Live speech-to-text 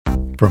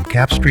From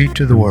Cap Street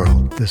to the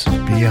world, this is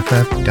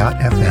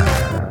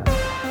BFF.FM.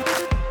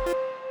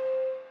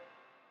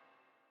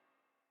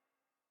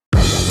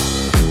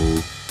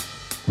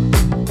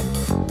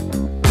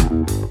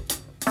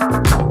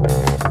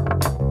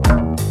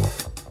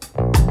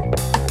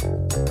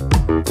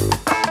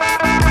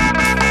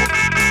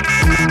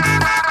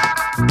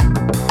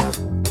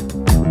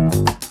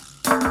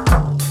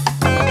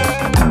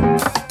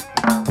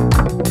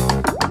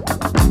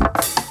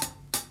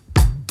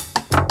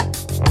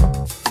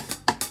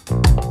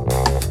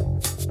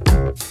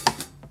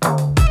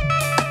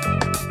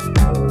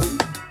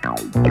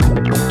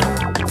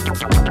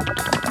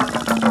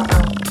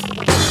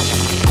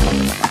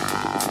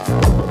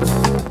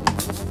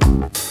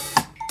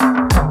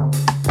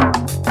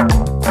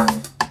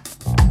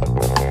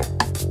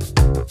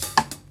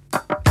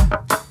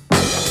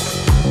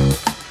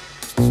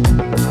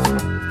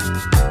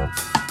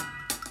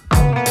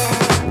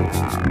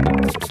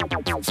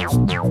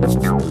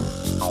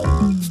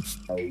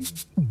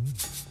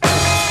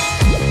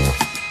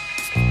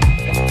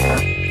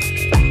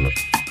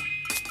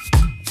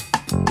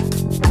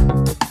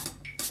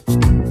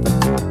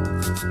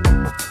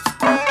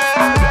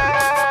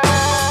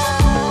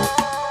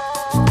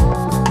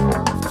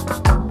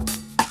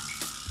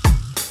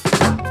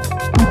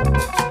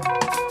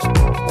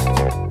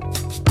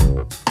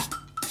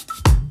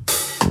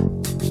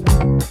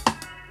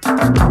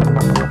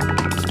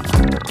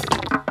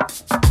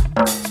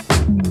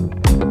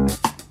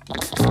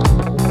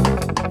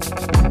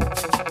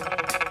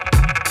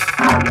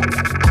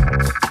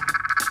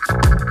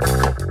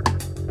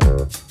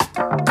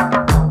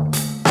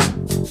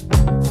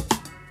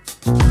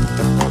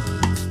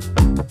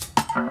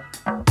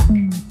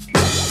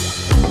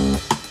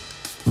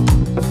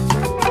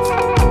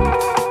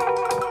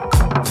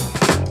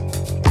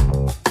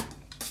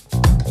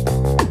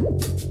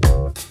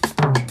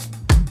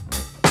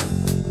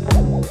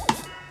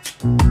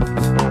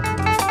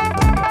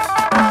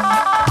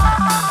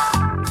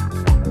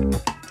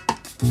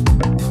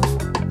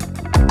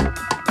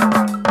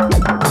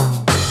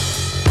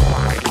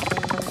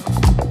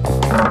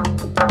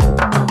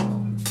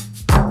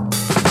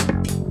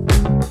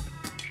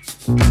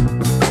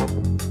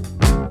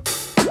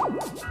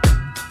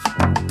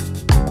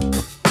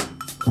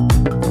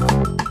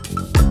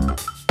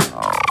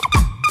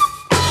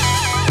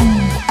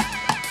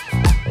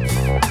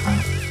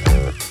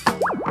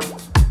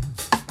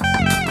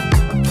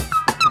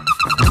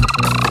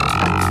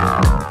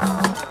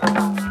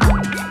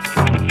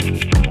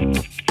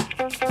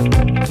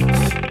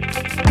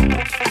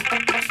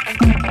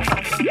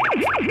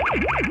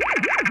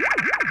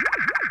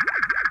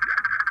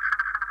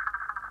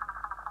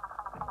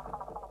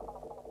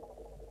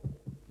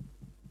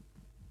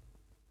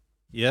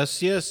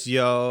 Yes, yo.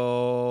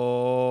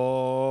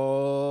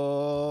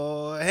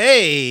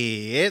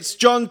 Hey, it's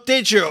John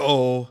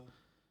Digital.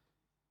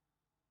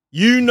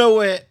 You know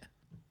it.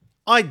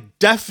 I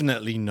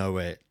definitely know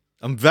it.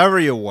 I'm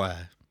very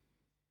aware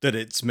that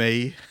it's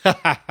me.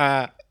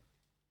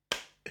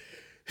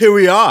 Here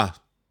we are.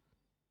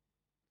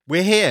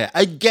 We're here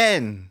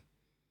again.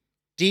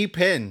 Deep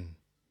in.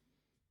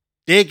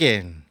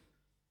 Digging.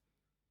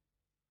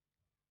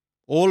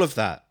 All of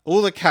that.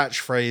 All the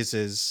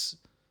catchphrases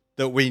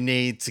that we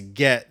need to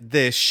get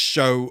this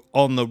show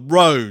on the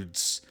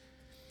roads.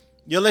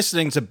 You're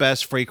listening to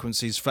Best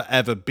Frequencies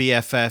Forever,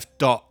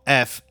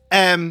 BFF.FM.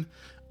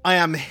 I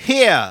am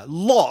here,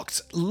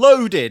 locked,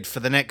 loaded for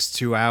the next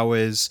 2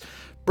 hours,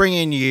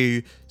 bringing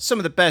you some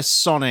of the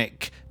best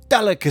sonic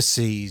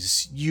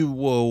delicacies you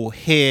will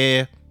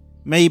hear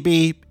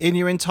maybe in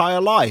your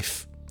entire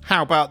life.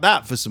 How about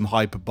that for some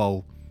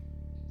hyperbole?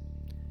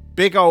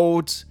 Big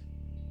old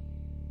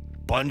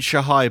bunch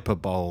of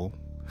hyperbole.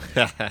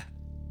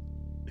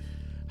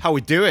 How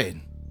we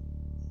doing?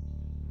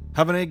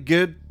 Having a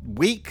good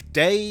week,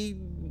 day,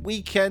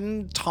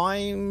 weekend,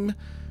 time,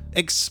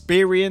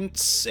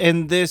 experience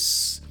in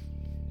this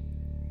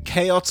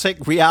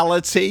chaotic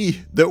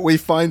reality that we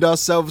find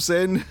ourselves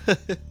in?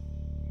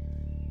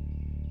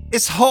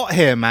 It's hot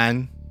here,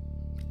 man.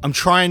 I'm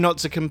trying not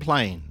to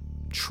complain.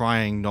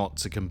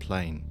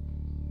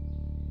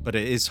 But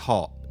it is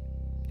hot.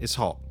 It's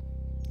hot.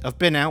 I've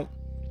been out.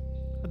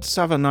 I just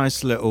have a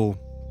nice little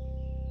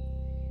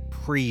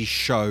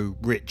pre-show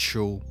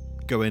ritual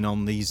going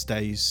on these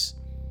days.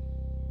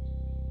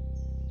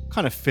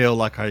 Kind of feel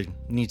like I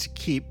need to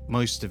keep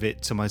most of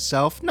it to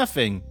myself.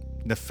 Nothing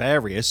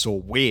nefarious or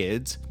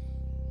weird,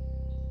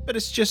 but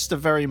it's just a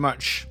very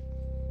much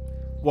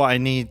what I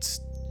need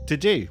to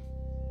do.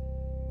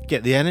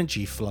 Get the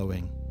energy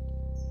flowing.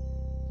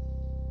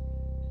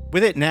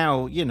 With it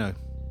now, you know,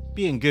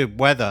 being good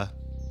weather,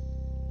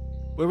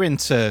 we're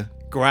into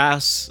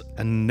grass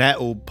and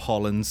nettle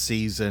pollen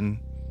season,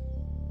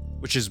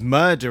 which is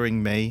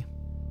murdering me.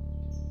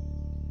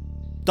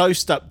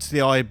 Dosed up to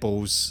the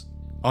eyeballs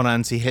on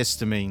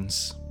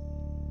antihistamines.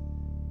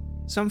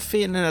 So I'm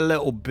feeling a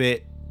little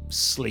bit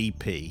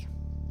sleepy.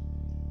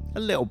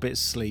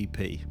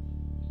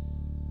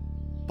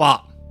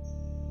 But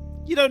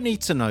you don't need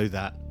to know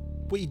that.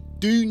 What you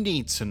do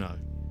need to know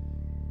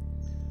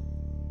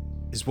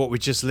is what we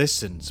just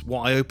listened,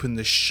 what I opened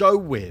the show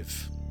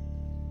with.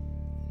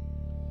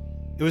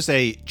 It was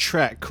a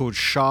track called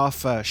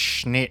Scharfer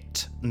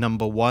Schnitt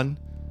Number 1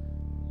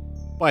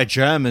 by a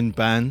German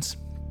band.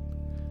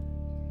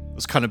 I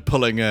was kind of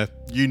pulling a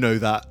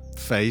you-know-that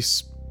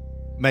face,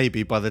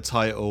 maybe by the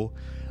title.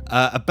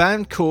 A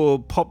band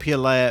called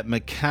Popular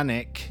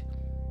Mechanic.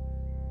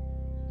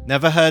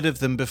 Never heard of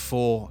them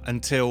before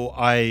until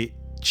I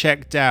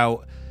checked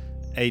out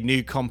a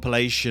new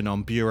compilation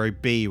on Bureau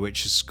B,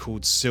 which is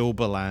called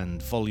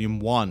Silberland Volume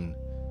 1.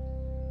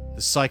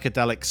 The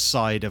psychedelic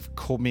side of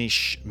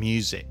Komisch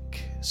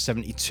music,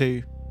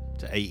 72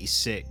 to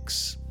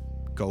 86.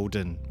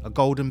 A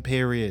golden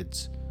period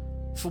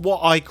for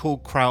what I call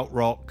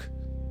krautrock.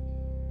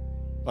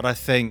 But I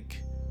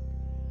think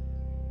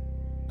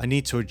I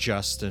need to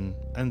adjust and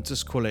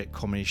just call it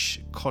Komisch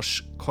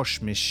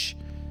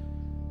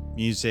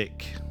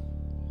music.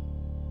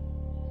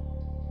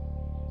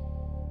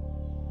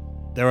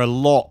 There are a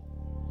lot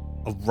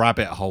of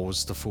rabbit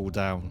holes to fall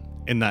down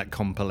in that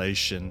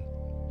compilation.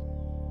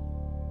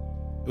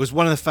 It was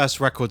one of the first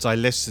records I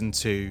listened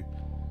to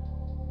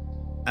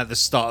at the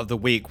start of the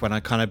week when I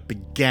kind of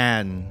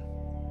began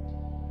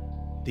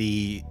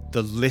the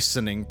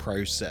listening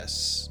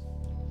process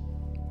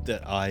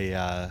that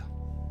I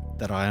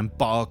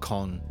embark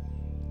on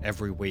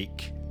every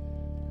week.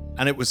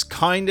 And it was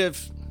kind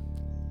of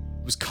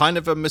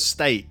a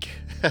mistake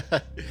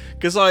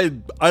because I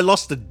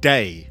lost a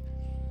day.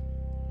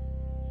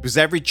 Because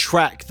every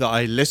track that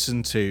I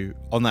listened to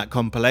on that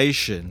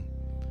compilation,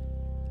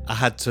 I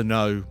had to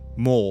know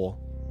more.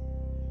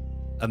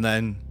 And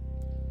then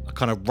I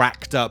kind of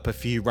racked up a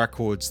few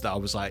records that I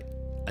was like,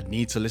 I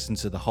need to listen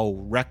to the whole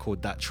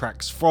record that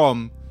track's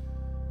from.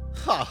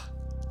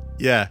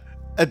 Yeah,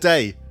 a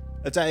day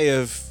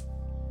of,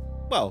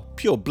 well,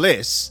 pure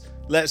bliss.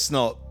 Let's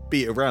not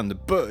beat around the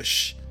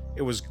bush.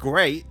 It was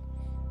great.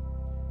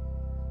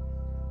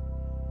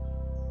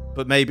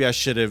 But maybe I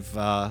should have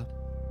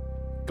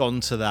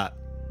gone to that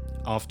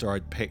after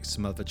I'd picked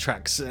some other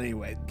tracks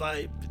anyway.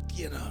 Like,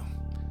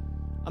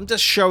 I'm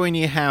just showing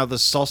you how the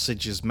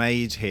sausage is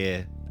made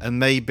here. And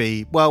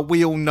maybe, well,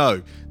 we all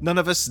know. None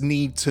of us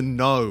need to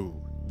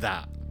know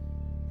that.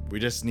 We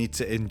just need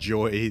to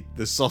enjoy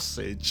the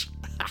sausage.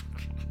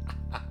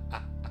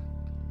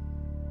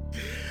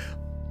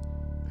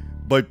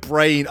 My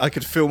brain, I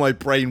could feel my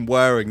brain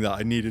whirring that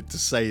I needed to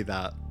say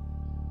that.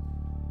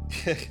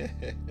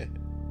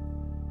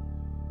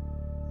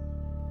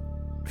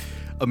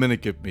 I'm in a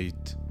good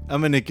mood. A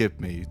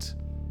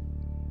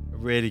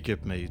really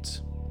good mood.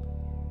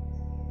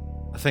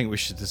 I think we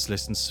should just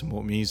listen to some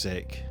more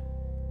music.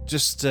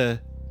 Just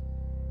to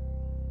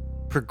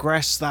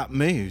progress that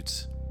mood.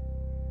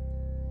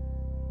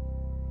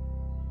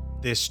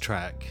 This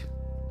track.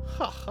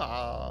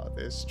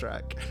 This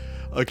track.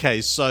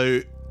 Okay,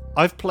 so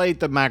I've played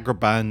the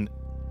Magraban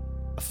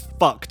a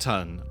fuck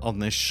ton on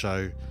this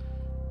show.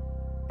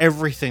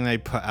 Everything they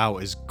put out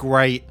is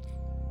great.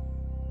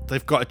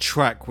 They've got a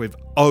track with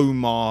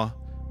Omar,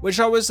 which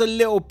I was a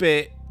little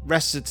bit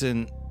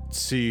reticent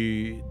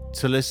to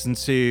listen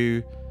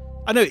to.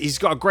 I know he's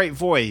got a great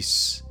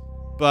voice,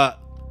 but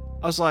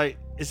I was like,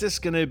 is this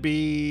going to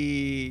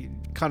be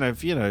kind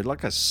of,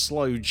 like a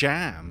slow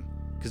jam?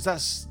 Because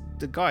that's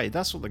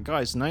what the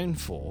guy's known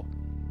for.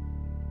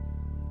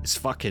 It's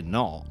fucking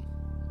not.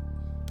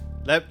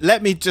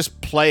 Let me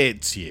just play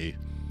it to you.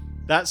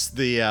 That's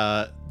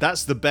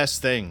the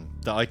best thing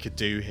that I could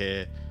do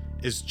here,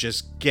 is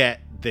just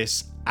get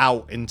this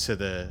out into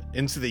the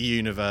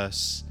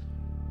universe.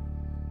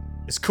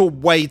 It's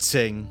called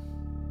Waiting.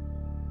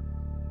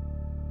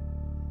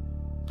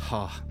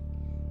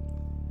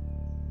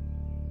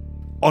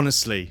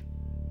 Honestly,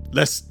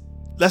 let's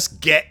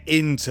get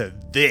into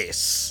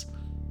this.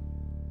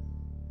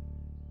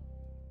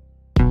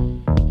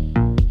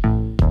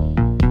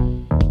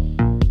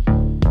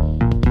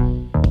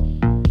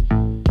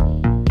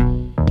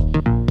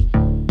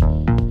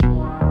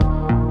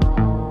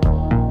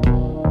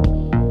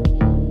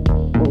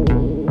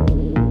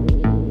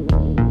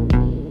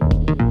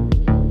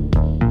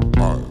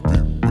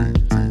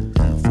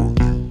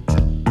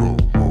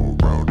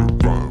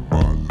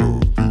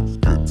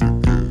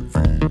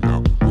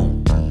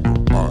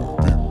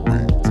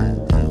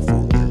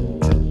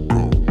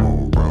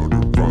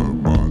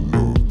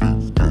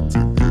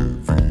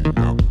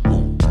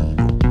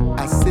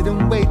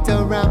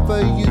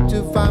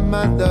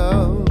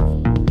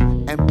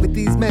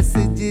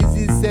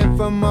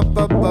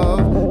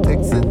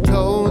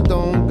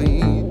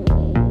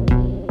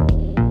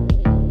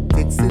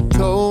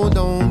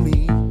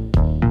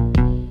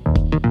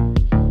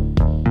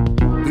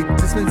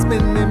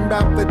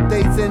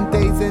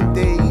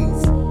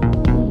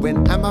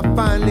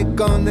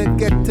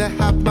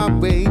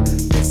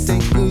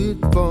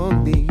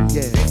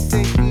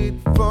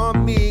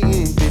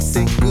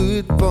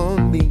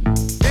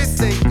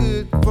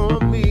 For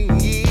me.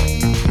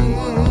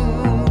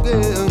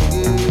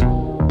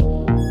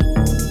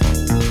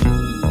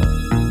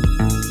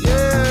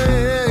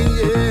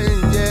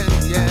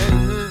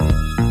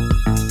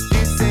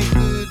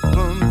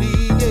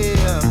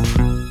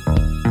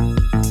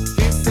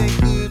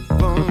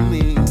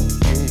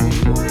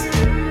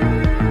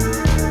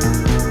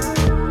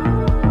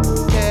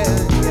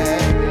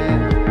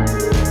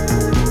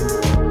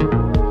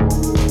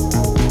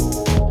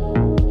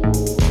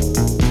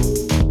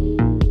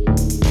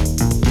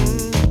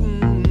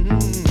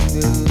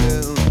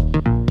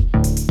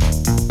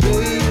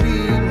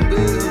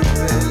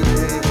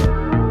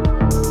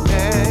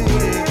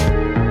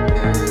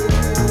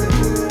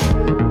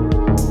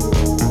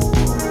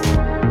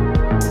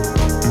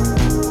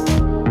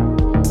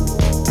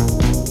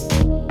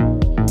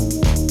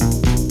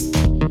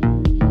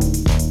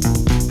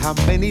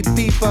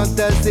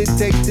 it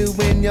take to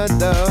win your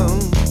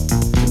love?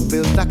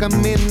 Feels like I'm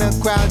in the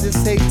crowd,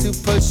 just hate to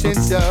push and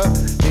shove.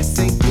 This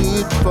ain't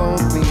good for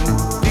me.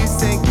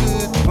 This ain't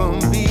good for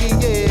me,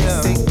 yeah.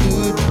 This ain't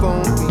good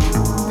for me.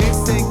 This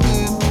ain't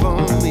good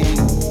for me,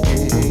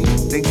 yeah.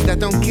 Things that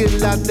don't kill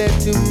out there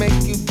to make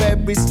you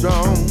very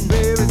strong,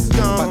 very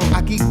strong. But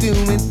I keep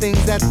doing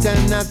things that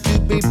turn out to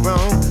be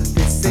wrong.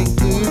 This ain't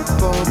good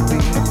for me.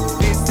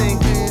 This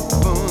ain't good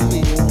for me,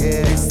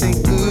 yeah. This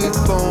ain't good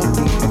for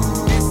me.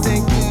 This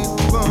ain't good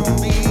for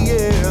me,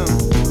 yeah.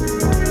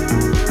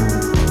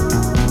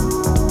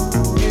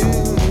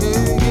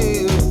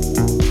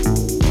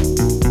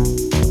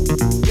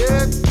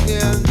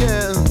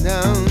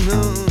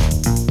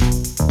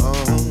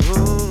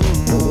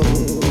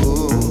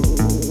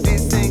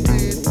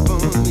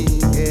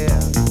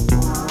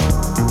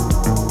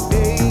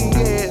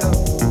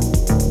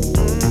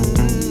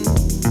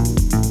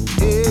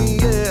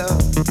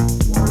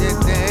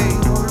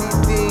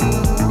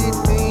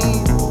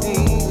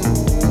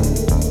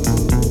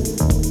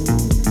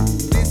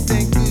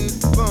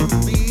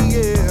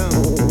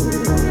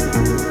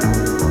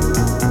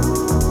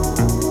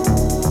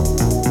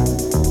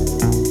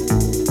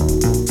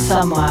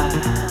 Somewhere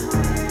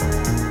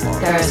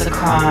there is a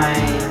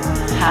crime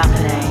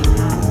happening.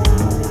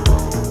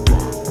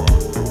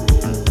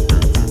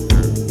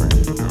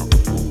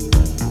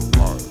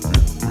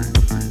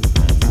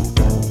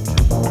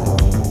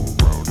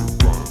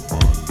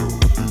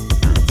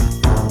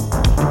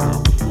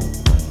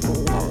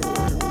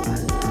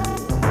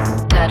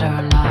 Dead or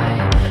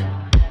alive.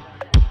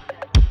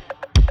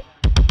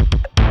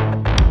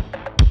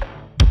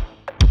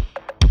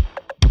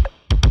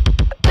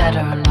 Dead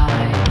or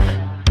alive.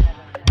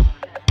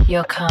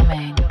 You're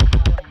coming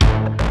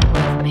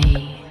with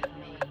me.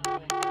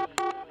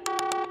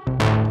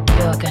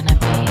 You're gonna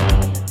be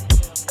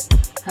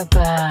a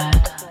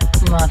bad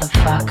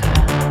motherfucker.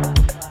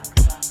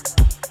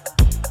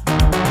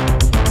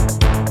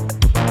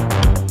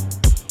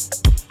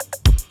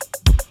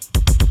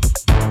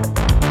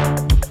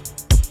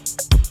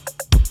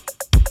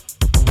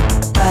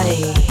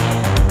 Buddy,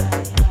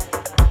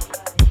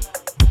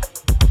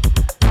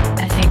 I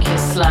think you're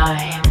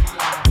slime.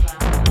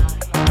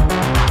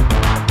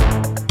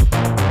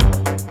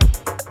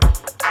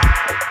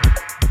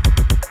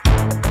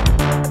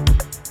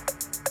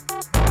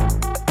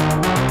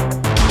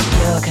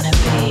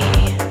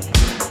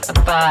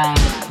 Bad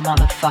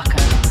motherfucker.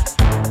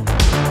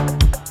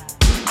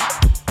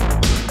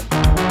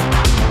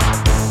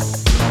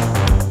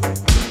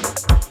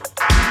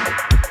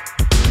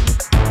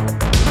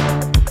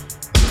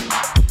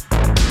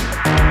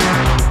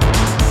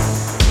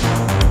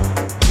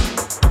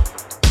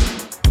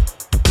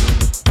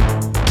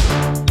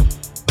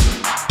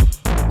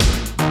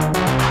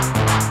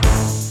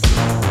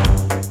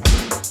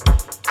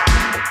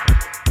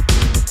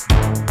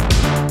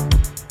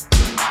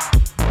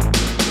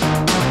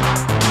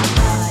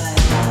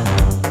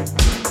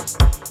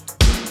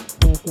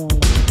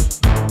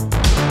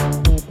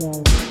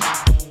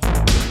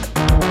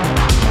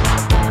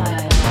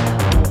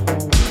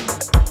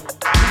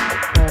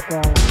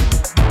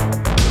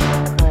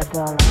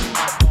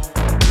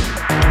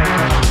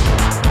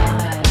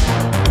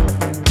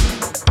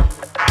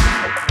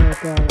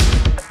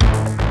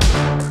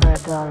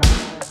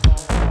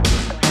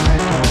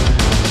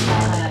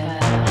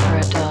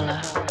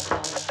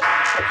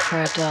 For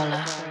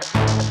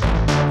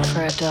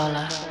a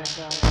dollar.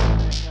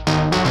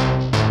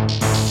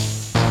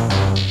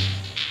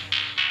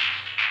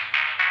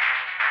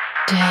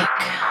 Dick,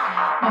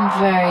 I'm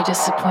very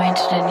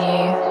disappointed in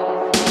you.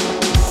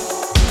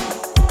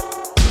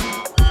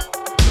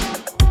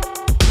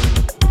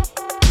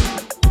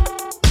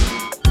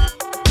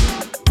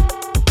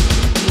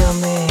 Your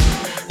move,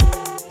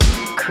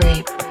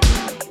 creep.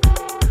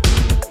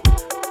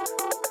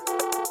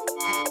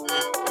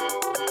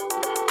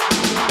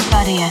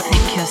 Buddy, I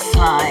think you're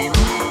slime.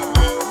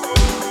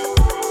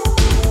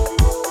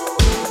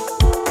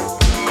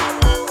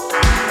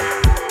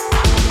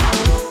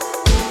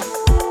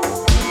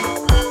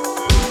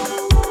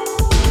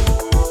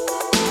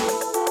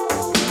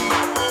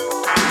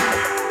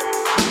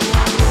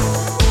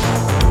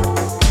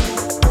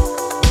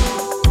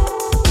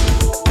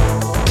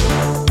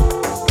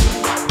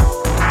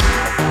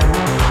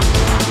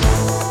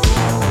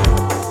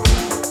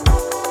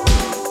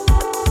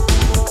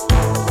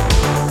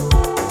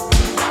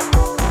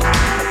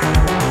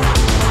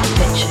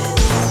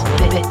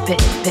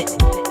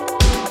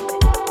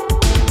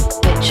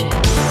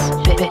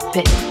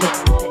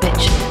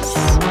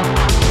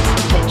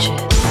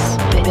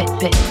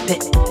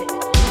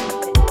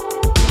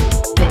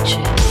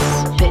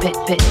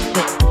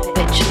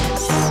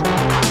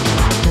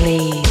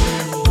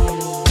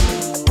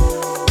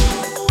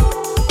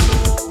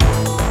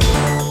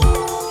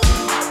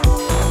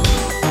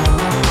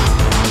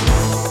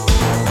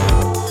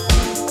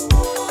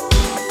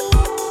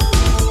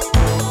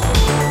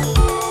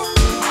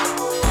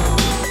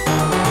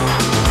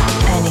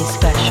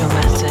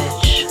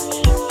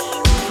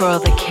 For all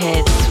the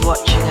kids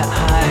watching at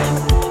home,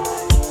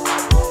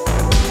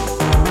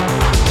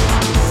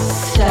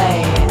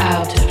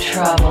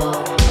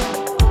 trouble.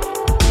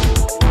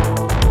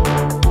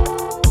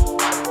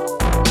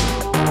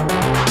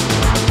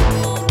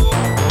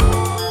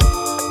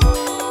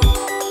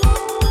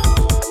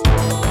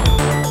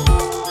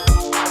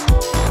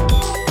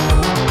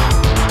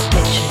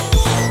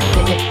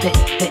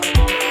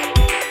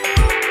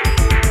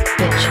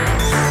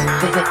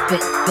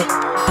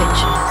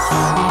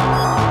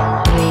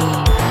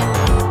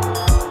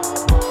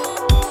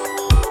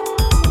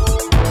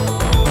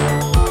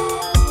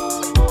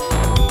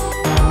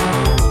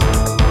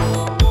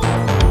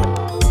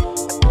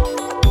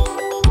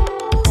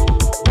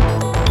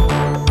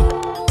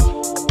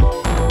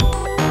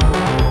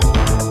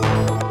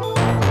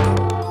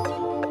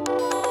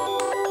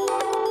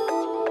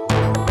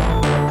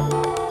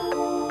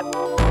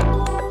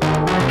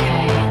 Okay.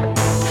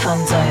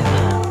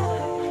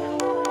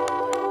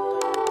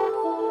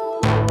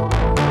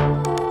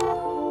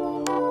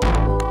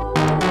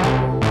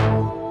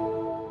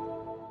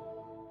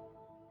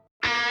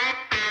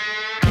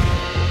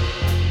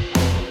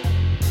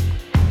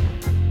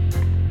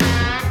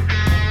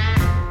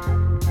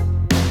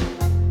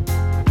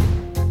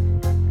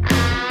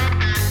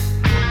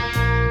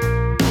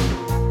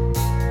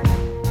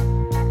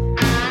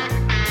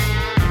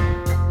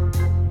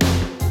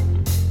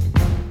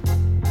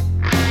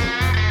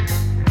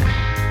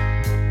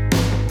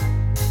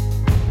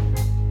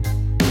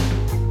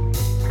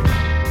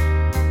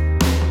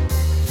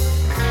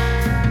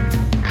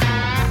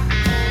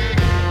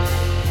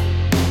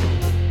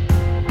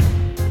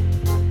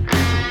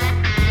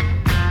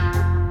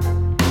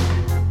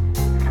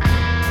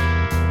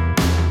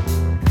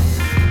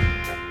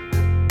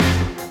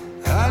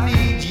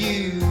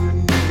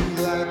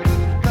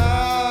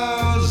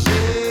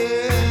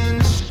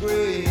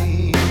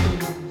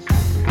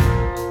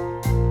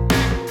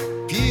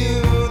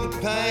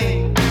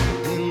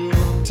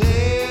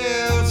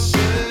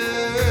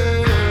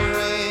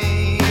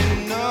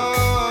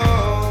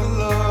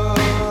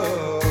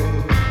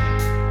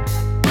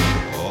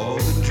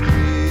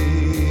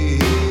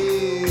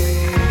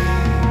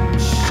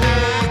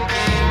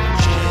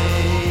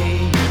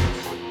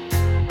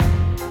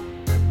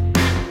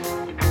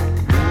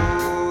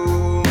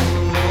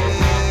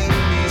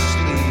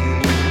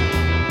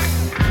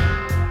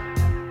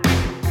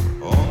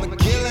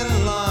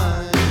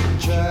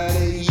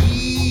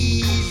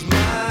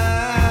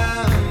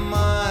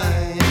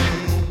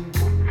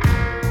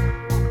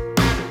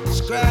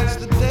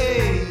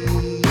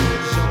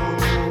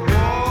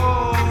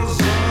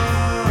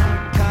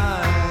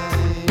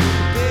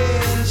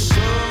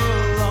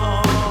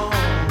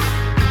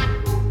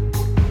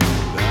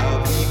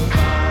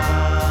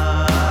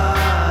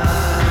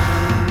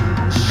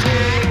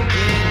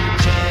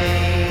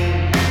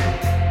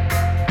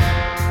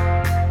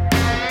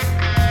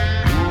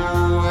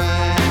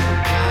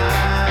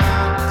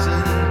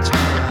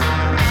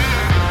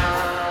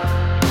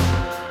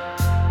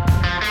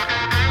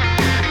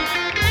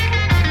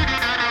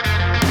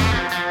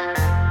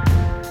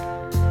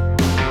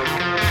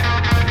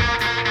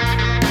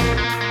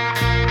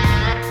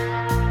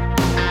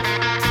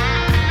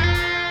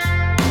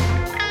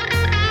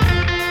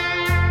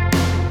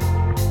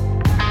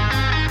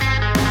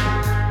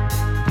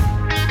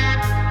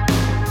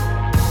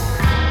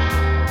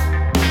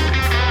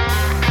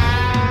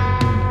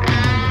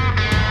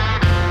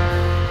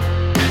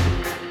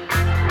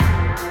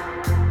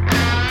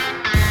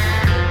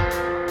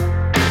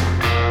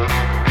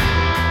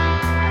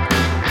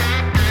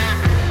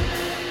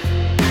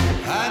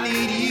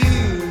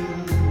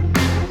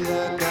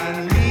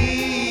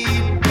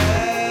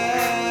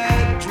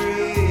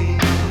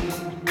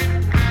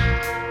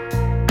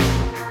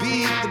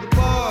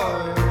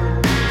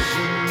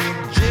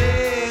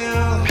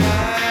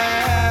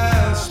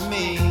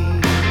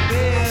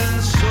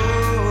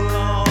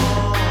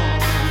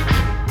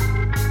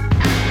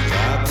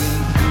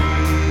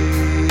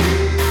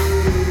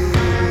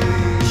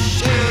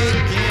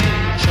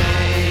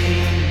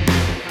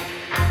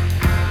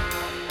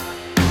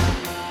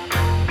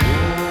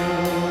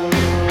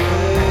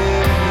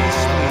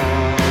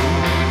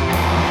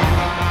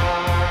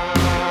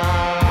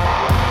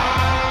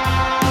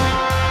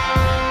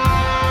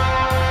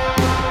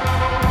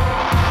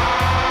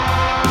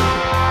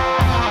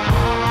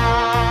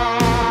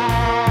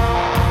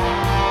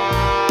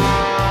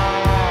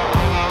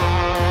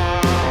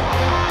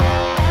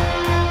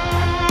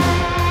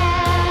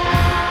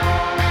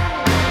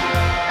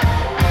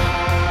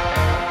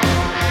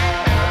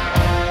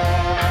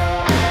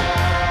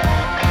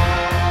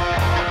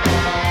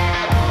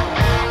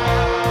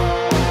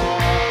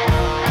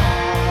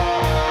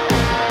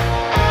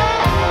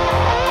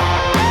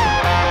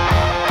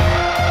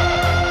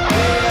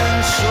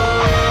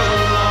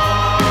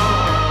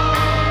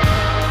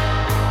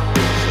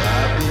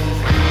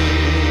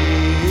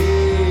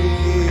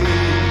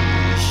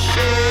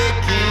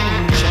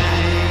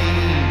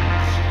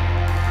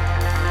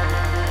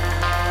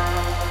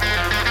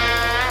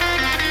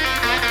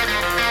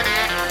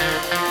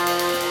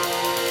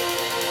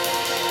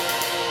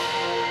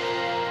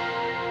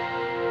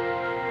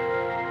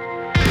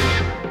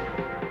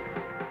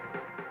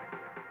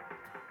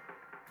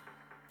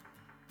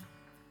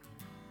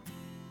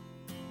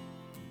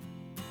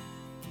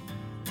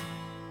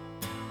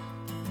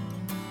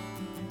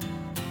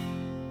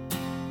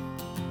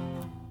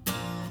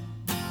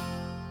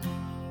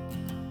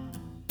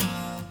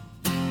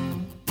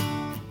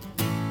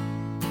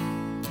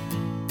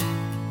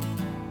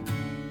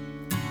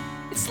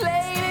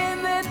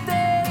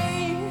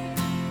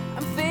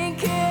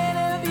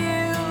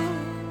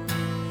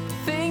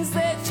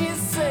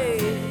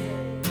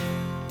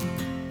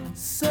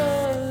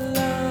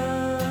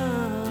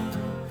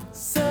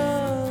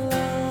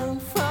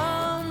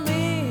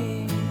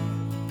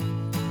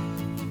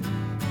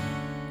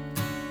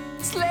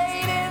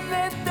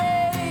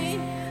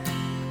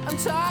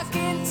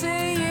 talking to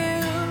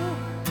you.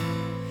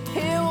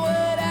 Hear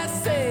what I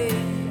say.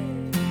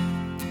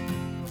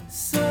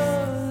 So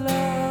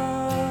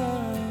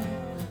long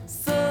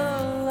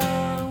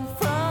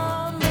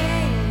from me.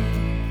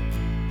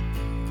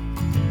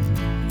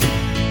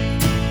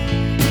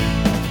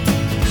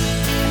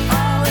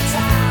 All the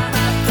time I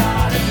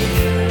thought of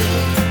you.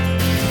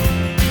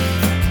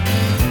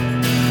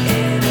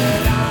 In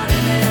an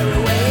ordinary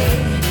way,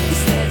 you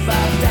slip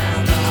off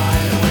down the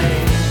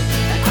highway.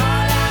 And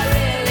all I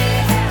really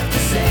have to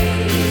say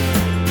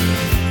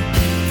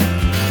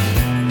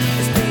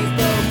is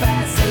people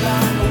pass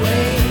along the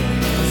way.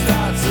 It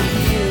starts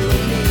with you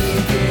and me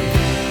again.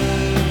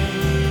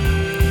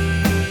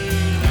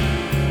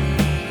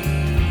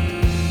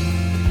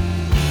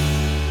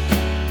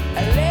 I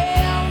lay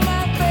on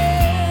my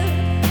bed,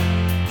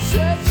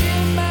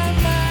 searching my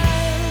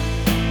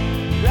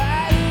mind,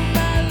 writing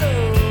my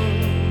load.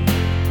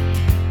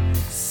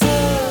 So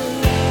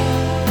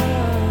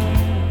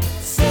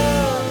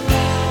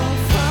long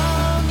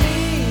from me.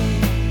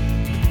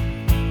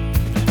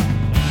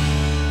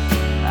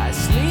 I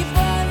sleep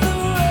on the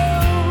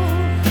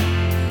road,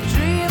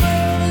 dream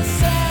of a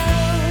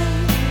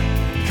sound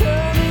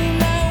coming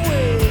my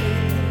way.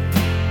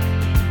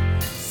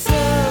 So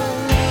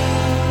long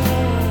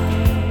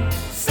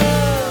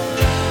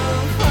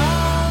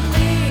from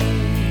me.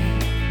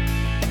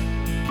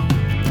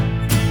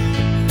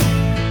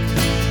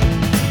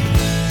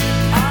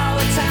 All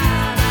the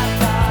time I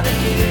thought of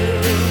you.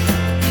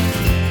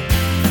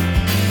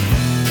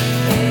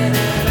 In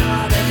an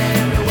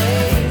ordinary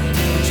way,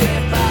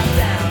 trip off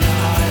down the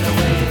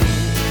highway.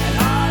 And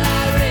all I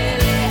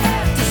really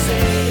have to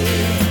say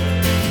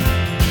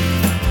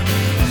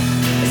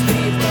is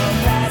people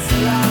pass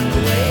along the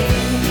way.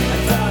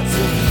 And thoughts of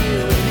you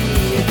and me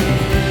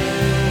again.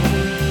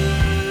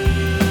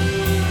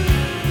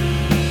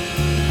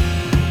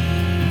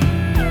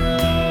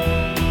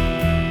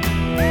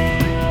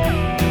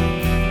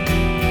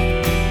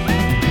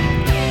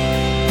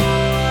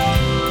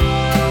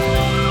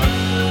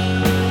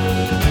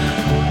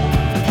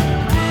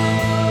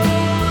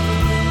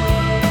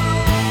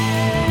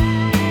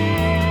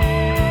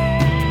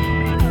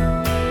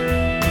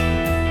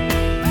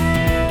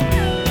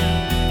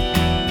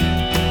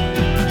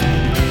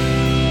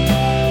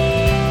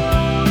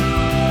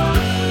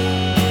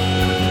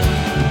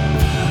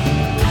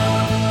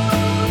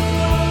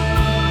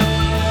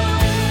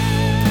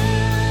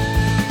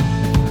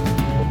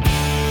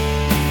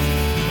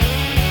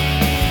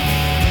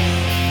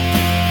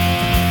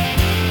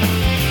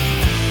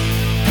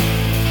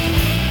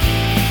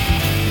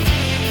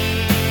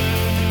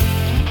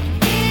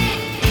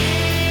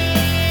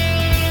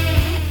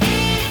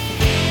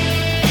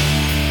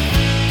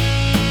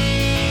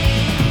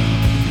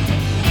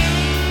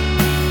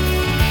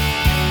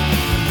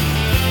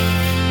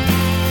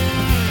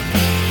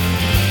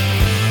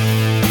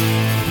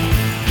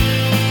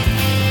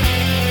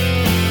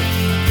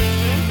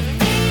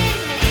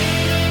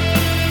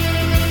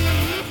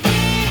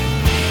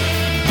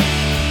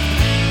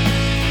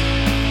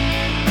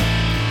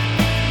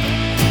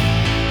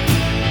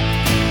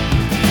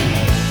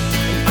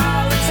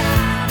 All the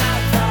time I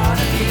thought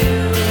of you.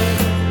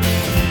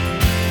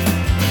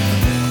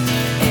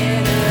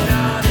 In an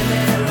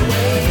ordinary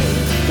way,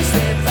 we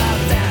slip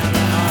off down the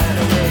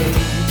highway.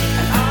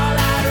 And all I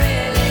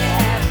really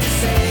have to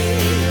say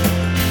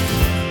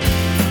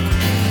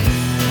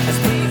is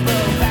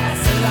people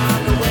pass along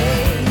the way.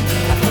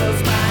 I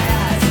close my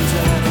eyes and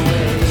turn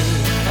away.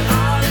 And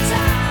all the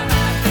time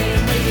I've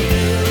been with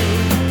you.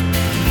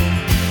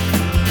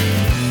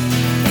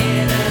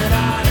 In an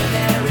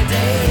ordinary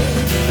day,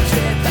 we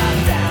trip off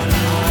down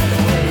the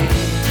highway.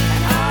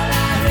 And all I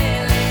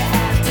really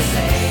have to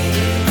say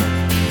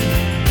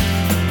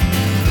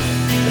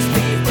is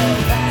people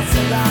pass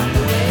along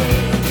the way.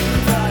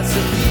 Thoughts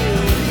of you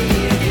and me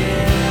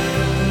again.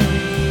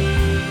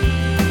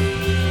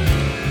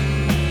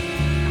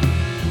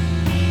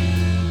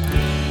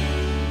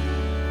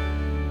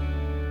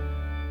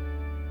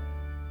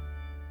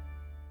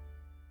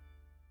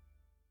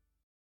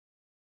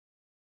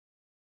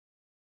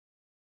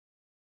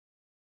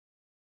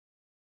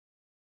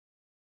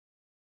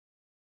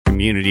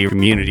 Community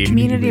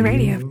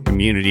radio.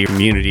 Community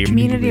radio.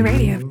 Community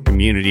radio.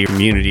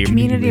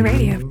 Community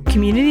radio.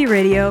 Community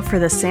radio for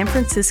the San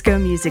Francisco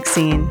music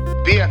scene.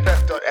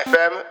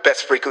 BFF.FM,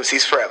 best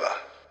frequencies forever.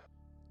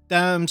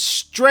 Damn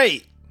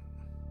straight.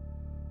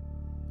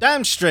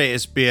 Damn straight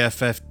is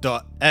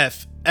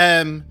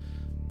BFF.FM.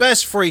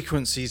 Best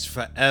frequencies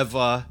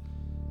forever.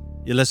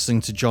 You're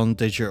listening to John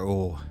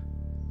Digital.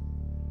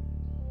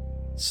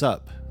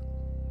 Sup?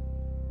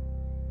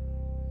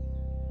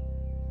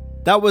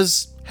 That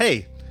was,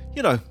 hey,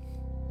 you know,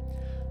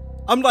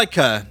 I'm like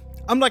a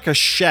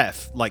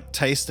chef, like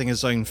tasting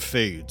his own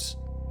food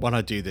when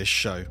I do this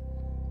show.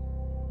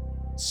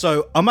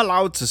 So I'm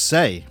allowed to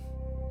say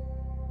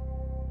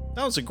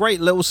that was a great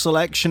little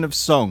selection of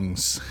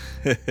songs.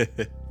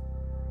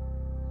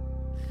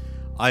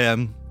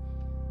 I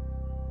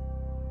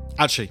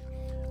actually,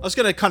 I was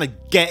going to kind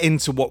of get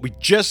into what we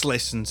just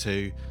listened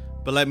to,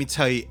 but let me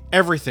tell you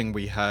everything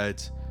we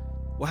heard.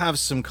 We'll have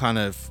some kind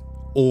of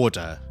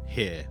order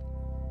here,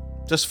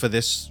 just for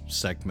this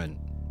segment.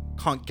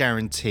 Can't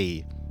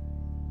guarantee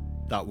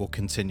that will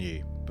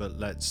continue, but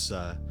let's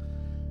go.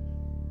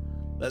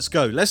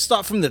 Let's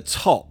start from the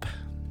top.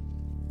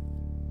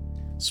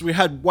 So we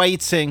had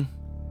Waiting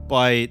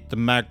by the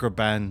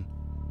Maghraban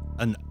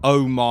and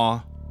Omar.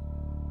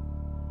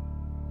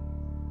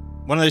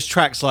 One of those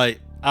tracks,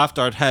 like,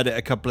 after I'd heard it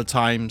a couple of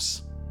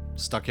times,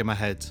 stuck in my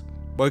head.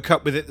 Woke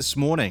up with it this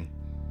morning.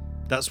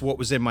 That's what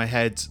was in my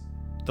head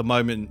the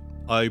moment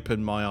I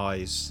opened my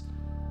eyes.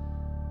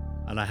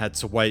 And I had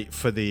to wait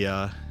for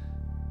the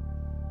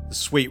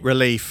sweet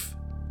relief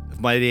of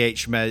my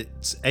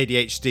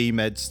ADHD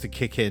meds to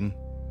kick in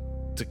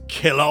to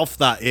kill off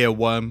that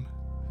earworm.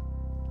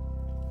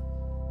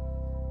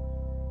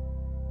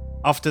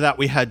 After that,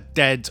 we had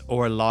Dead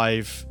or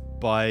Alive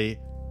by,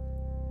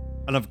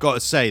 and I've got to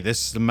say,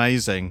 this is an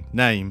amazing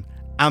name,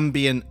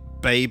 Ambient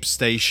Babe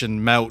Station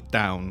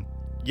Meltdown.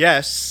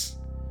 Yes,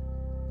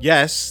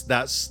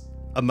 that's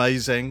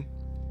amazing.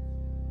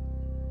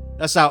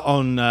 That's out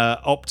on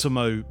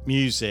Optimo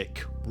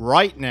Music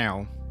right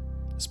now.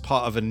 It's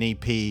part of an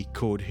EP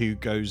called Who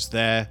Goes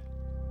There.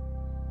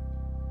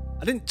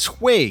 I didn't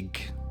twig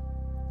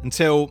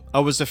until I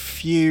was a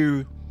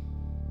few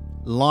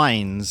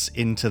lines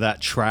into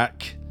that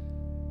track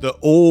that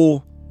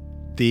all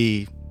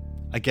the,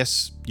 I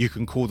guess you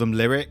can call them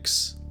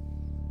lyrics,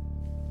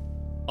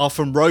 are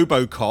from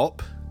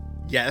RoboCop.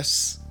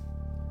 Yes.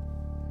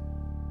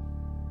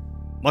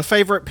 My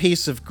favourite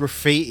piece of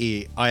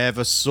graffiti I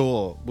ever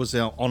saw was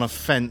on a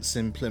fence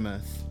in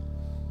Plymouth,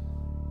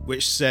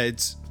 which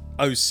said,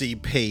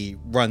 OCP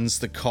runs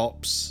the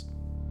cops.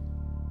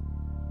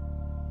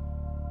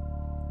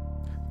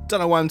 Don't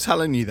know why I'm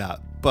telling you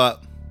that,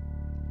 but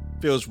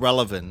feels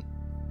relevant.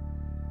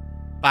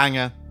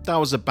 Banger. That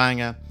was a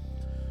banger.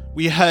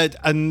 We heard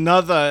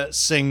another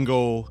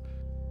single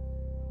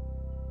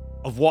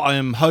of what I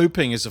am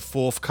hoping is a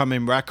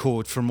forthcoming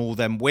record from All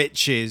Them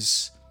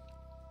Witches.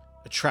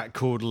 A track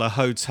called Le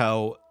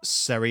Hotel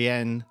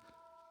Syrienne.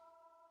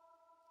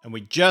 And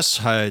we just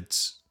heard,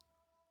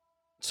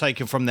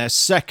 taken from their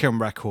second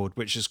record,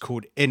 which is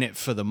called In It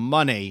For The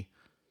Money,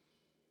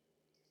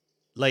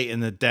 Late in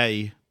the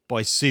Day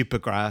by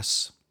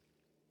Supergrass.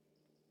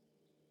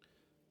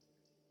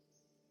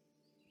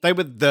 They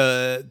were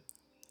the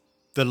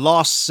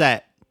last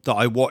set that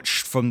I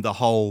watched from the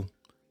whole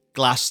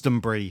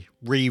Glastonbury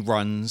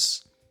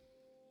reruns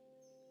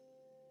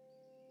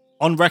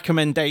on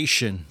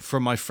recommendation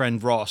from my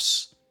friend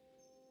Ross,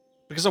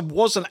 because I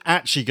wasn't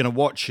actually going to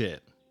watch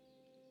it.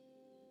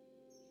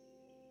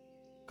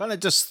 Kind of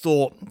just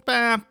thought,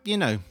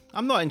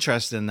 I'm not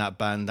interested in that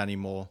band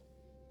anymore.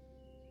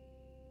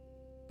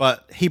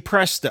 But he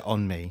pressed it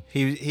on me.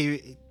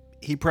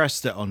 He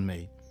pressed it on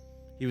me.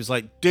 He was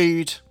like,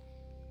 dude,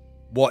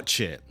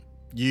 watch it.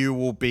 You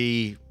will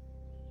be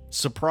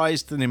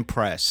surprised and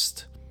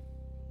impressed.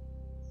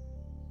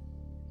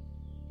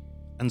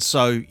 And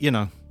so,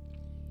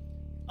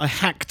 I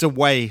hacked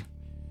away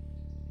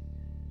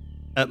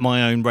at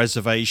my own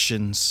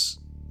reservations,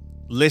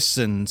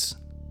 listened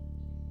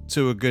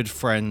to a good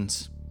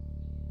friend,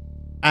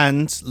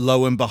 and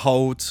lo and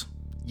behold,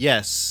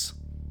 yes,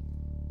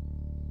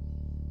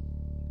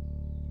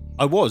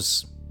 I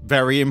was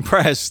very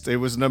impressed. It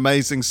was an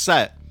amazing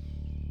set,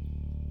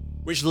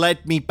 which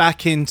led me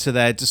back into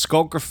their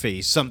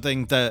discography,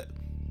 something that,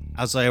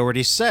 as I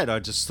already said, I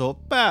just thought,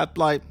 I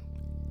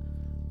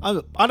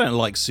don't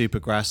like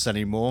Supergrass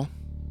anymore.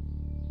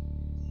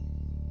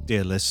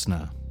 Dear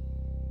listener,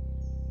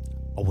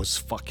 I was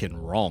fucking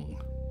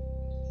wrong.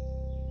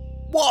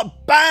 What a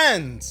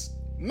band!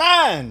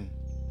 Man!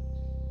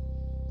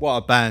 What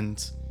a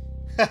band.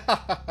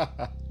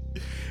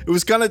 It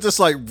was kind of just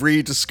like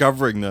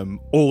rediscovering them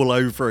all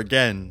over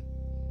again.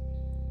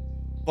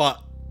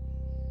 But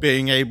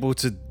being able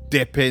to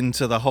dip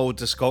into the whole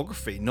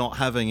discography, not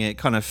having it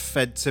kind of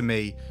fed to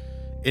me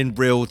in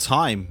real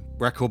time,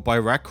 record by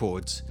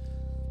record.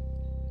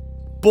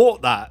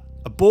 I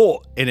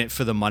bought In It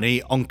For The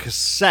Money on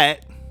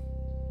cassette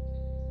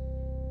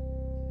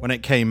when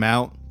it came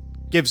out.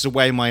 Gives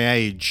away my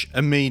age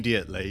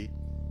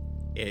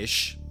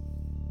immediately-ish.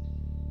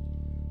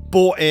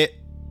 Bought it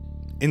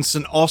in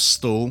St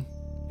Austell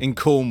in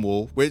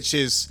Cornwall, which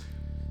is,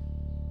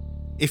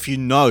 if you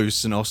know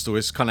St Austell,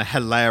 it's kind of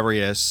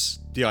hilarious,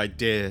 the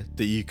idea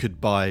that you could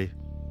buy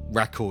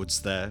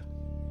records there.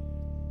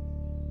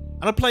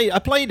 And I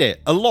played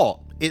it a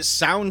lot. It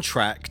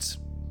soundtracked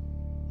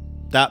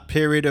that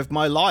period of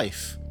my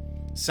life.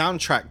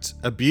 Soundtracked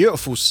a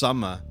beautiful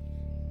summer.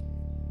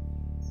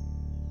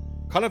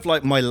 Kind of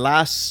like my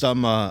last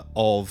summer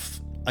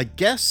of, I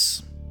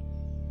guess,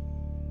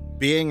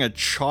 being a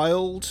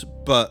child,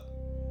 but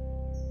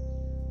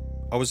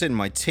I was in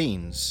my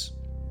teens.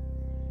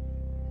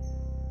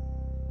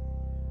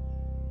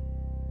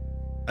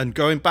 And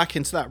going back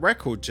into that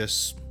record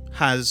just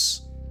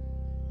has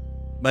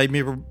made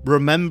me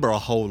remember a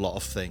whole lot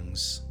of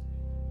things.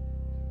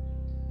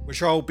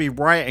 which I'll be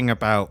writing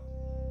about.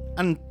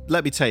 And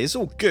let me tell you, it's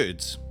all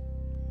good.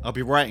 I'll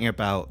be writing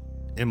about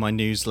in my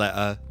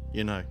newsletter,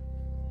 you know,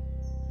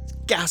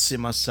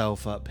 gassing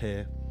myself up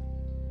here.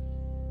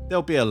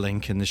 There'll be a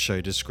link in the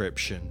show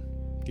description.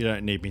 You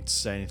don't need me to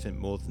say anything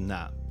more than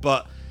that.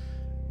 But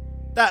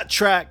that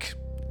track,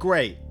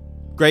 great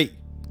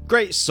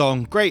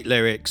song, great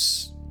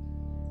lyrics,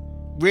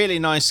 really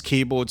nice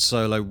keyboard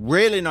solo,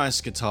 really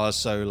nice guitar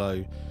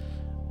solo.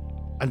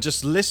 And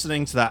just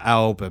listening to that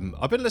album,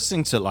 I've been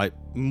listening to it like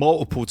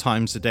multiple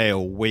times a day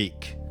all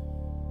week.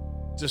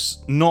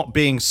 Just not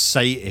being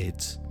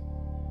sated.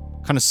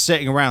 Kind of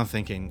sitting around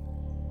thinking,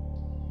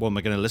 what am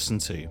I going to listen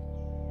to?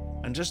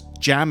 And just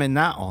jamming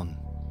that on.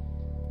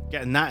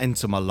 Getting that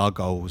into my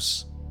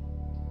luggles.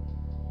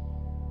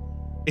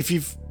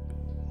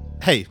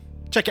 Hey,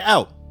 check it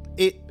out.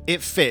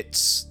 It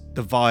fits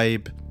the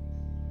vibe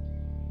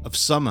of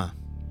summer.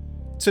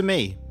 To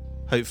me.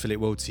 Hopefully it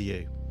will to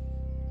you.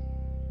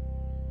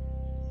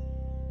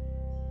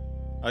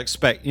 I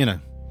expect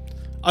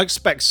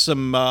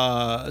some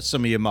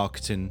of your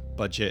marketing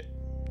budget,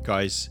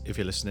 guys, if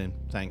you're listening.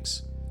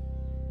 Thanks.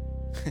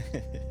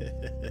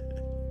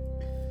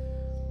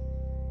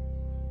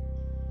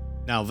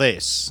 Now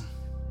this.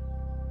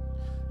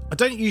 I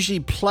don't usually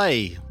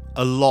play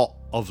a lot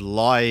of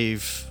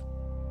live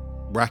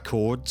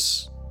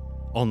records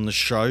on the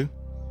show.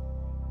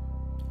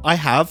 I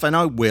have and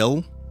I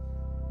will.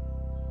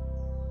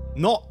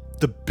 Not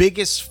the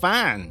biggest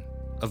fan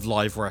of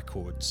live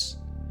records.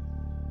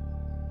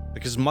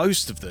 Because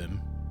most of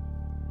them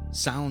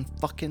sound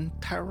fucking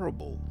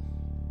terrible.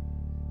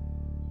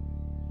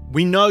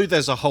 We know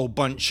there's a whole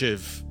bunch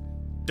of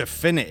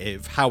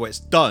definitive how it's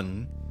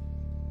done.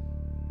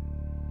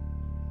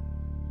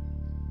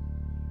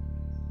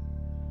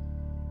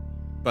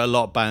 But a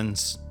lot of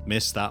bands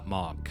miss that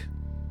mark.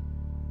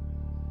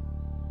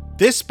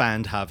 This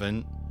band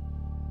haven't.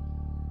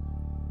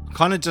 I've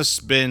kind of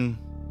just been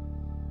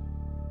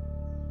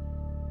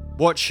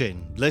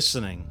watching,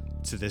 listening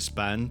to this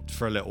band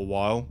for a little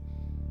while.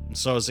 And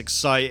so I was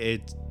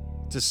excited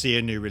to see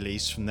a new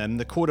release from them.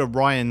 They're called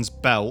Orion's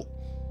Belt.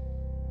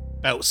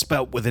 Belt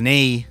spelt with an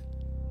E.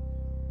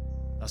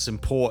 That's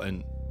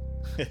important.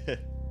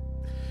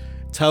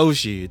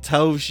 tells you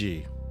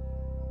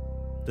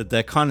that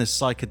they're kind of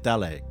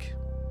psychedelic.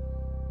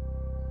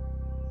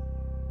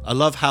 I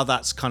love how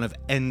that's kind of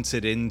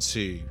entered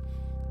into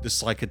the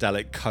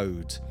psychedelic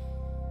code.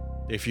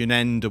 If you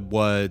end a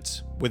word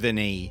with an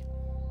E.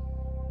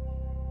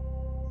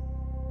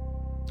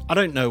 I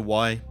don't know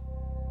why.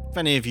 If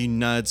any of you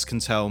nerds can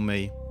tell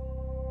me,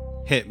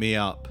 hit me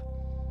up.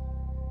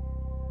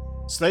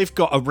 So they've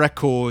got a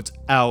record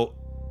out,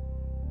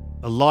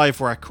 a live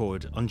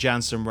record on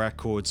Jansen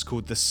Records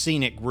called The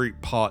Scenic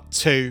Route Part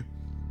 2.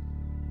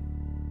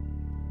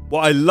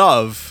 What I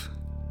love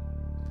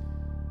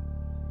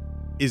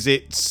is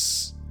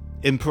it's,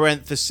 in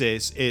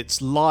parenthesis,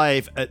 it's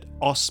live at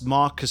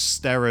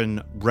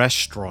Osmarkasteren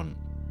Restaurant.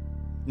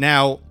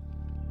 Now,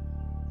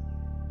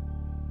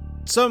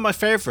 some of my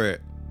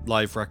favourite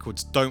live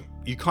records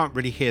you can't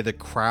really hear the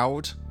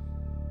crowd.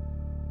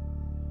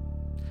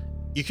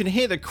 You can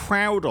hear the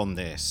crowd on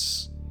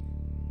this.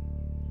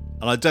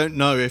 And I don't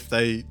know if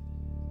there's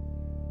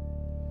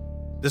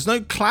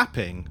no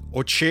clapping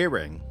or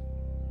cheering.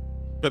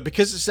 But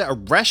because it's at a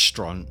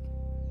restaurant,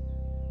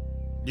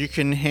 you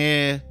can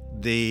hear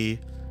the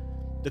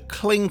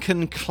clink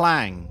and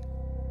clang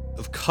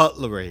of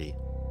cutlery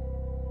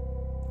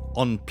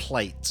on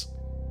plate.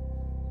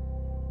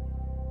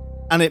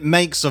 And it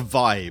makes a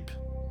vibe.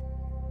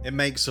 It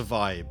makes a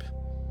vibe.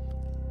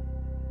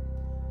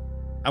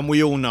 And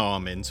we all know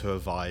I'm into a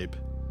vibe.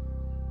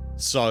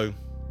 So,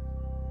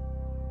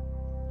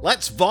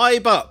 let's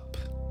vibe up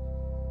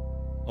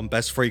on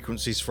Best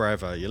Frequencies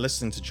Forever. You're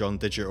listening to John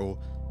Digital.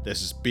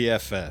 This is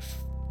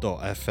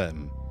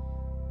BFF.FM.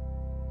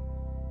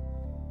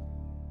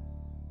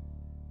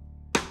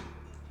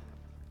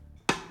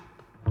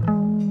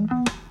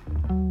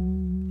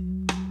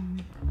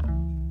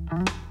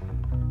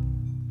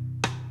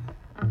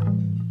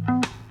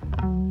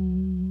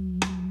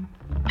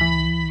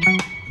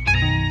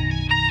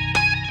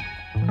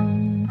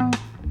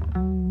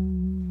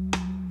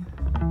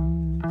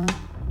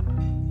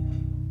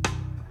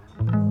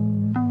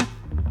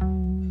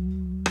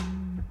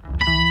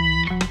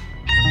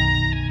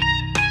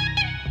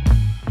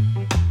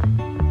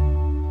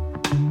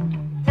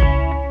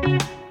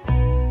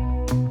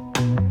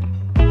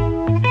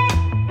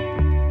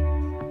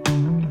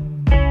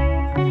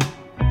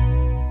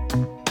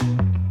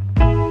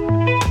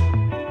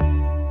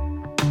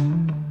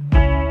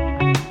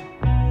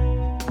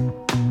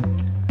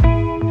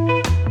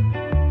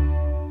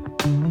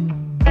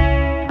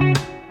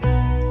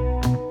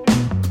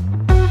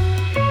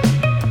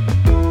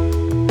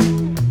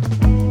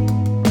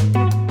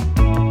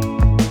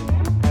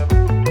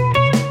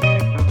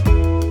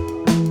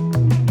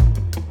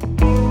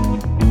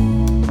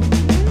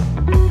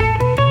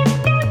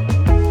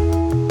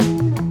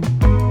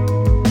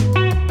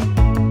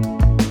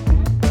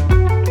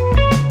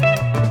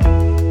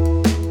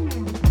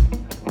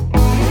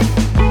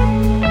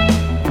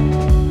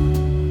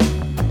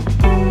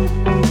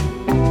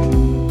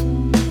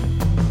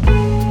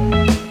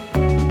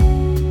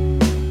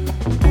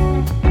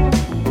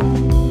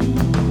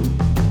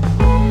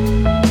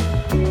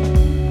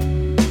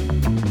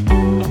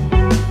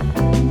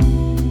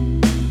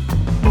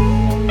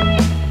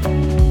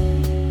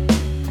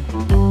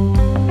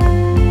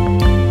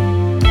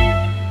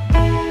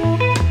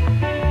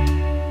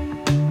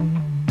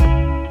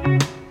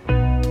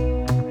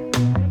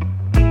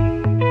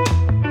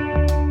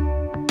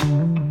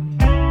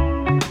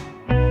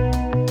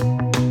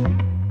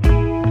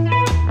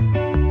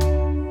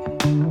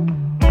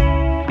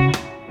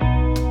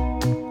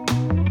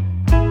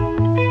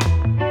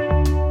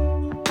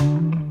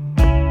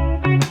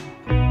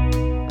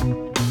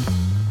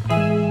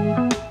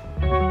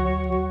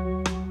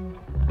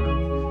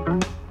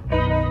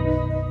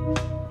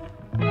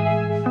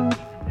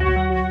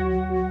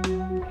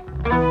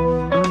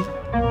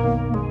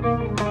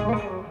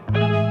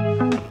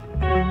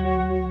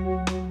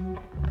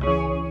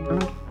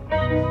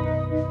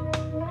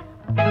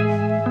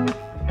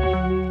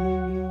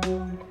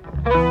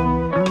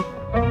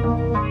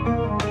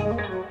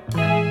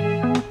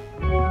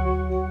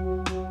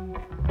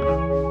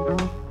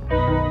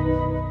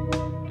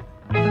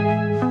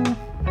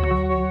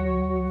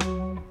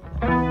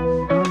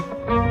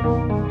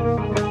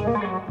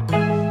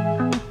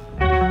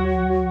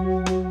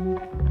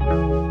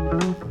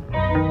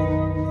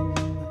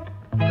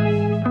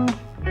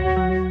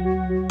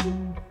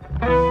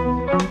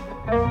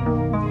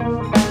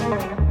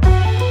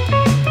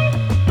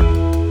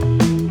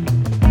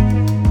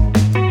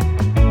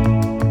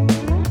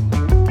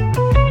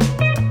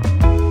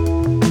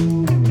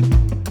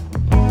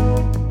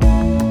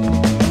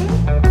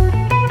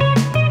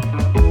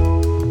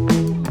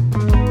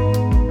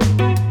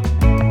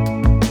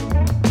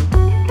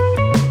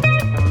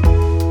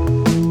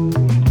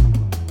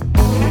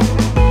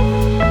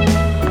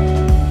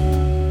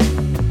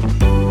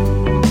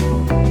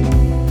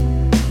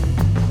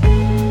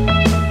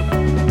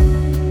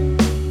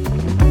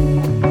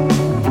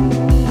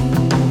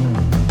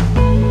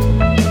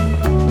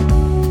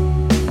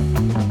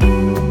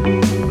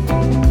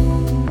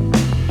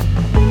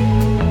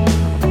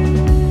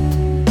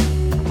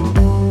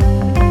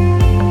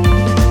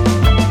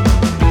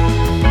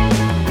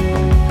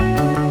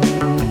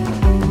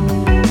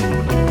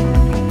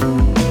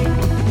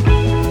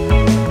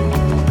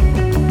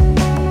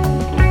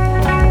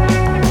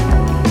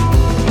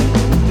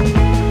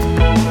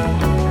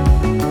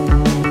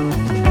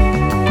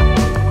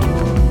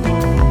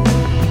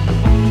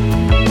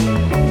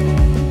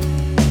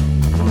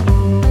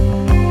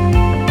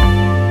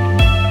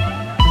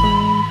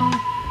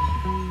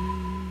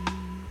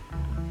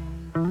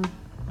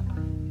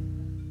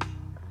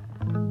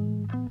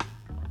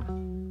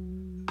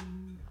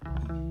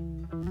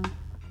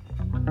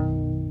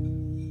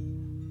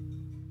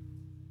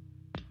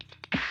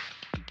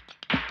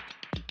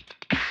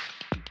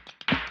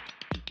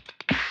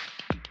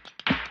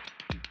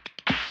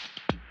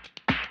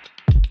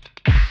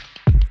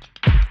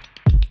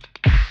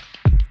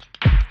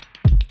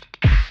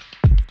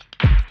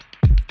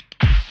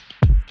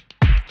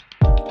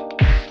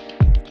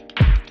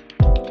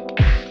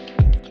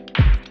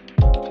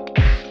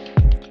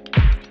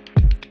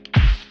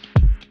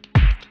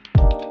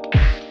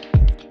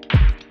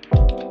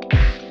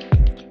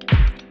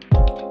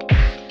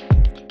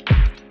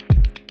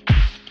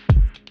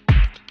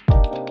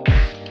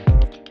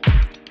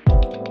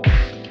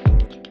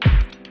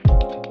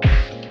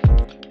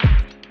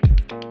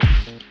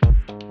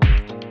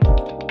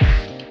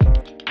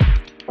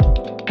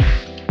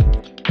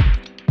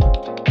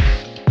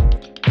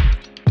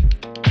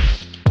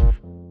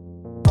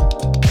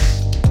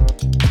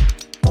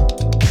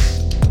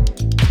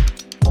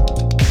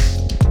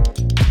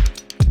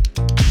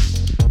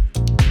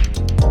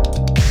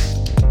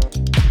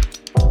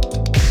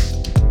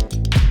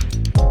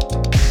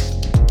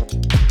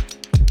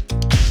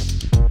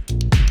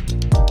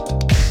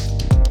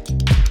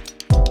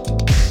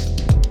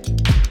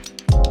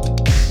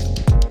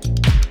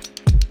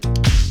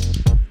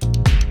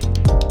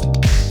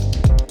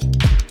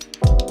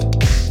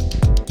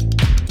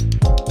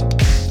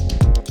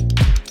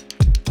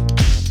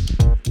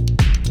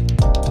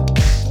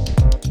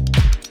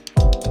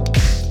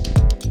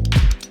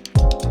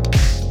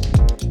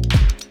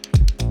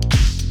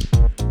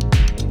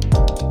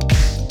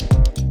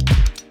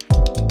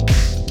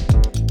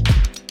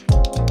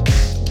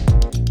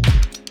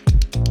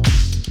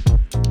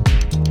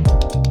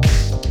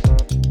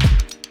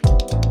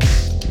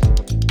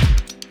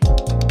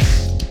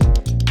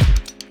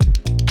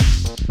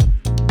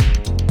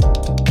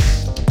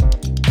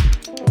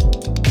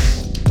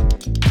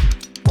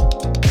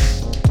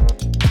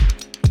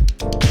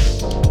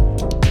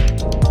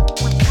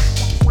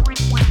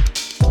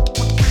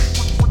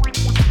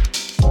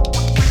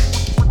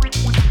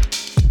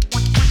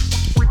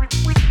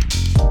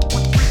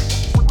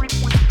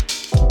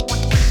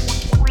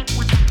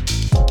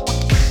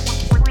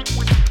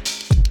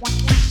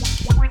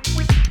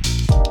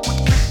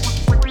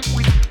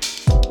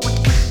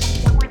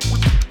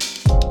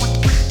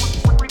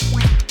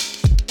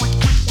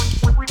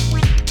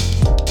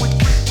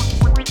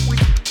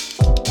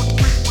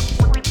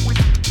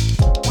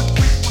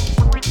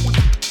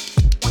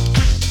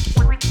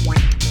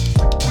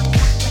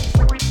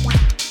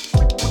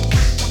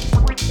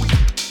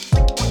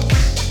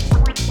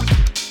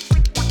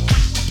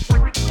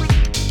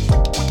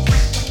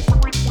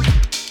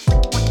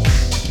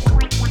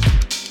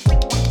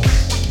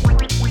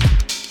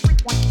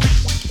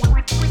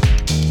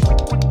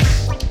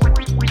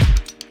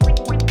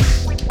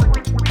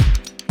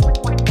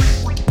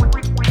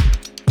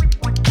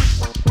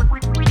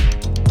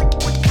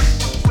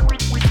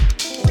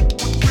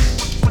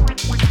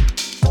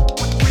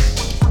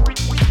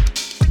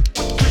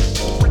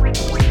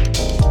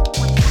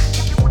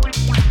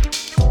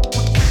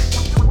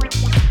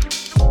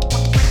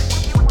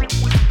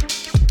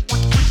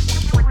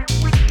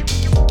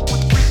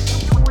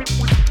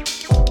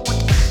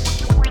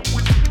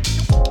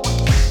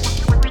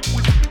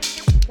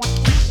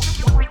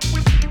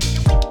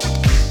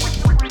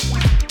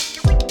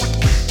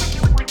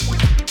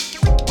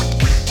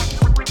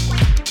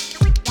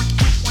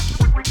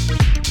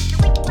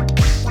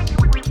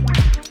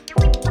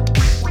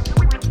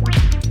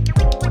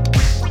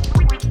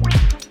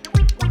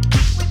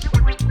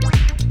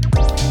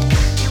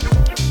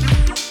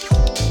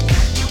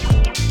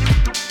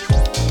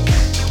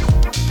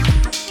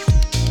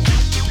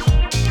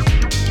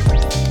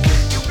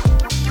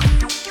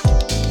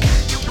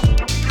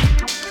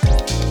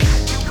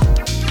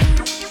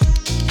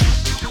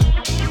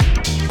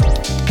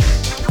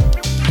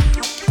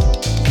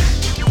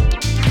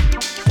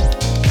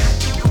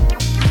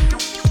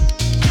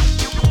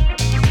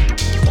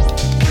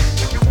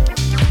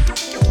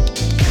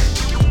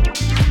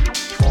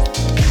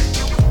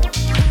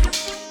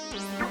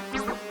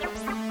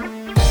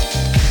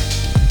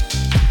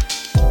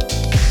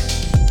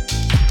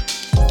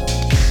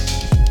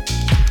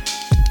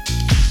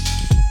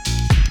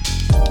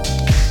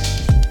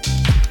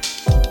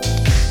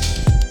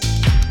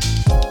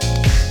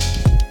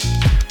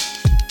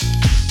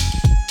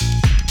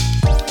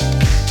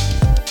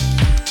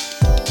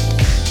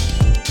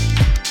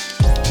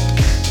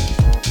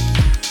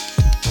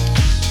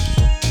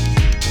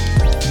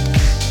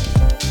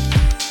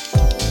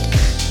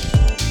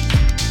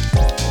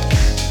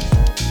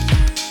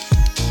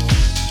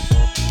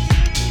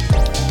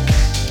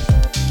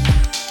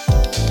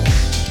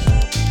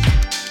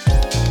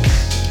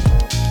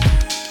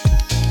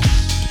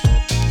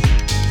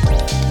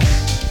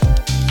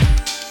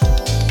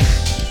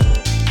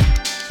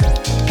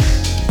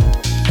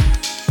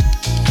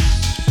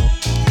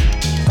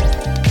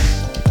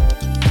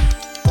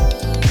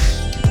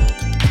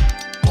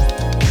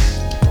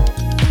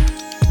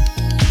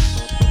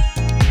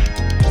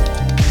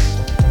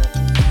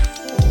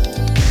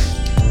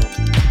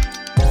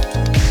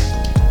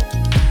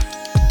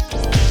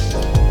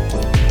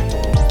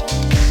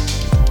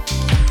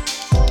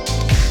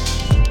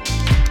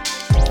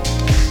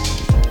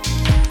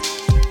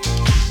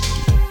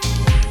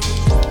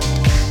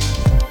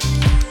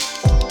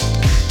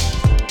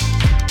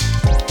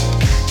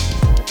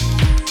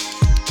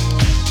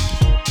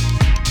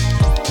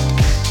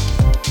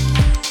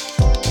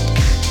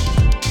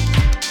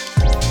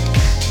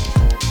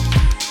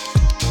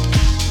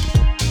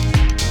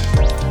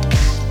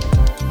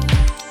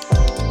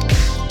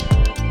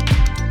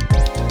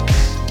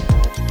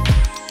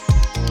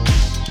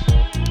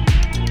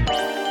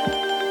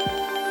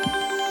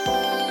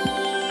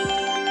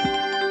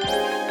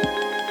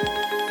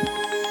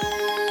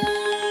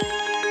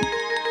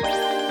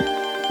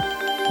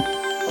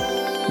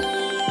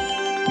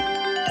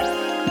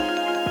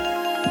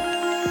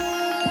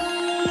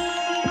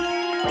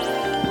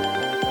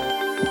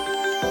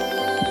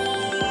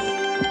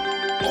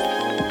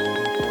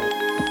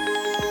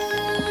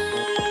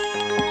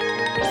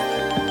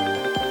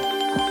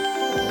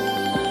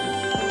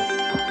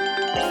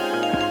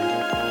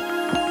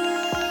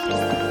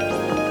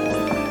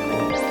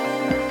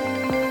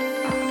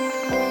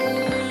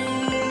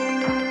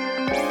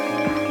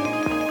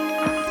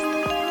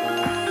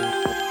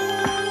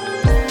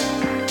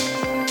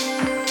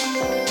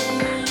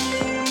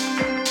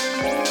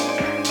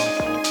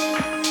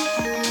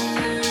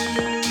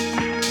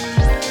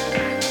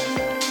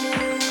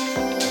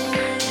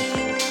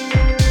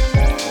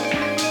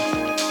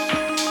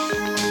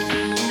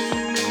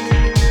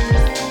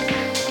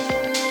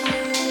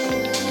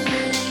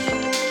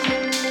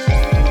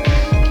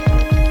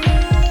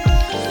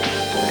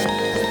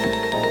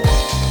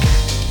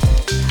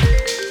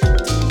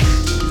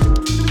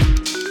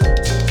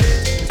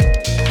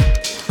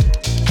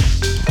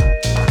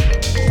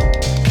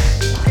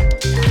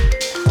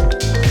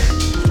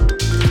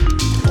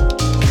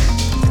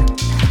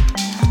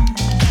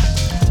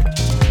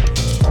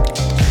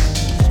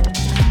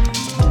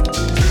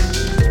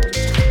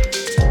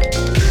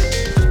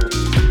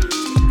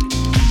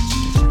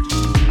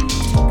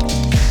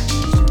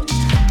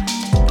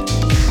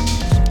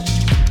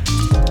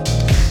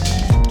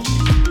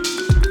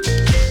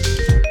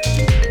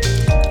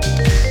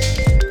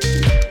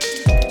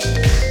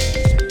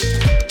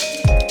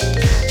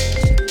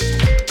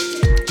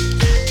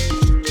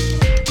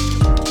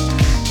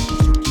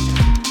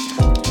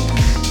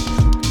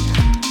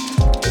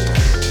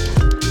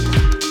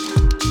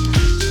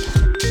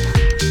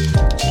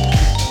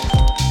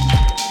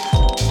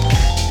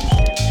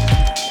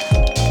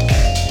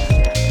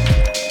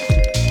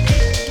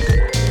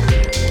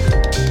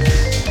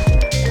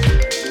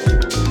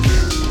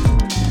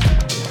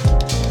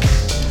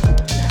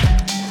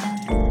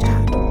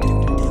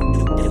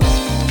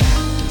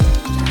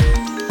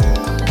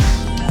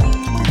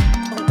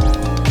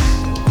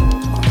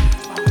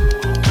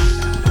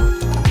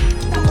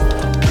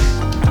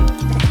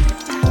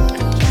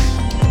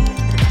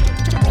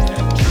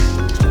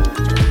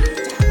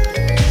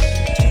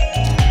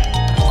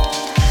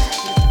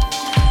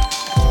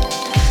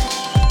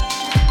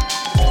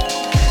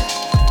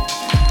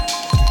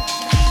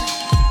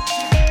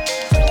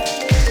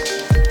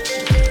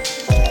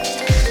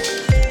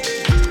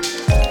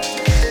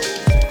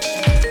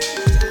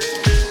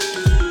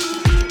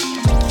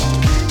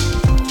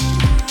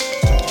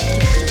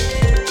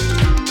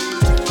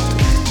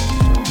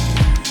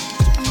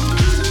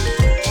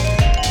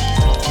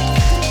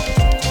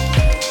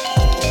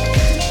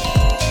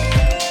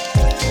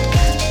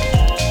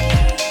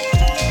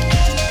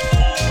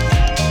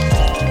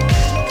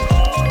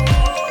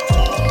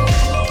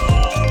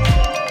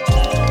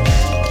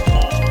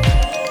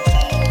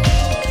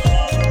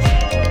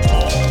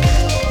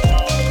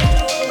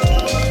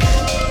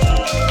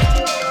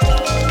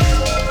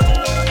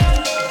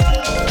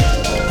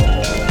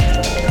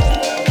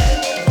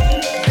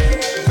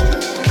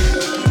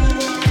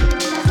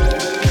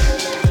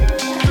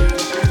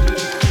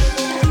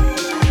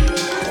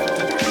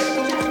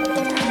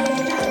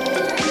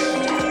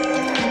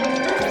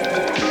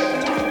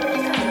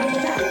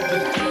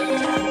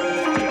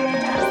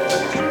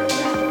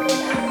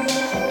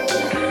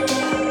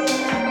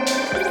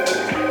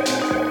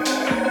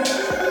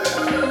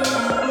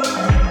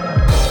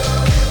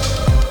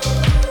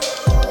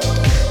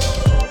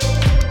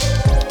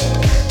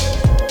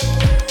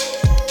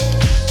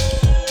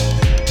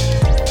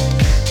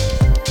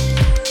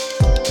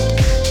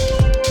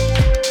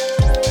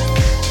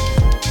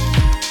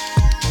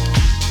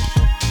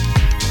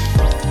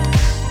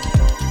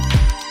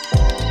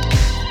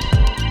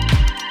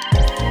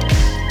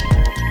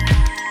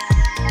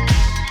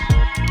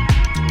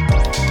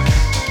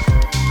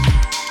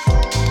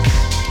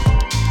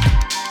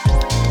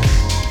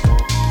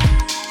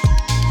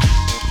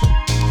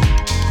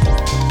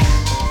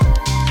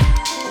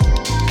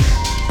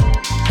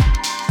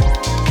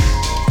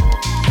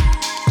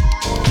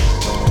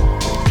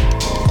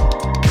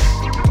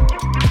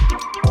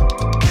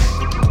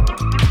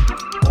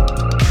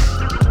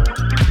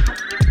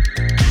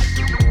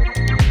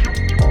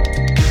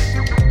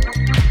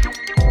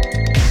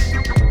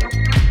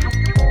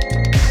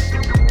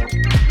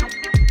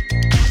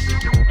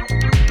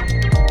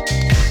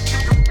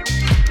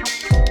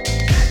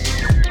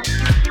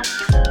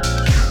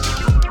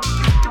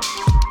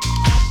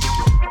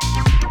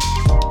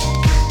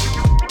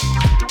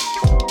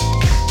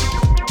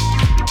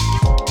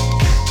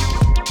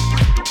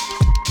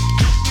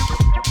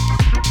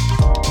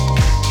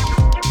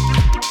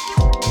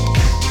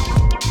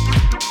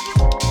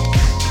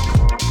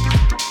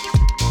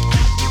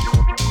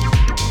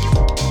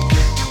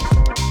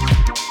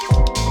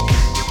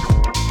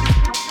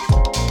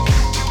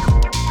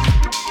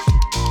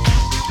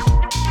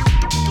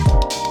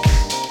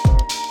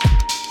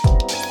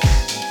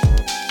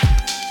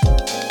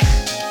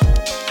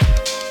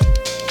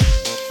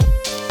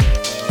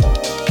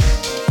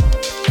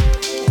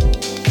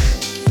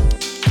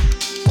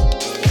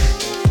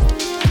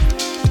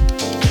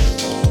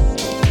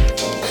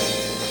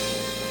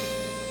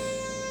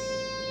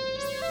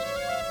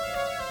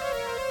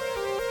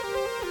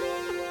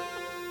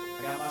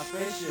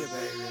 miss you,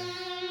 baby.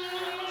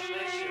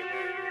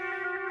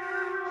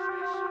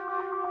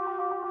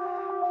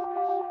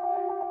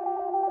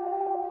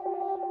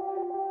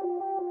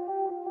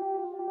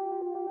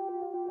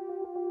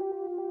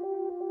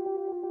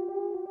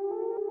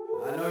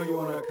 I know you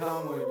wanna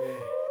come with me.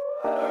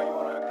 I know you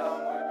wanna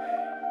come with me.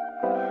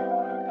 I know you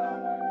wanna come with me.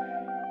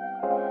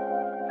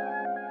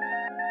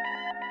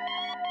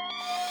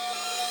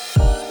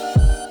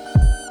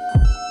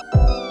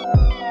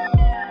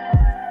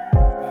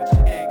 But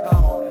you can't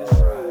come on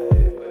this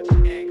ride. But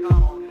you can't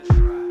come on this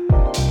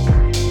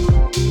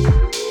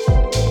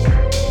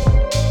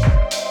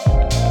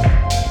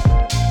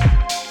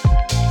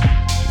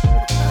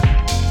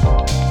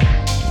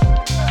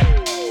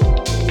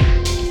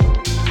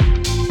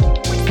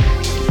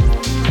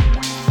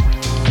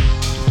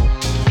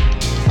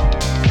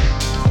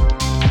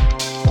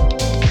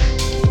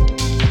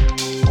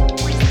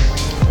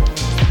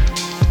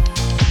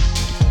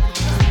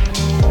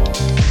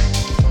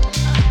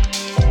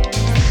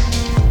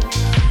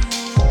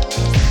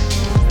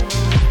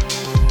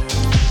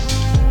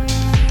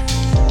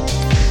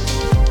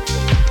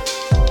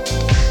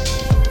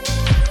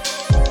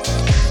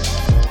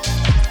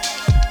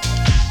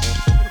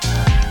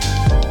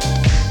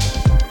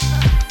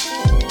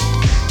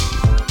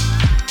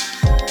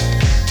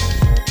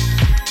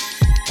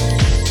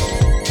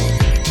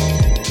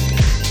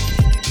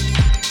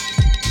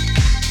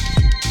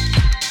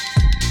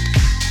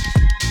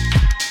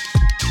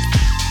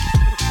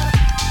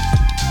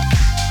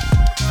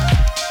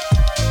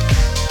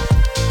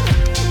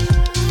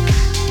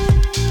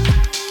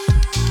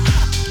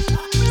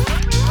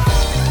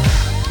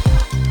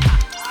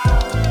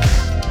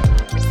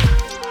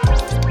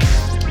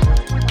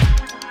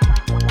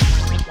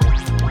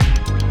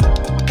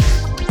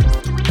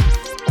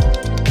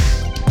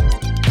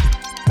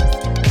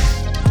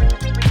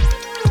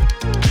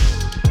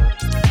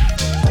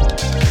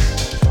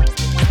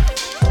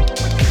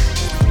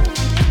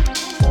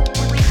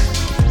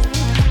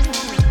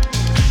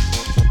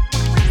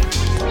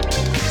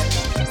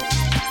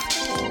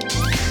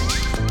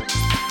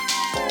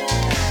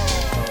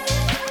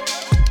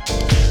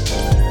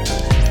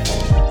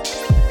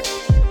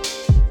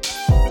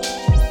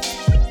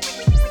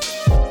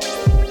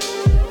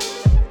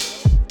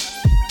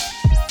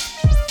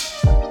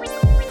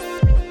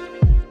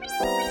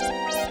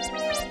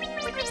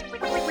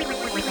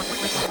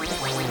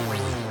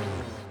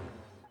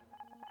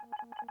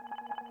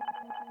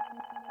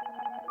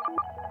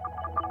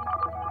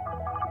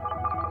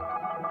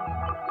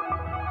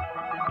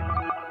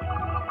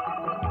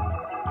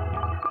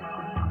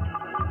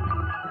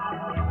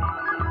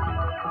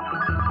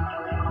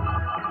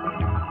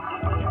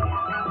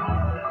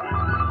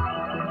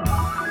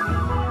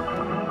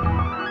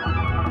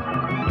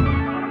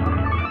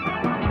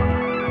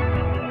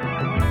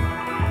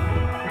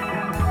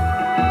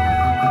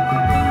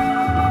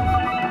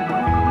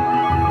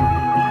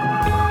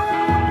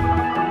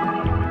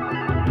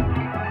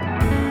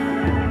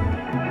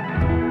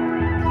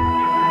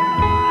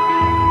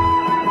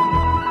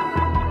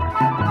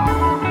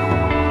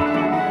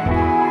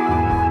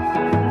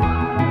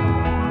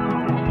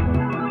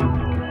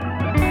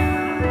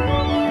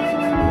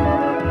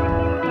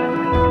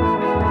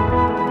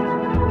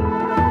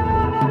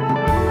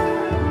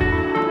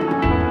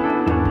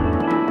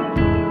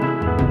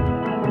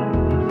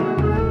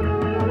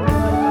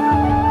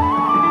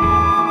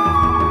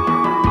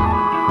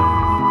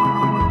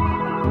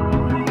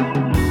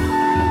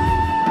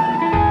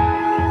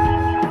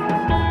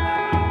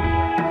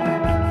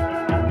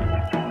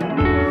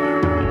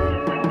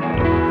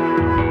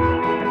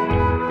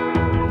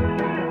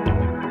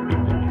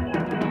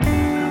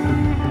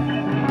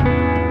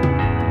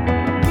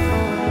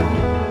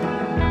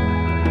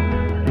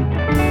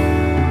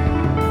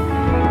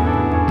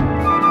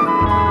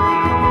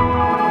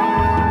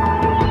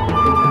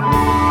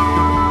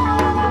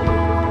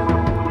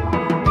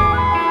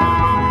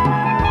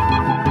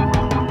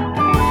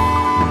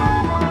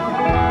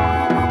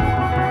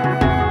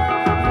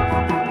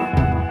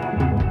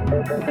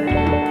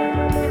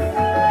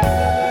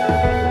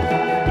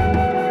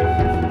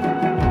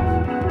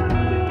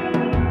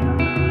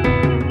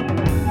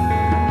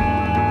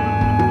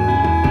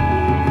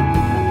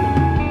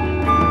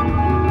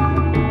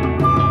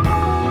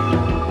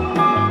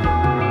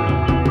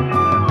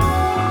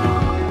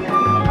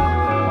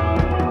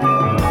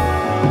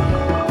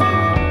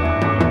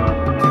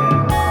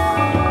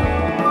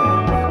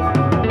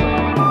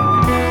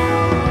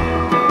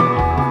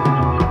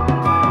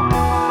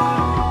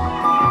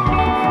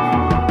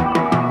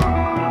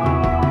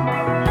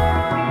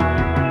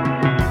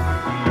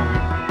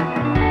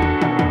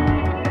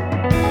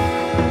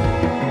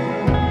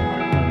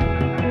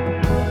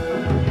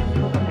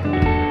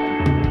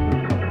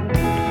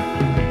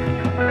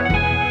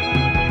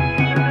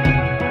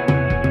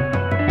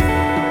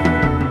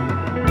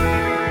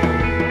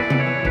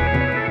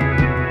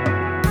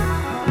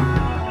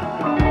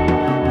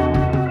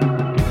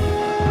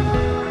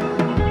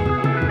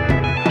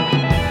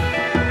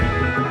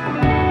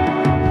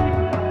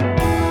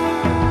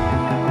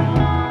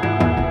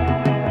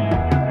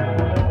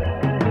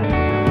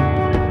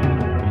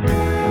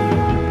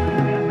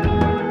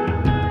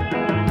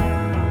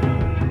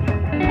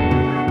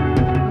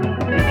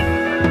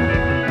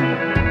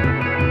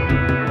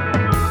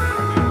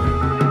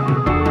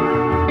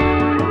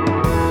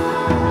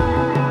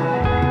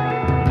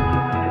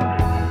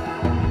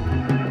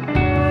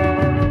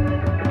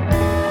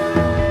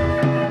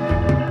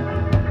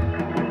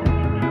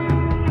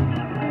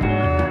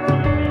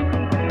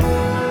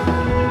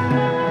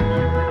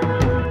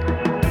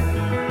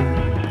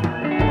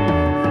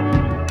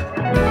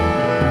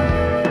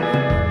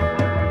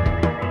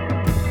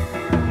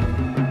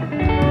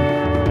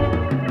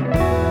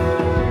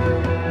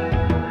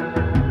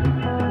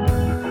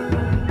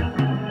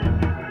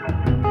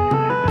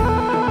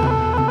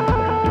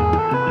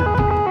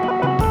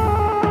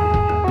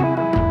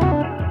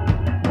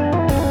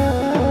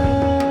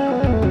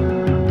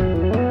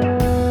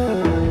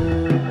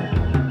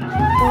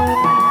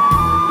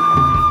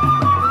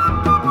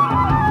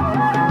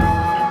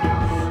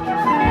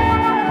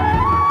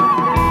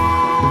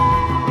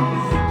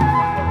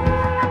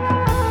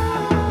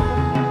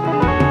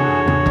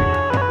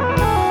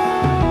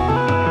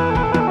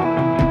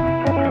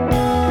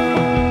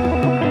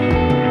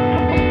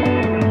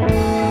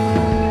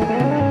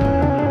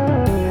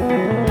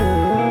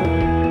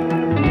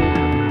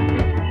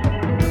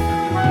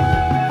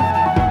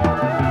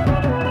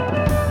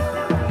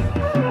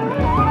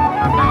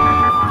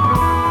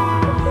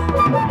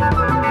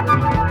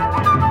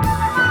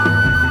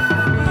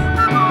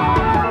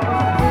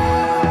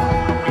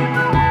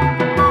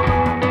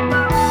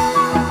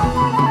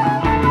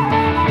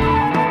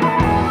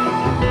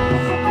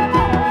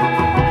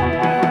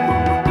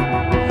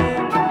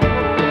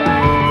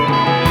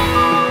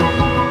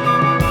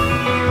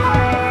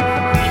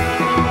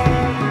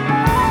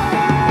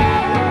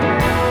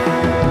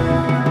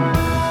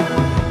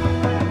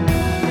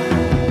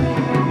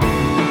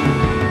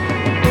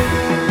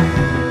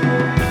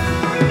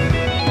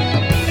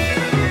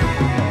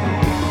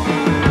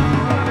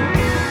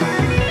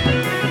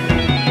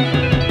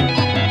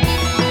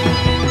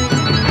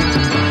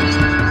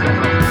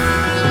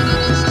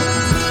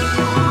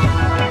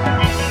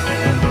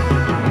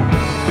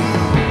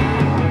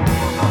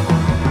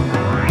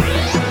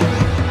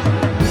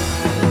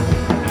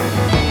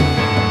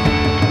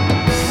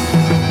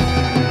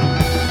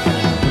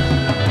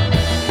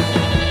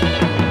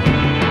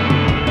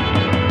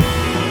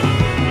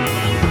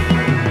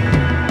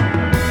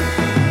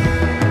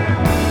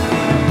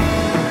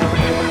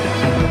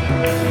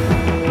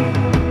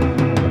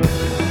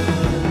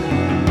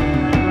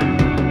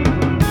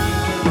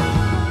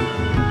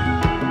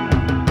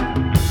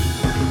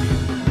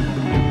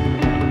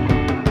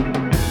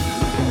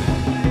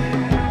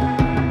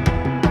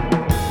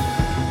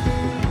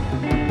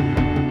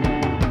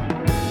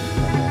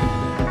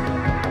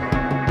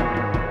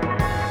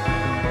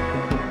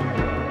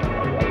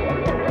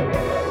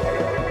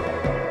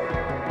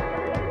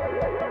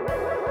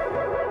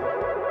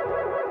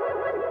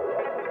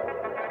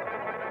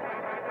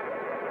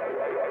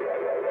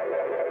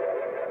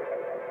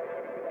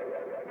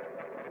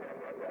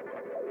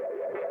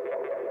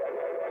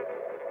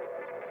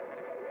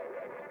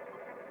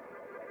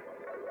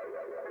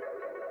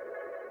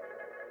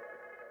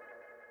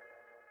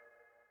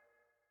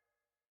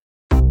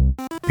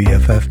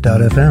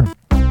BFF.FM.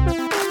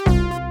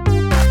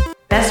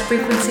 Best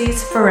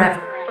frequencies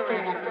forever.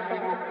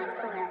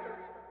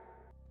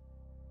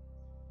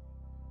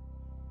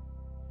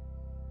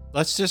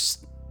 Let's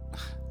just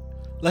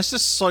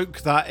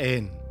soak that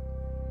in.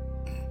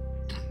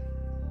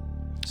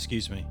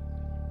 Excuse me.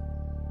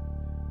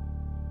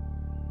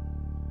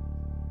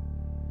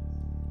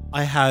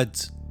 I had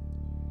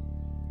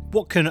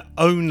what can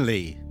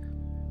only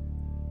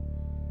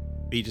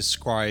be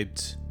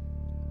described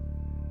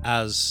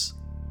as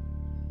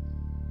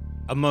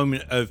a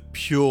moment of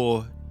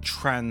pure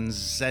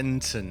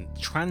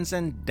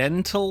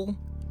transcendental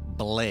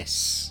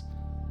bliss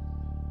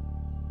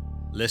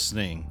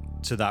listening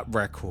to that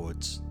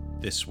record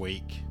this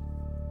week.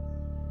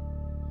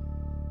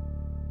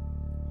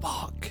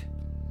 Fuck.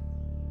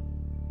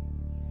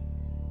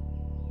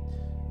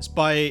 It's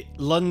by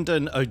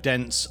London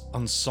Odense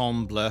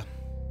Ensemble.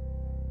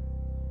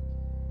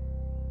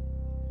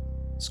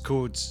 It's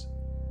called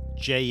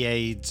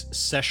Jade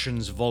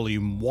Sessions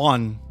Volume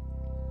 1.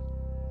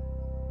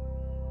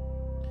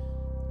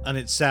 And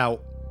it's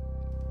out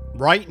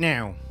right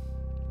now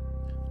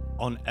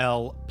on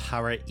El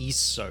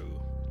Paraíso.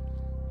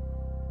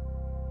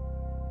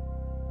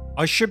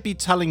 I should be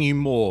telling you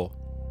more.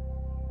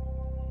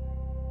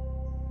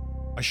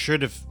 I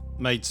should have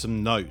made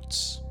some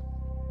notes.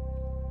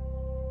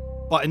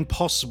 But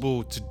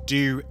impossible to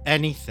do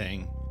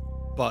anything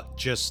but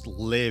just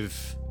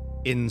live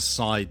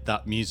inside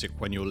that music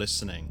when you're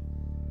listening.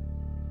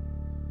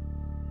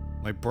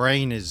 My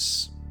brain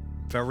is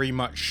very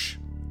much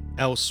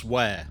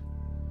elsewhere.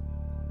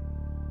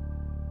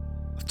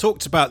 I've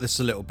talked about this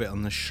a little bit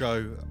on the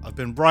show. I've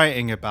been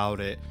writing about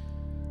it.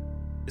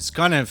 It's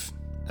kind of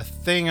a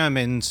thing I'm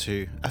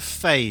into, a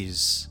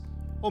phase,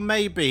 or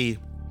maybe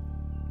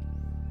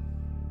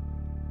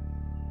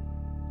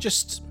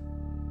just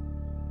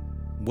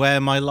where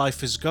my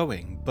life is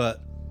going.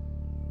 But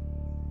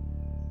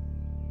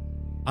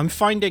I'm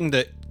finding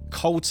that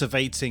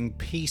cultivating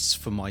peace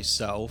for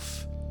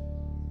myself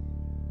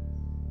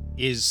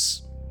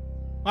is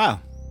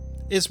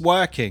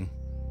working.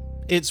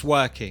 It's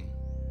working.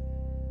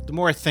 The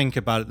more I think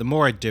about it, the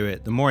more I do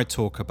it, the more I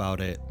talk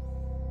about it,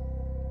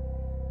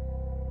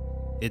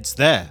 it's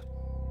there.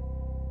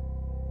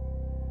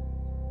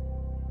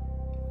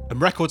 And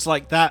records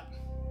like that,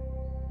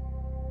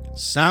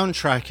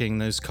 soundtracking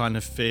those kind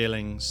of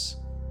feelings,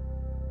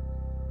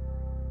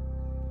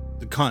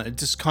 it can't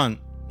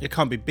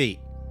be beat.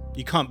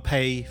 You can't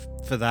pay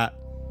for that.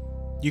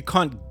 You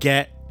can't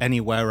get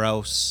anywhere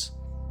else.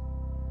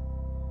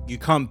 You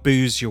can't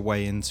booze your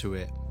way into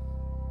it.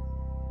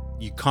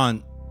 You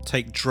can't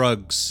take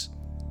drugs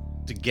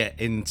to get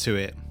into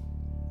it.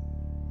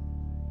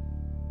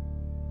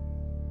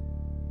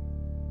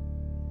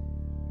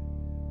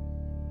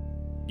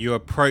 You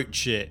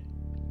approach it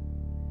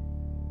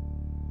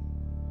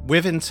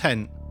with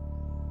intent,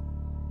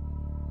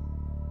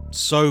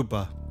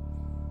 sober.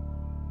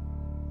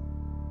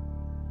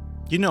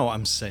 You know what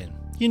I'm saying.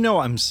 You know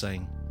what I'm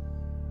saying.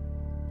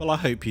 Well, I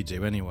hope you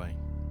do anyway.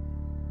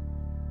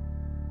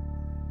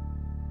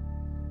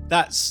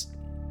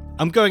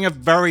 I'm going a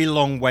very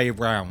long way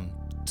round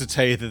to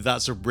tell you that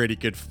that's a really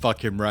good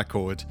fucking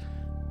record.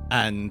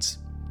 And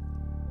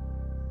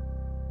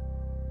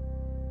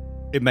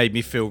it made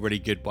me feel really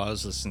good while I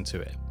was listening to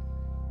it.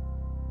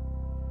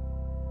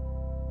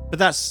 But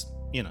that's,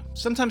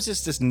 sometimes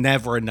it's just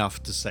never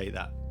enough to say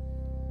that.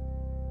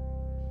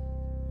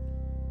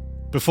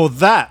 Before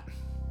that,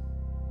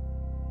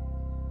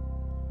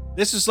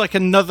 this is like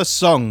another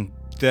song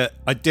that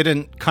I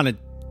didn't kind of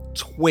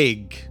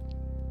twig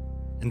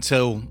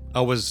until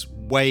I was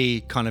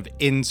way kind of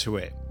into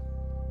it.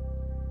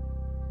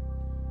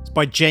 It's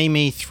by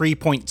Jamie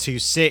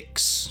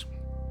 3.26.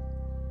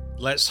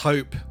 Let's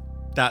hope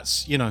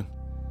that's,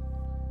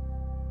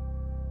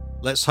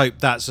 let's hope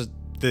that's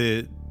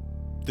the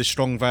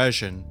strong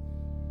version,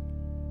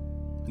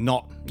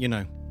 not,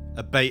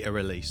 a beta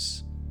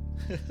release.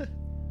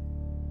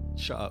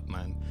 Shut up,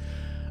 man.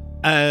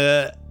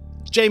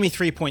 Jamie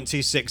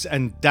 3.26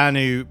 and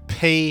Danu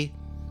P.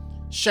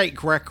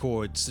 Shake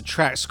Records. The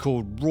track's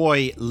called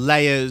Roy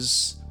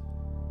Layers.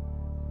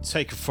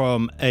 Taken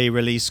from a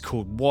release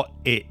called What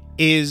It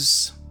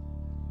Is.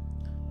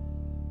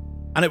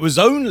 And it was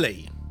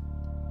only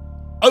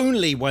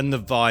when the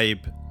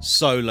Vibe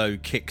solo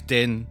kicked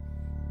in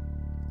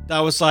that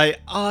I was like,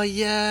 oh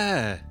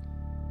yeah.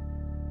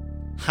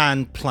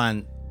 Hand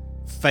plant,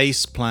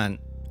 face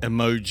plant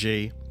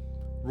emoji.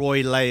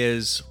 Roy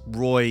Layers,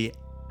 Roy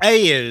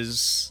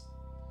Ayers.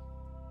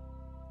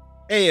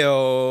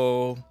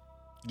 Ayo.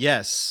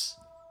 Yes.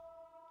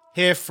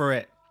 Here for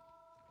it.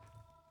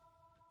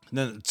 And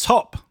then at the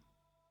top,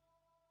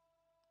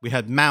 we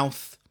had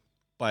Mouth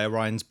by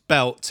Orion's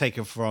Belt,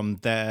 taken from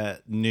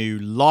their new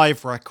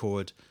live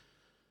record,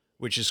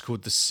 which is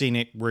called The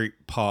Scenic Route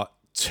Part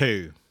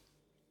 2.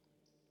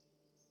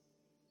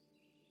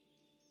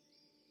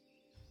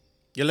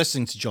 You're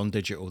listening to John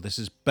Digital. This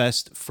is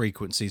Best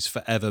Frequencies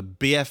Forever,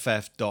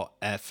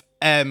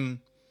 BFF.FM.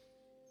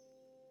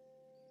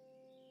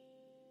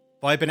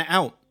 Vibing it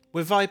out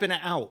We're vibing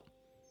it out.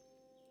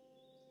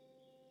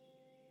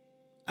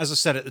 As I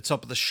said at the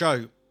top of the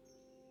show,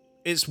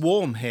 it's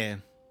warm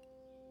here.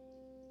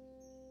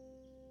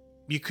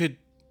 You could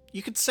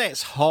say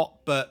it's hot,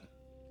 but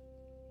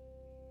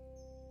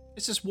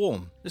it's just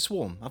warm. It's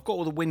warm. I've got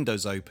all the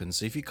windows open,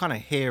 so if you kind of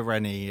hear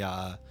any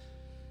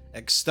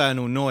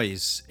external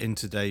noise in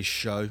today's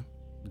show,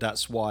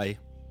 that's why.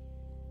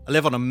 I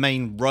live on a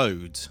main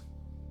road,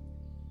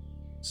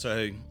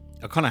 so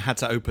I kind of had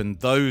to open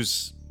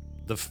those,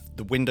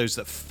 the windows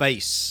that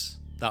face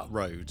that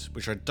road,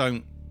 which I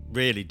don't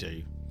really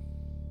do,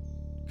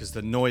 because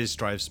the noise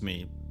drives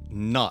me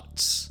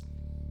nuts.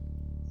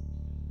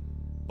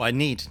 But I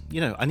need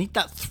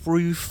that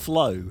through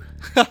flow.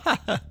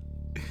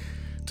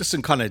 Just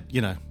some kind of,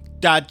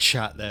 dad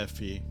chat there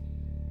for you.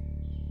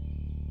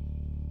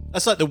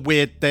 That's like the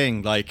weird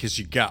thing, like, as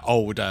you get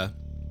older,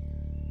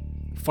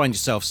 you find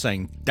yourself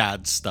saying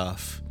dad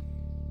stuff.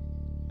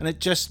 And it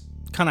just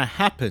kind of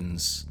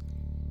happens.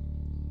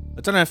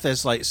 I don't know if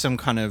there's like some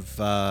kind of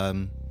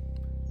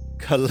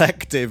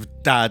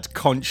collective dad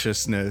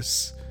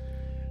consciousness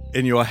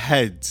in your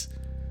head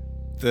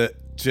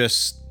that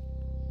just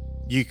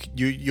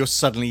you're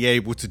suddenly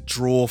able to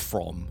draw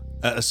from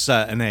at a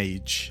certain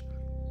age.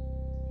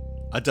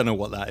 I don't know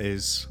what that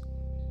is.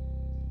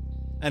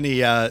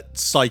 Any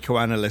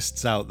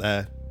psychoanalysts out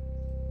there,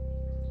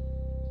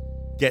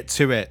 get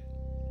to it.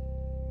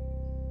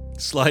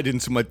 Slide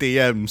into my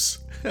DMs.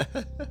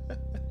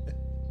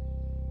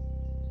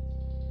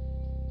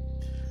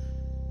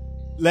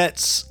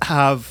 Let's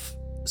have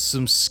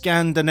some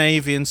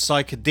Scandinavian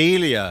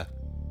psychedelia.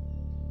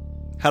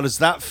 How does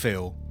that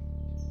feel?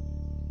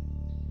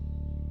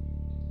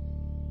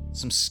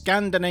 Some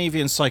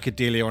Scandinavian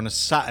psychedelia on a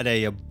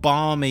Saturday, a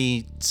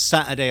balmy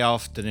Saturday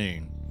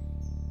afternoon.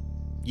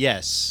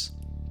 Yes.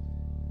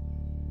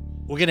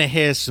 We're going to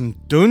hear some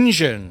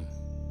Dungeon.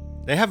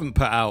 They haven't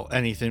put out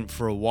anything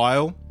for a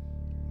while.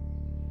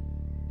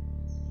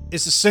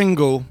 It's a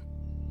single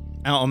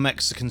out on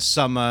Mexican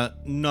Summer.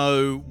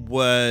 No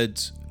word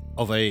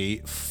of a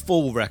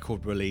full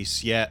record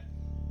release yet.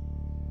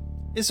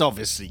 It's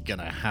obviously going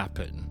to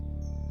happen.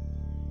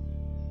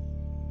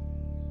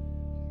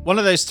 One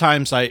of those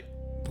times, like,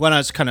 when I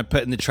was kind of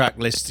putting the track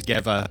list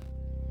together,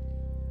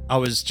 I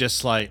was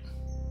just like,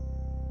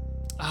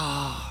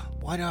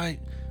 why do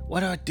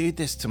I do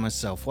this to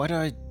myself? Why do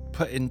I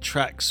put in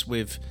tracks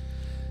with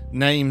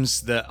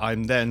names that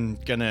I'm then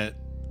gonna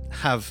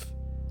have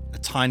a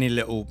tiny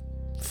little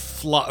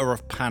flutter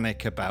of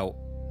panic about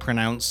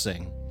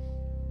pronouncing?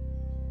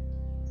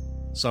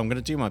 So I'm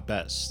gonna do my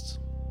best.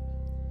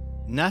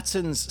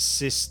 Nathan's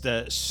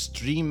sister,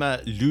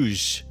 Streamer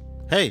Luge.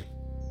 Hey.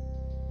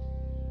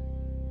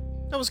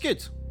 That was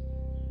good.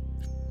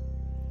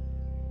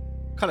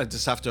 Kind of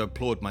just have to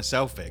applaud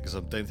myself here because I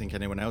don't think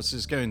anyone else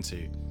is going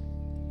to.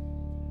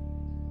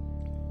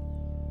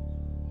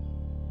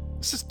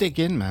 Let's just dig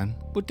in, man.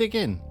 We'll dig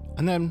in.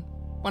 And then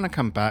when I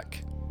come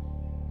back,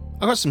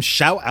 I've got some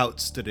shout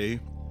outs to do.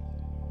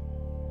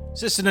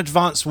 It's just an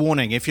advance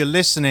warning. If you're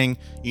listening,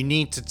 you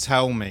need to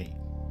tell me.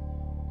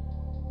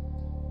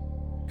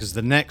 Because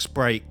the next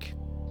break,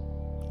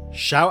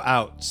 shout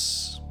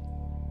outs.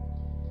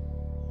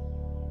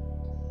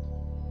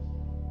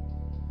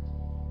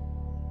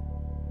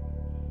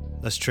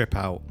 Let's trip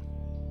out.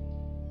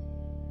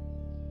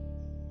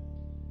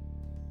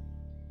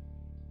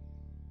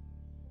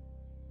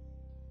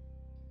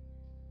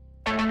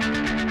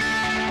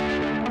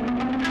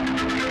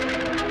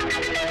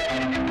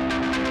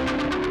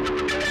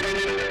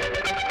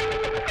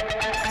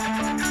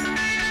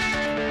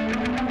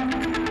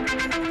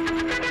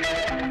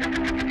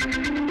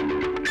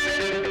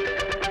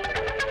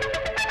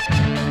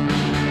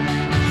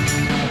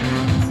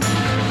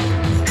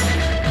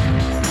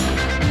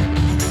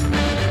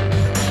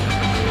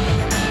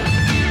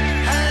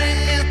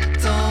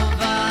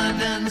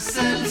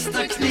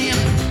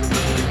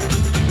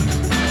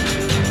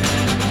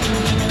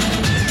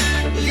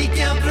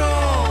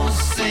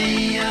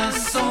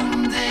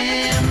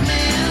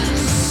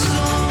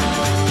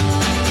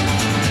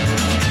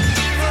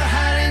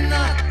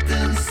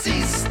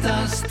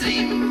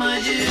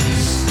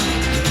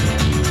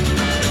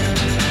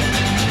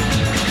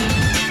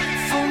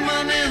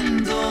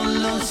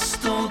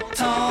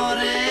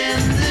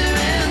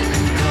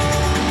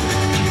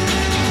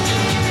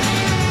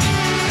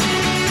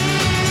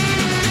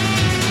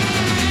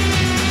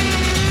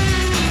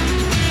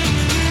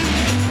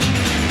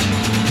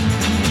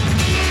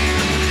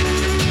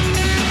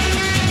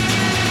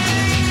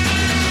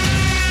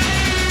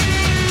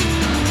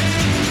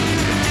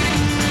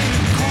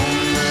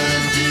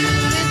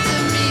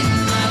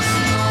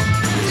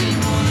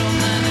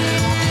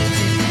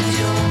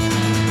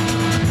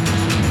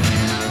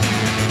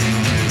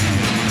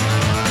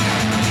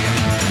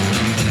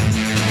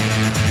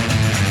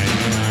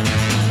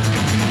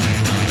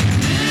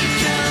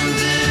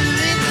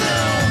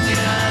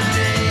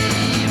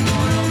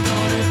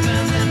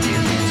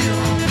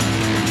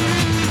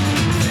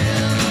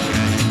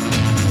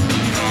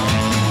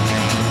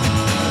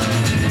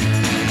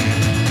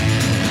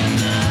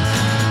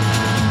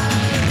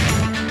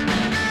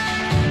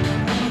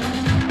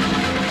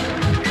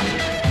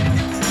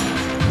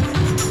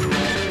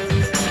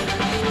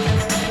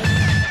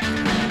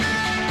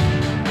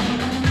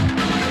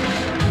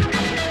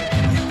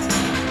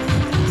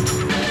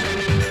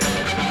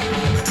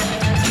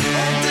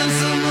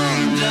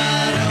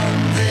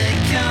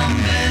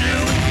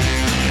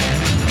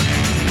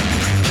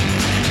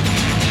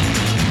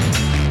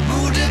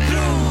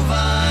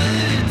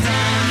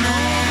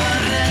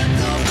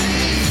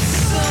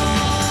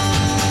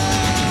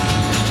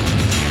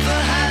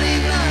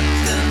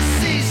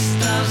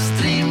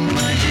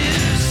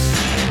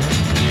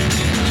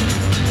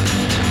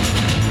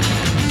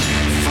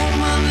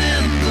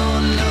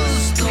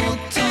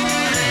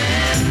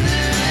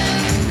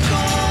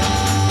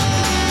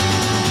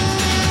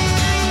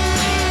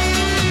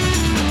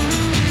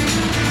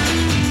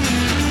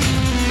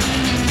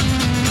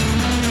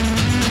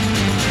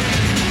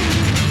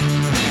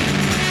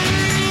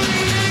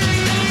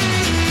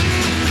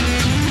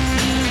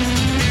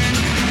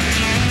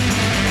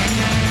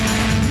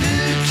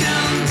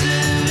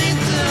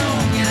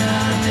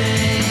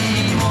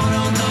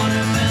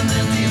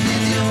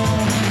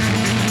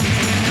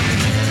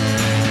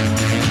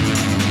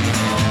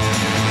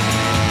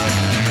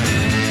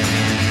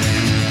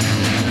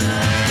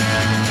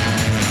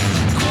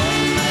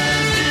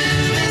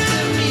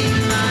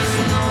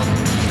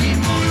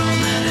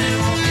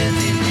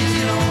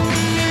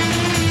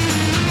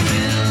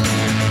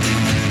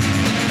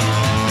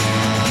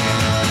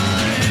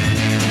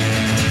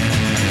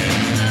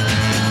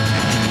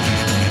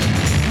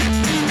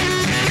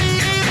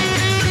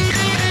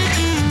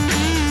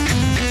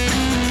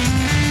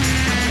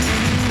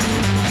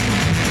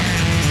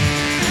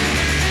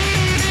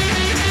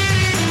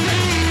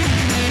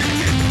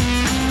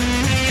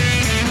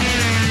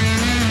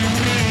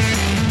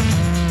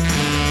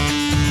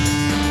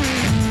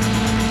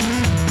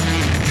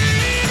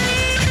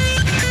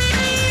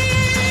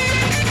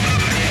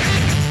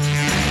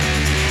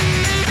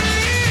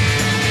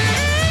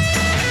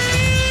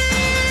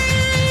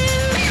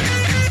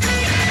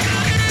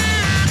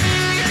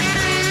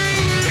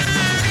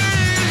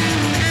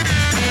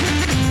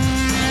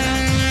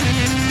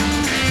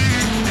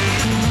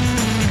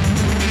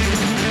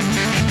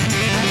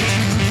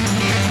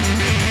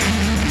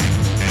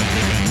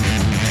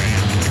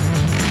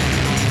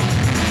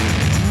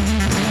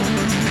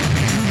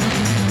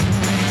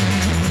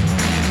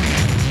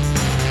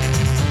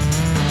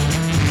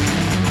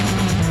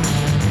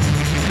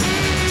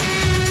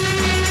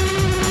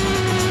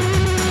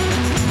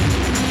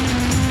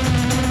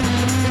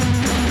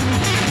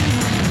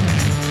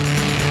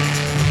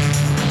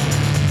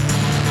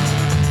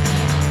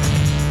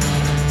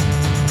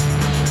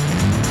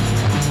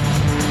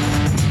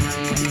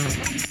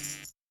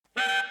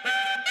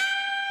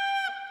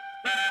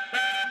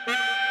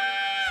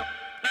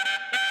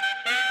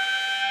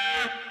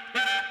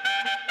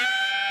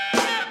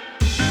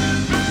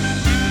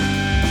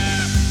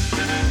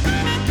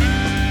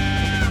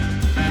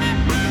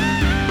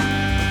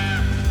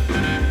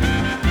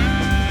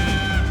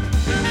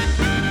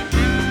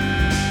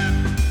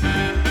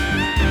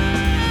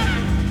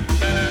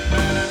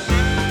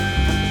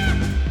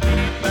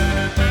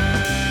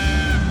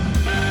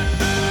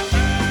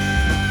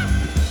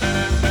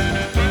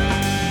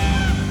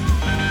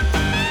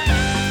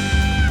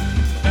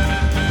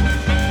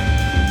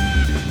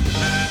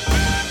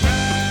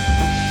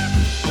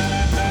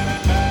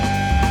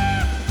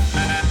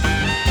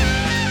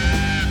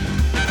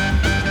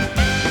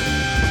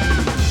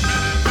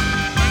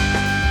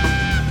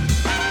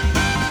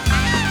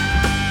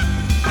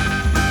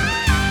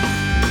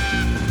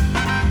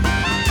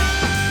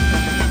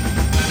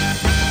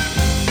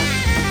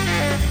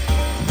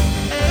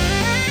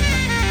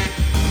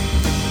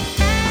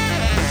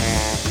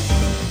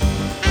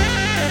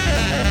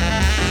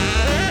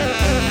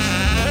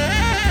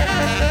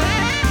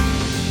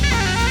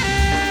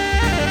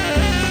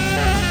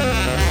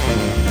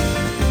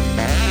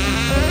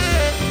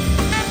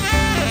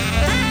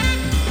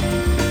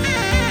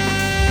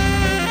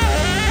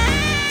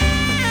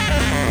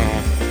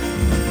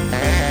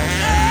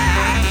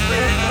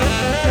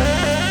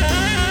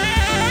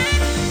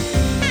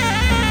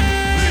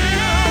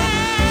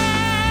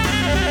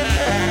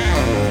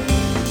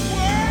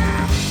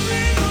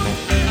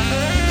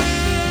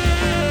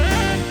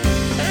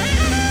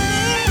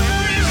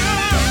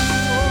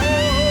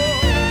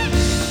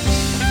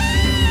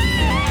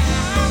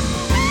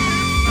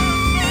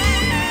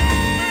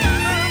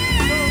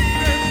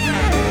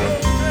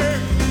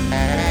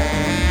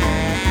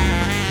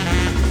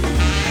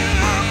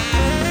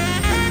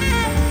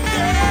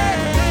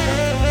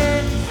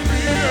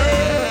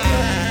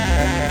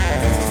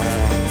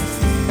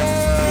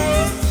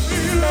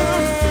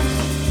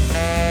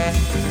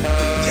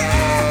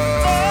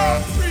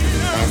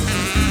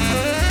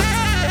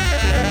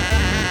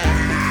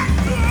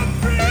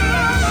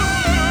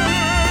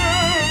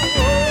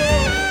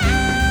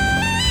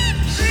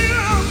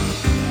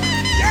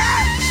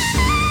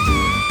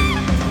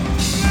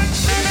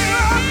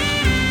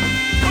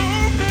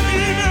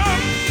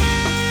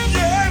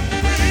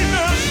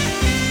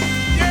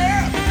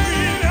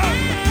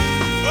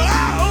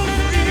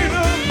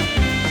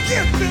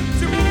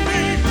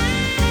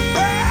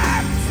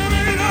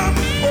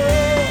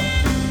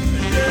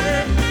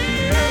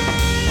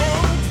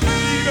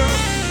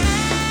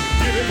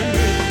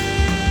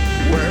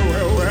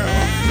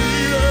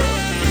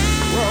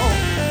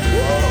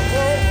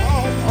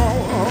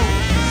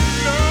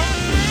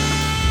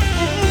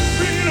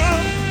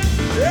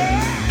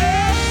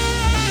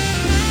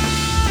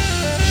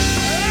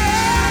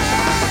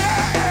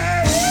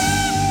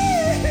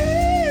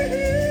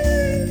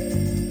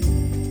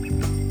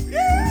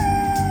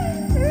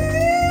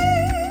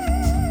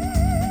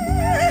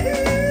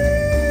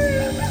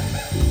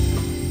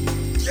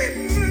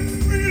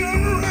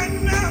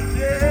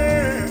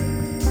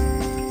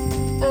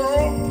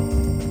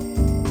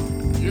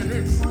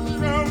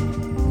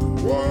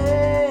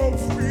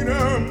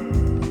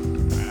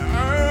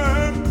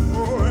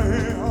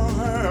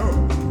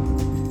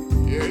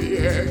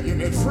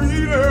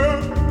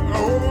 freedom. Oh,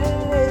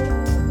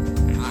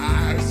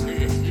 I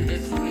say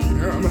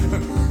freedom.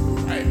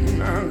 Right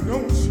now,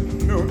 don't you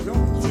know,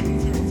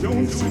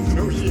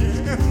 yeah.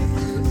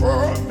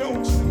 Oh,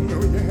 don't you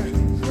know, yeah.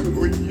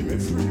 Oh, give me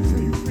free.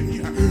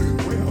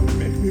 Well,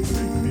 make me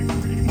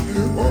free.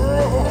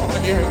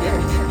 Oh, yeah.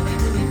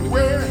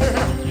 Well,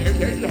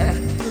 yeah.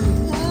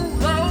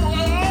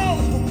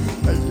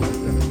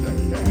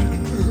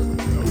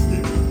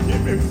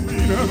 Give me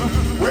freedom.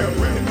 Well,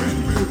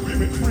 give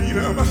me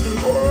freedom.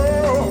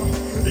 Oh,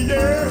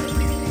 yeah.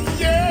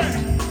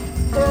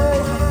 Oh,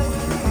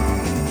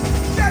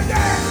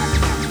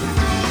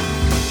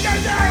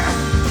 yeah.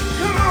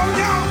 Come on,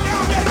 y'all.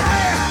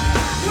 Yeah.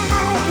 Come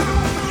on.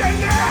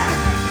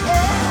 Yeah. Oh,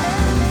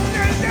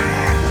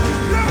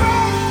 yeah. Come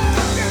on.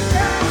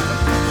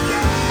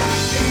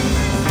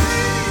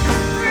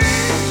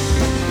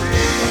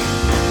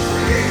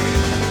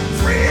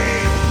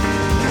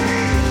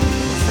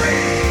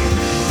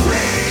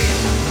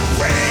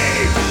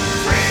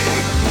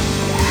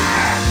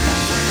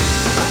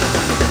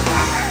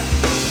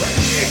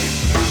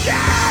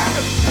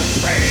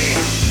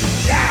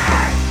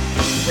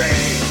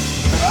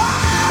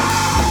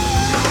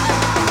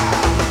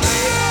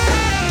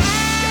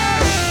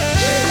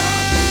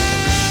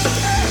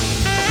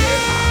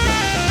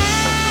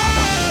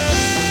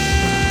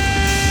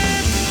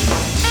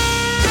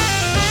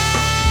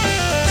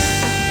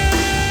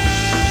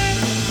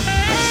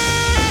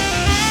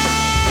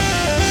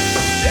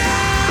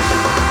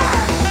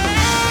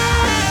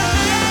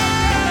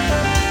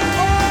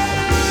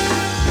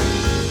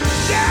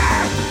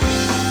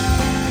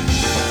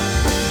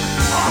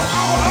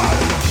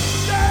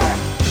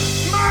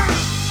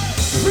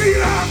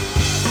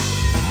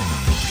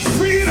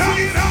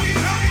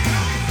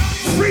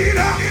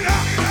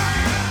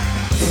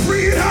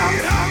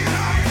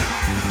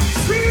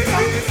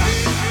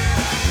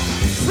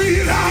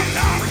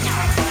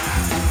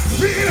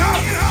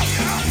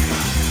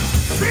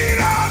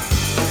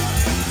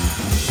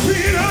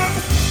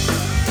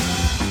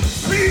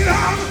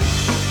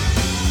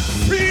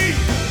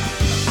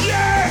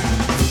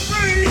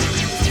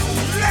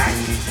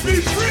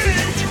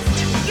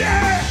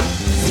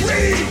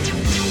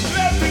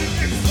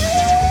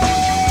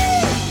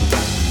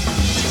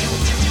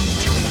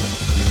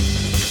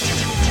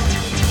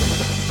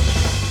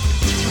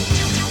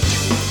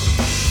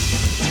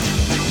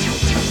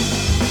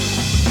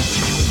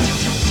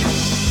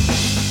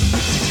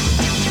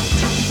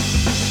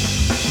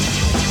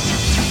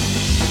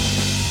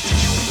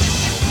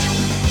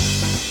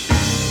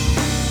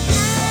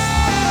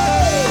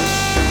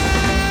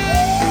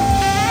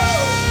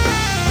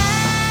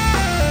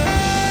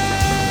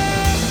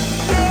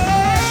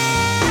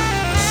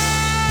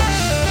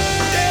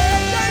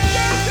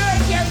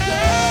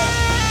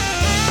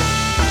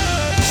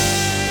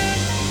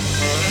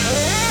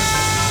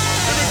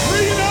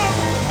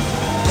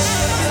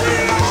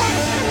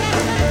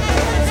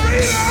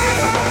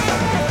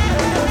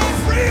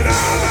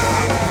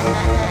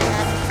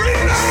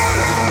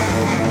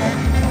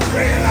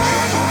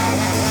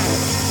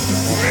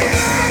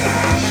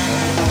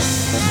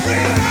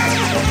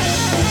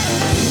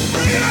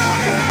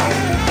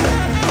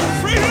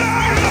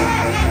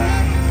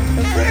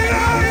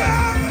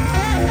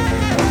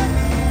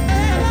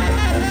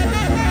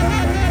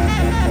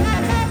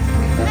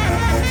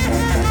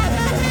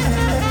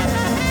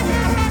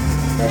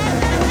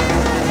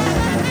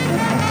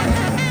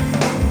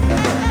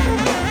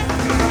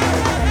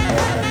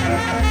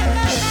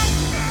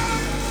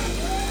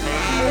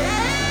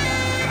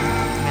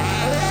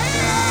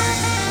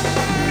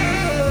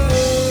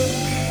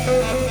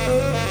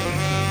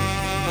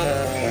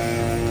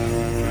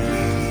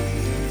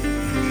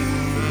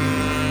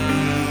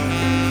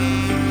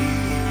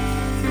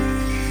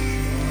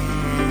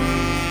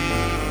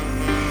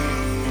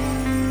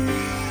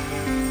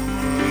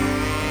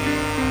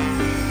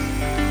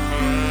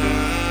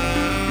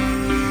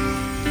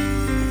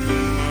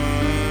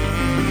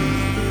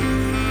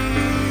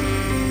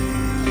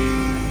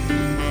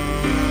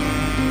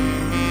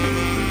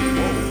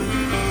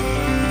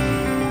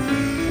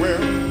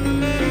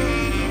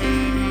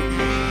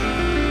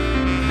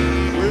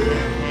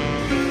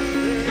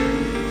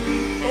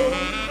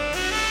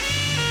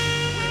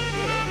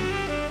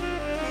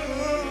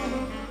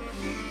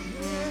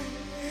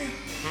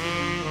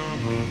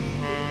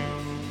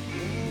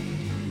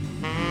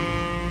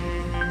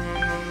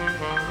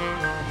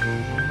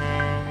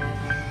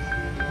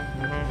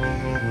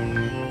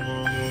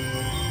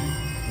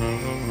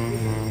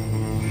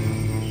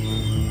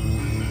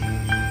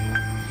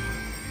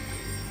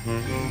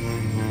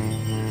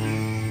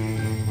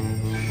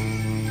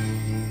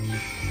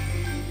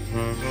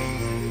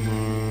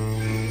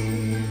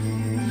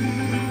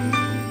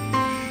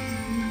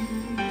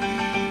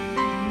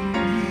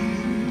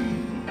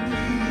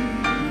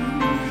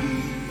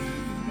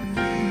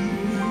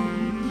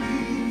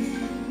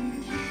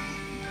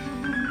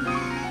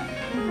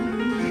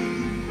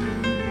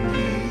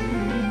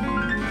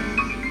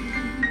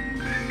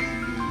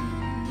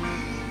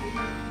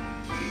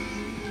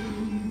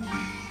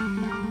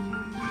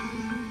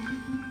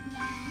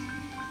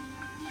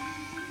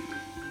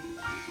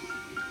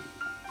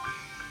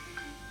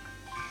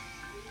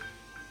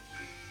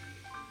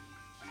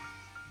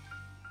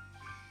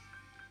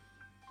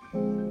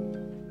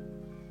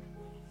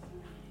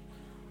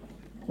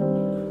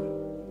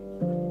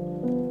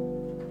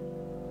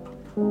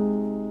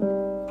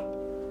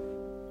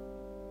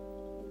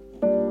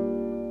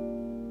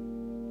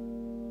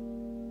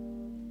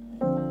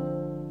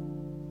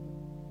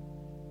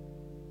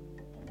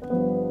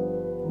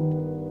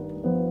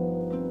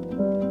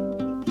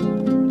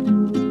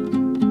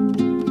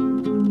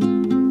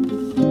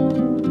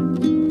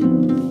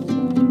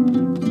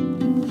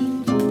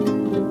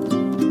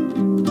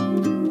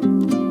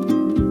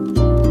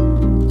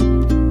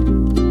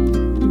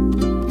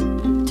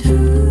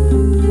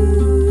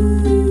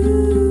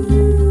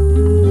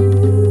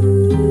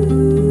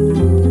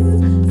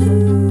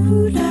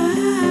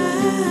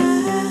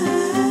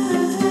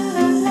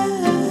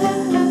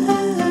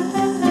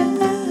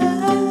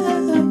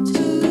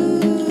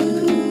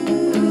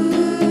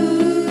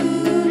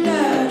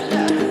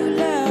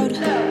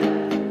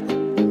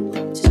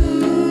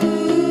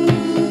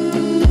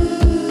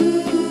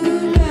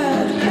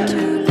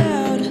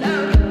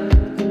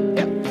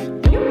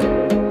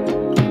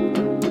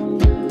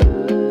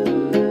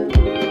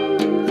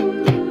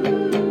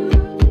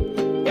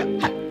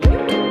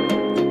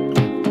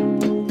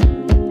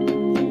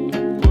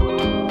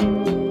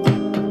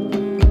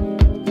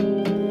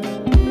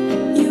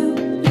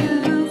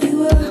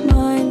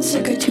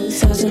 circa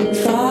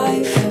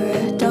 2005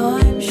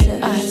 paradigm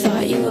shift. I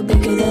thought you were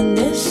bigger than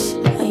this.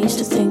 I used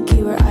to think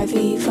you were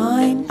Ivy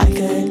Vine. I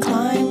could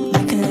climb,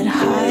 I could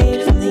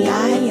hide from the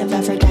eye of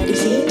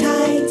Aphrodite's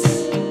tides.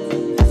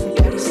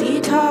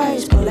 Aphrodite's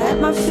tides pull at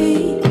my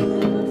feet.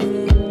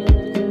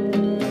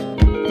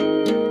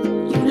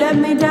 You let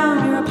me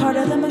down, you're a part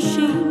of the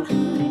machine.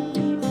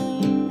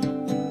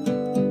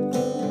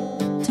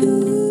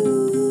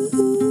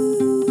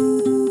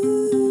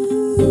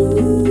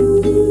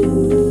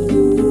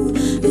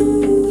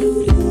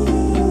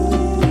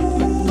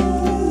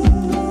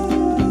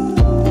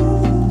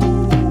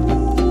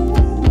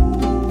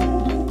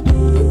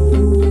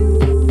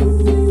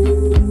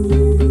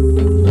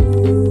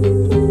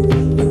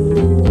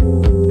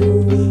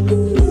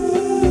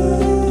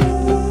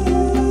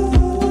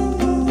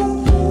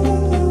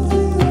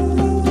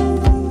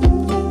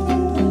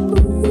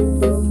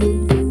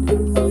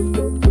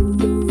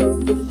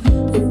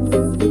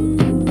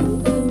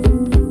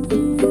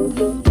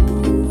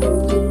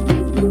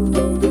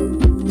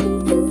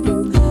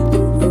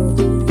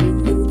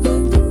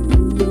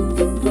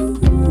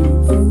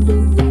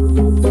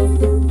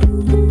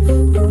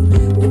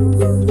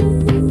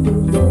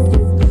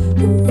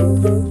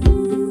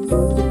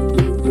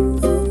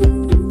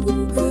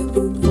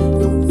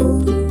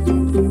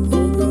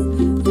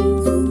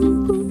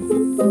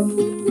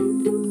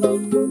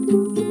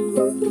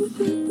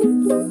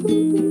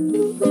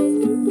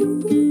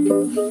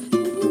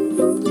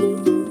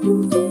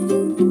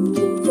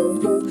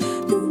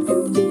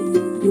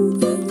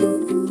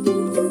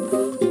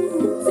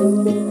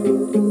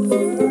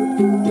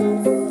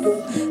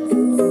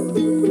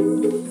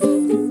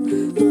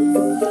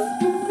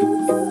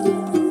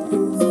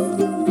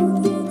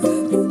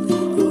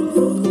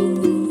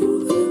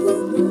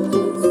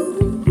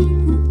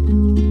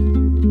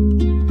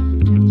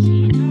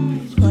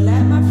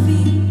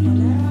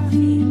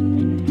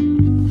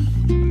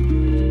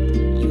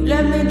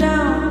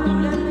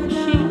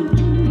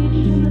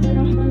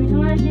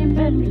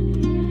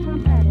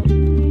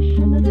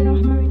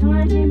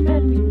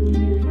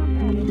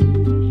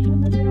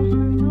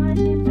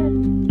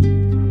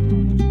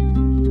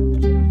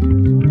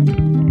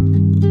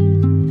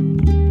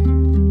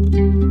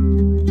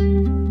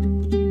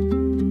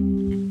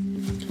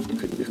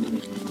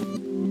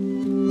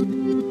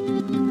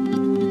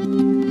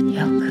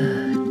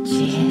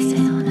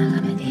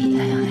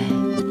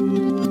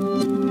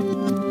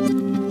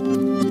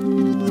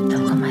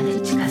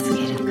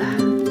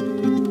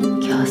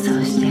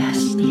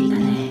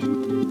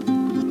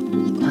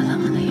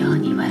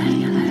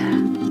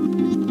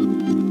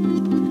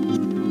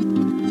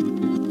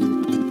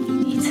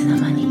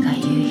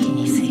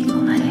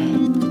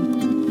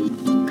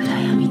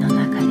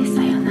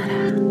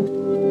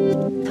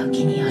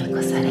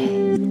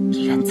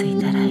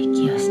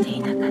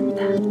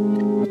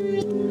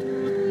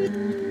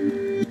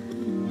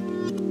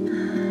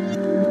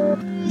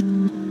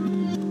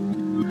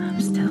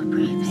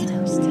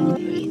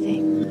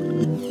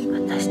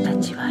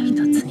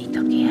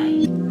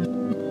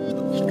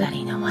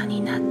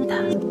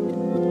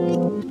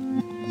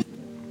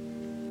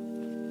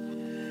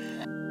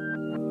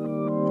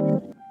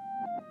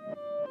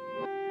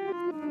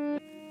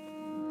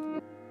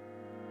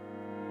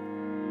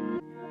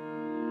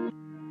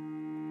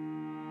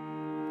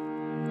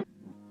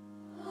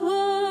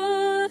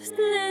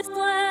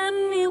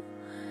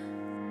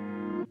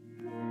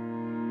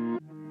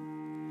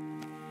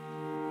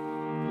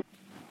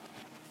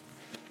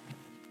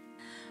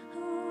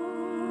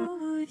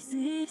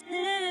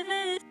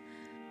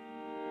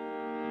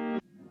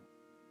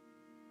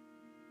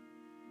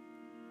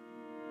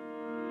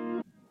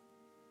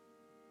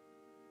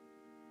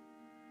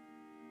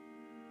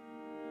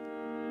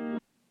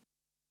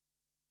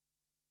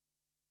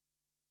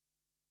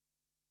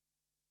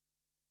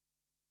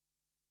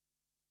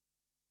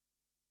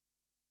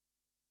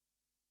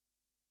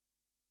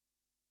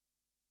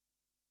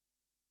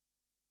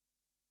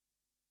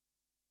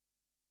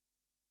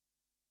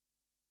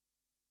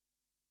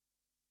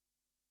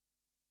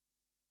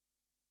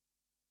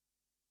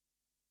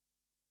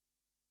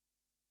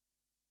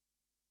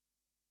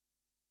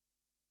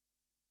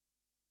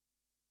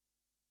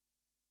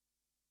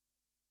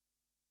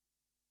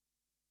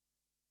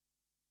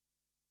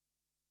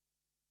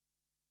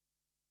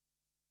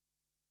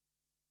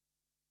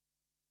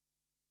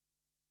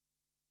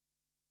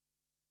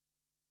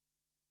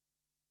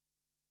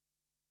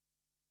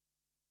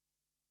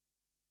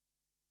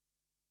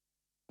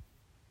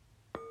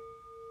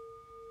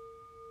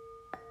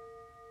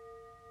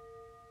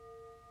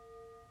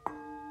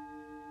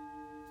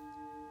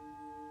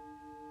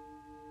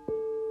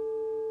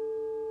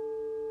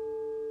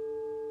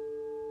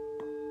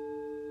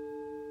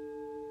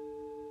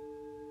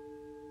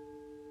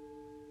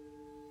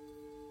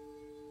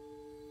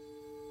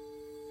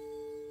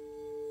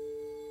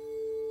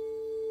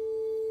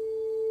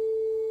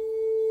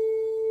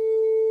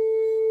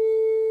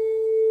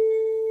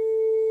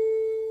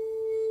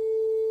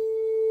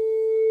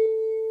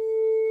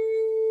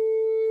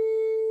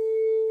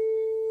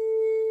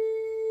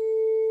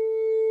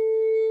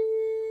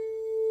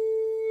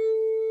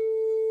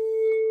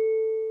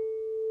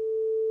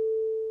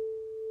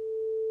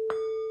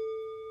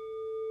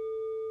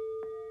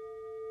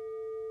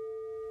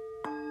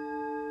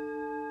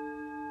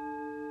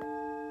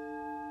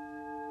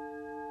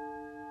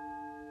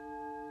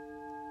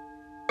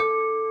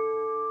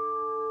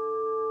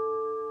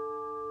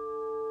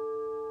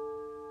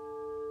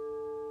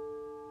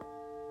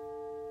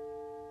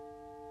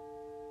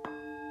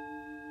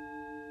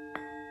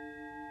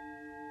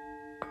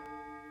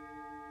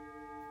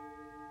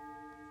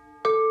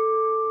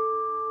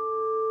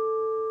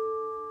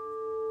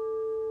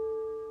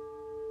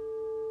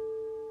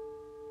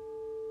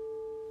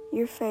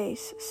 Your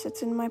face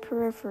sits in my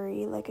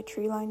periphery like a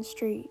tree-lined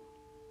street.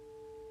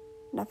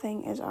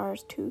 Nothing is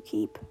ours to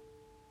keep.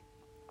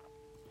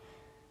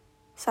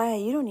 Saya,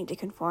 you don't need to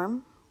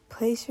conform.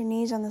 Place your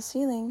knees on the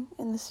ceiling,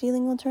 and the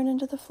ceiling will turn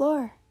into the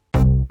floor.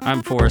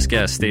 I'm Forrest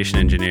Guest, station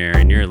engineer,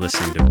 and you're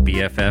listening to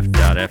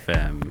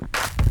BFF.FM.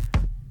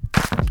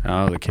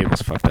 Oh, the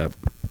cable's fucked up.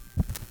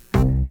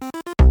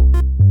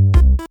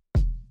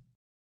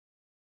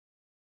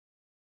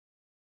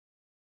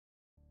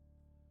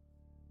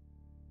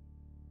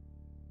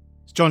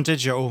 It's John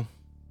Digital.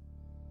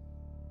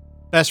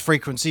 Best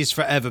frequencies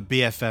forever,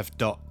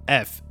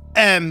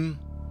 BFF.FM.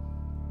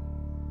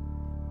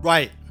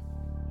 Right.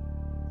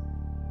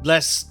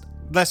 Let's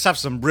have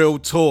some real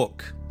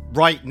talk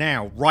right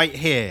now, right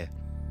here.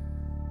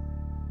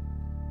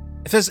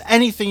 If there's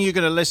anything you're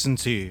going to listen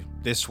to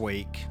this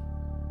week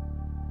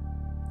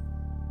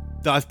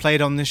that I've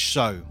played on this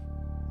show,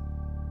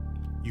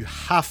 you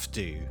have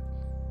to.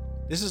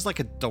 This is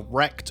like a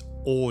direct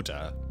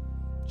order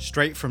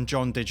straight from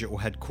John Digital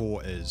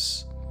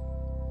headquarters.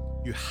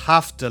 You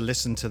have to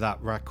listen to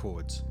that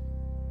record.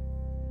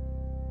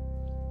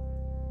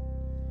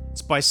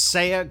 It's by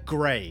Saya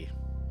Gray.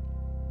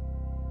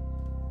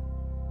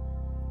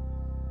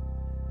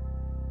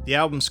 The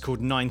album's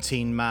called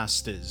 19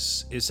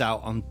 Masters. It's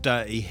out on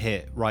Dirty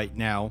Hit right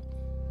now.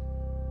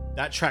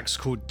 That track's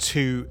called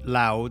Too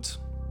Loud.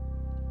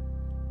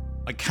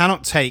 I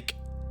cannot take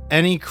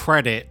any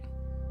credit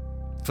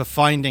for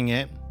finding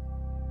it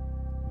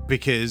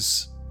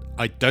because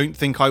I don't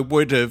think I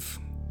would have.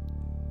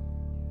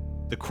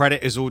 The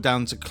credit is all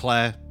down to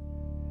Claire,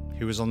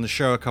 who was on the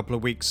show a couple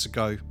of weeks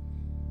ago.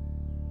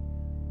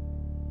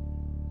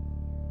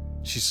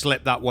 She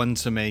slipped that one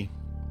to me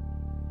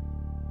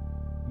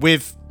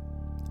with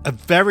a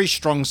very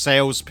strong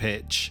sales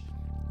pitch,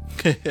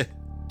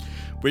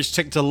 which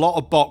ticked a lot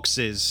of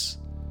boxes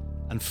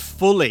and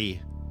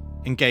fully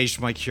engaged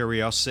my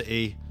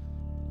curiosity,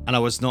 and I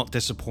was not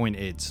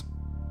disappointed.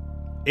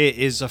 It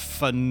is a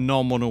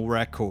phenomenal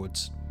record.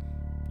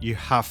 You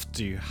have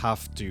to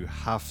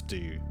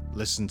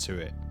listen to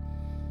it.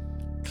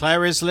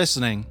 Claire is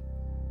listening,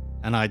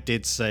 and I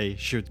did say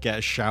she would get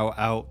a shout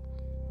out.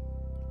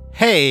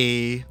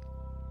 Hey! I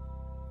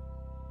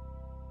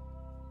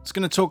was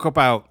going to talk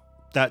about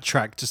that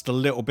track just a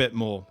little bit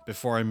more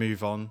before I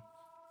move on.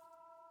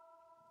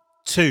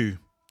 Two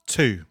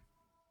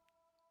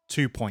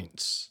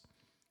points.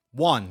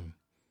 One,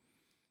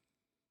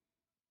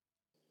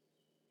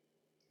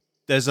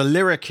 there's a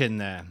lyric in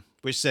there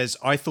which says,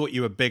 I thought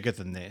you were bigger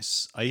than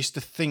this. I used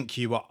to think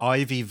you were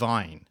ivy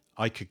vine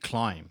I could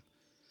climb.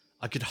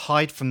 I could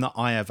hide from the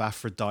eye of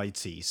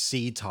Aphrodite,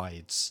 sea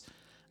tides.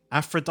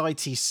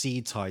 Aphrodite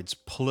sea tides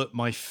pull at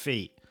my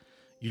feet.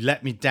 You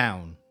let me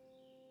down.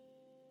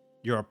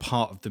 You're a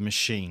part of the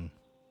machine.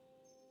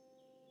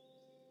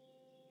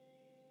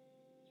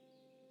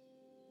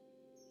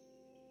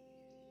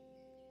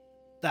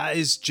 That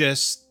is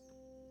just...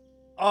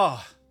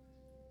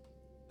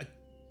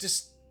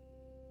 just...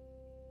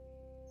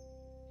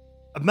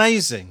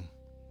 amazing.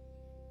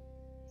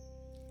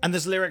 And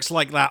there's lyrics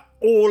like that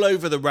all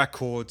over the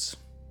record.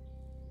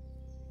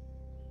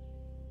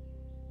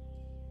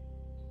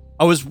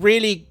 I was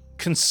really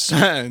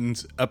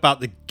concerned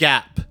about the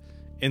gap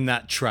in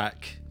that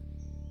track,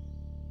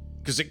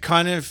 because it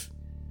kind of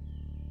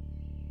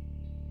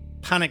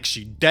panics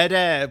you. Dead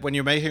air when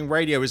you're making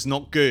radio is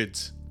not good.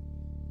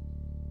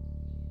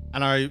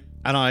 And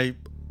I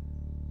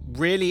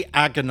really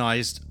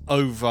agonized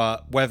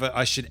over whether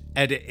I should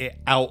edit it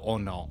out or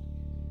not.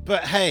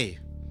 But hey,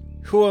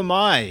 who am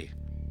I?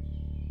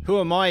 Who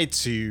am I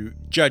to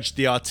judge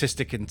the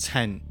artistic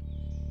intent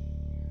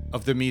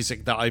of the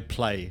music that I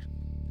play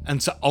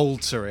and to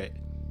alter it?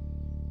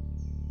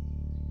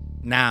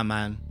 Nah,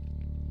 man.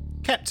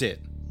 Kept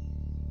it.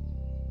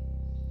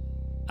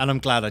 And I'm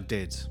glad I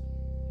did.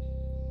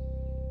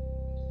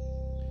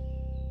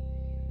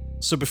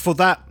 So before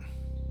that,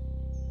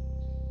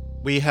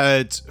 we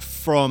heard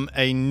from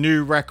a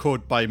new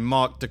record by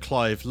Mark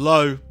DeClive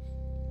Lowe,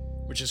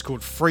 which is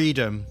called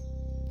Freedom,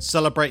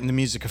 celebrating the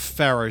music of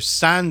Pharoah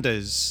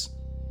Sanders,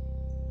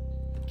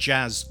 a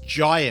jazz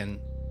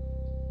giant.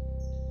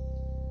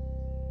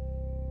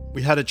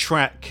 We had a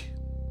track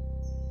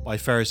by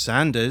Pharoah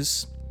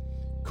Sanders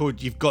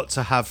called You've Got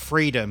to Have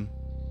Freedom,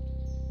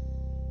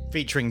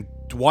 featuring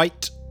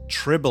Dwight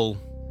Tribble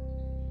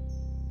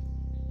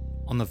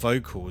on the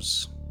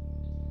vocals.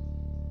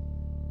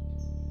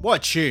 What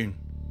a tune.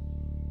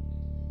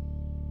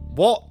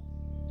 What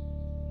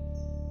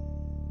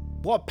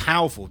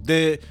powerful.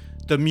 The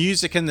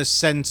music and the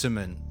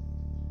sentiment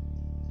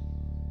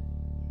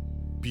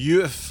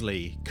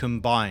beautifully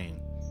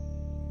combine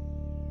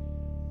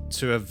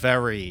to a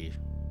very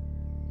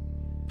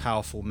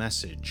powerful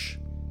message.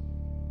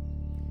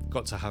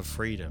 Got to have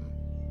freedom.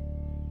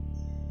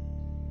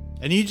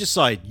 And you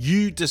decide,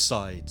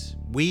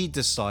 we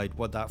decide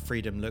what that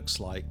freedom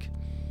looks like.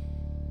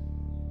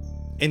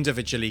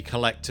 Individually,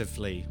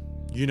 collectively,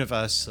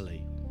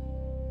 universally.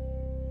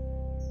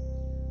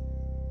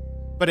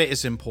 But it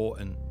is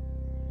important.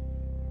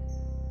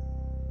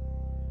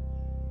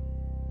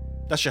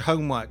 That's your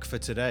homework for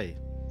today.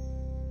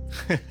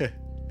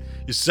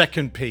 Your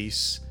second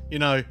piece. You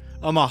know,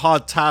 I'm a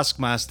hard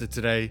taskmaster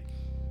today.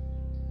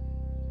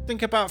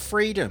 Think about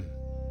freedom.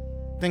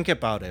 Think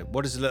about it.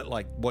 What does it look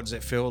like? What does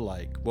it feel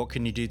like? What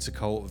can you do to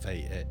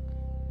cultivate it?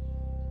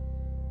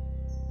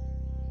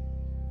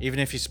 Even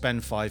if you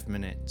spend 5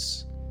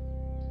 minutes,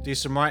 do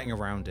some writing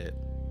around it.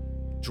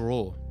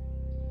 Draw.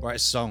 Write a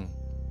song.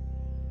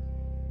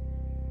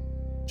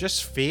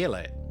 Just feel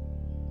it.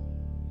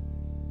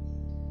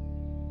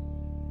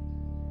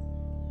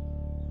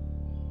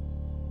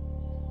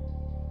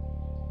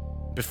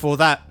 Before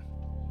that,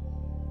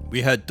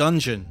 we heard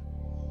Dungeon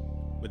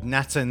with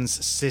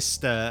Nathan's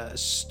sister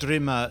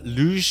Strimmer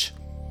Luge.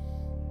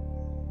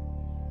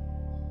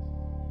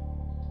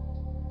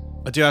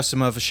 I do have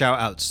some other shout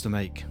outs to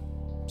make,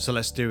 so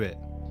let's do it.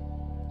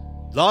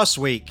 Last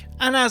week,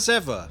 and as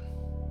ever,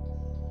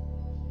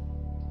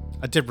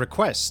 I did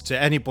request to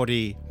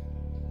anybody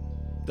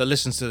that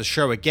listens to the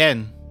show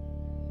again,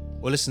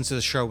 or listens to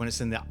the show when it's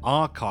in the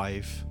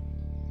archive,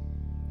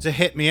 to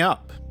hit me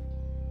up.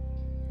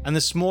 And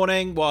this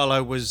morning, while I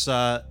was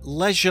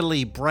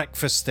leisurely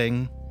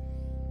breakfasting,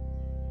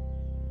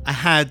 I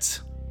had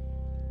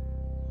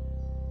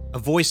a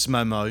voice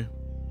memo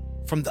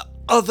from the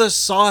other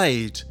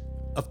side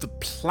of the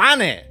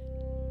planet.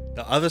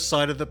 The other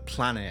side of the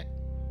planet.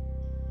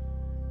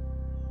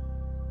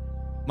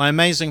 My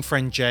amazing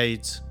friend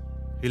Jade,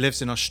 who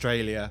lives in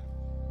Australia,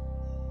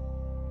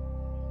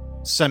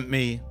 sent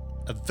me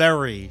a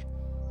very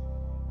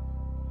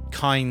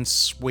kind,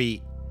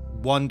 sweet,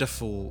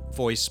 wonderful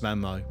voice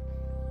memo.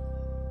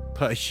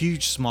 Put a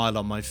huge smile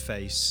on my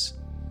face.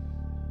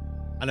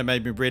 And it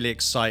made me really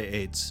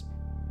excited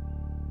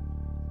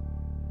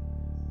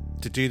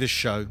to do the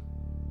show.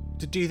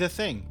 To do the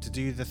thing.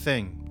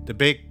 The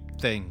big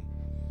thing.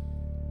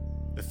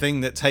 The thing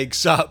that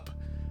takes up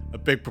a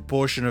big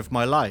proportion of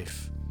my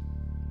life.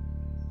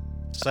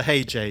 So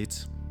hey Jade.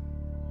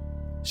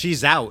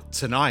 She's out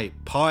tonight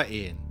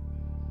partying.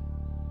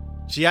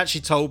 She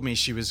actually told me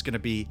she was going to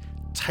be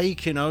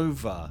taking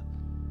over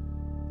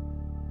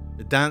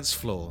the dance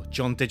floor,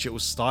 John Digital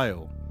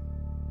style,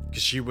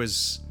 because she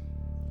was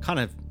kind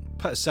of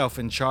put herself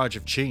in charge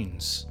of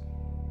tunes.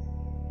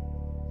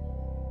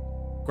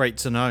 Great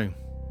to know.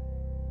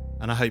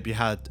 And I hope you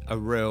had a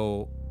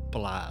real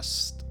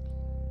blast.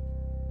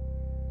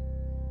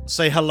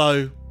 Say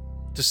hello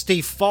to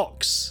Steve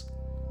Fox,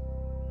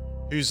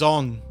 who's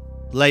on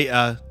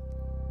later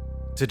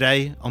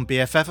today on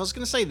BFF. I was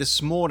going to say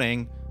this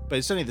morning, but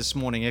it's only this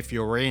morning if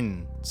you're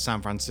in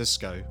San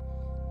Francisco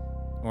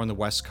or on the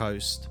West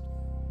Coast.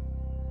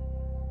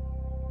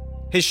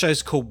 His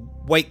show's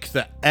called Wake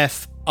the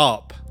F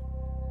Up.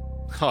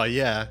 Oh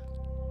yeah.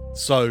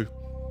 So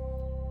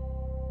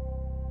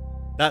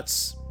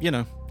that's, you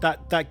know,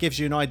 that gives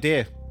you an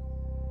idea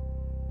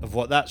of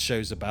what that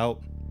show's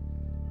about.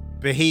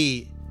 But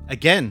he,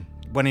 again,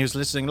 when he was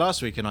listening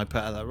last week and I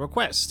put out that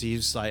request, he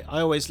was like,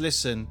 I always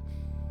listen,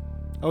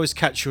 I always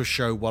catch your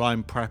show while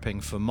I'm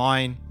prepping for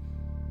mine.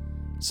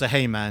 So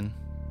hey man,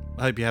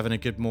 I hope you're having a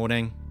good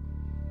morning.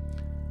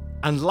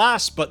 And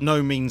last but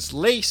no means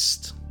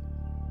least,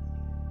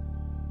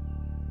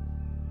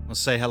 I'll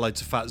say hello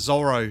to Fat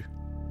Zorro,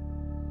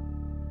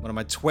 one of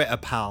my Twitter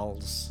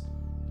pals.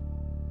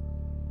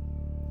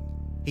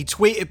 He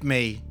tweeted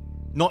me,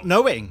 not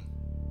knowing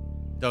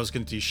that I was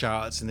going to do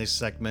shoutouts in this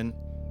segment,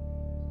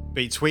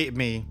 but he tweeted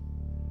me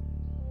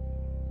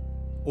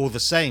all the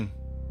same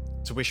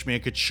to wish me a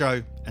good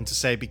show and to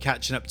say I'd be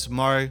catching up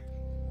tomorrow.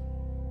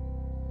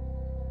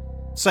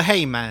 So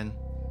hey man,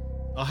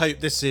 I hope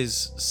this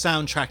is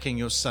soundtracking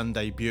your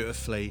Sunday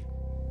beautifully.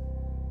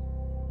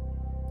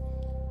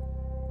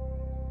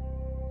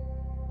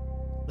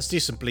 Let's do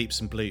some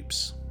bleeps and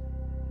bloops.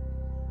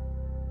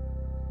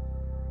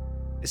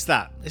 It's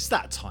that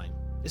time.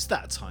 It's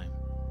that time.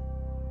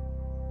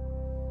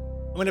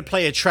 I'm going to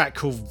play a track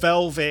called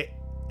Velvet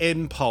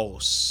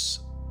Impulse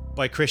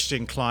by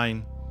Christian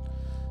Klein.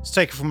 It's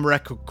taken from a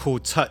record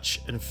called Touch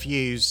and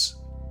Fuse.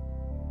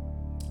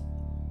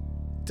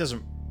 It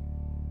doesn't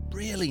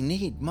really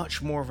need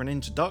much more of an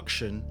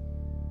introduction.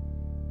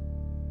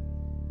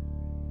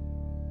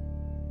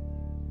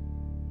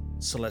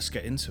 So let's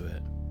get into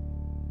it.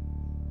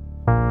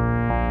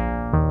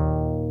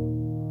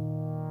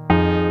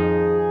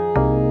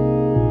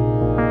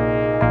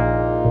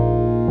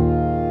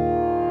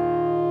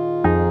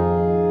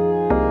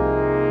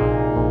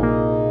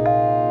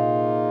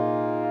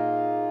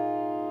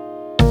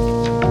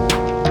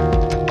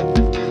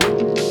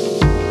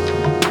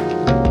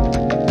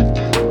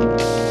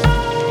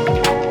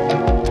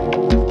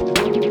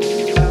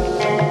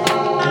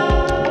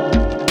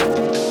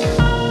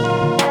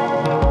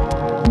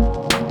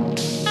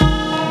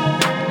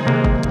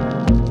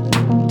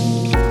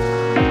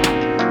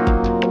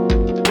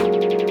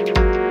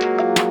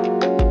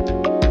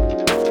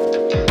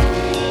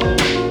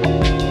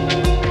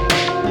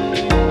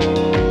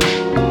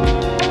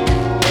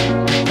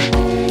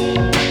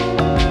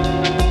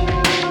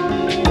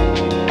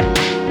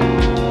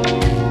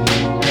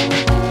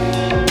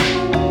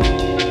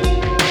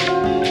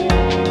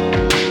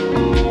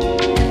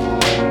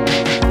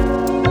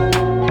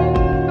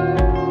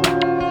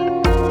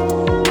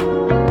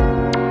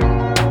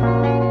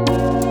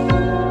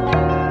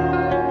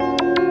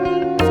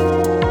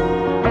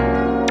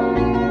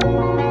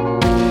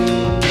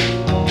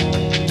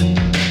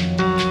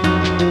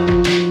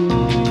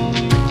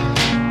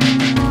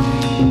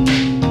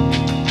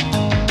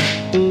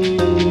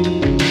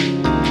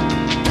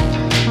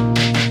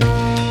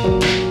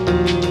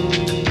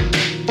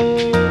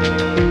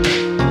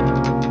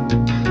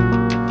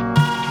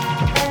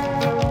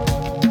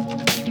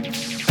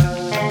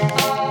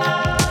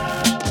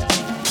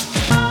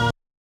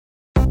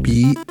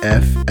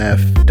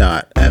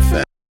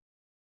 BFF.FM.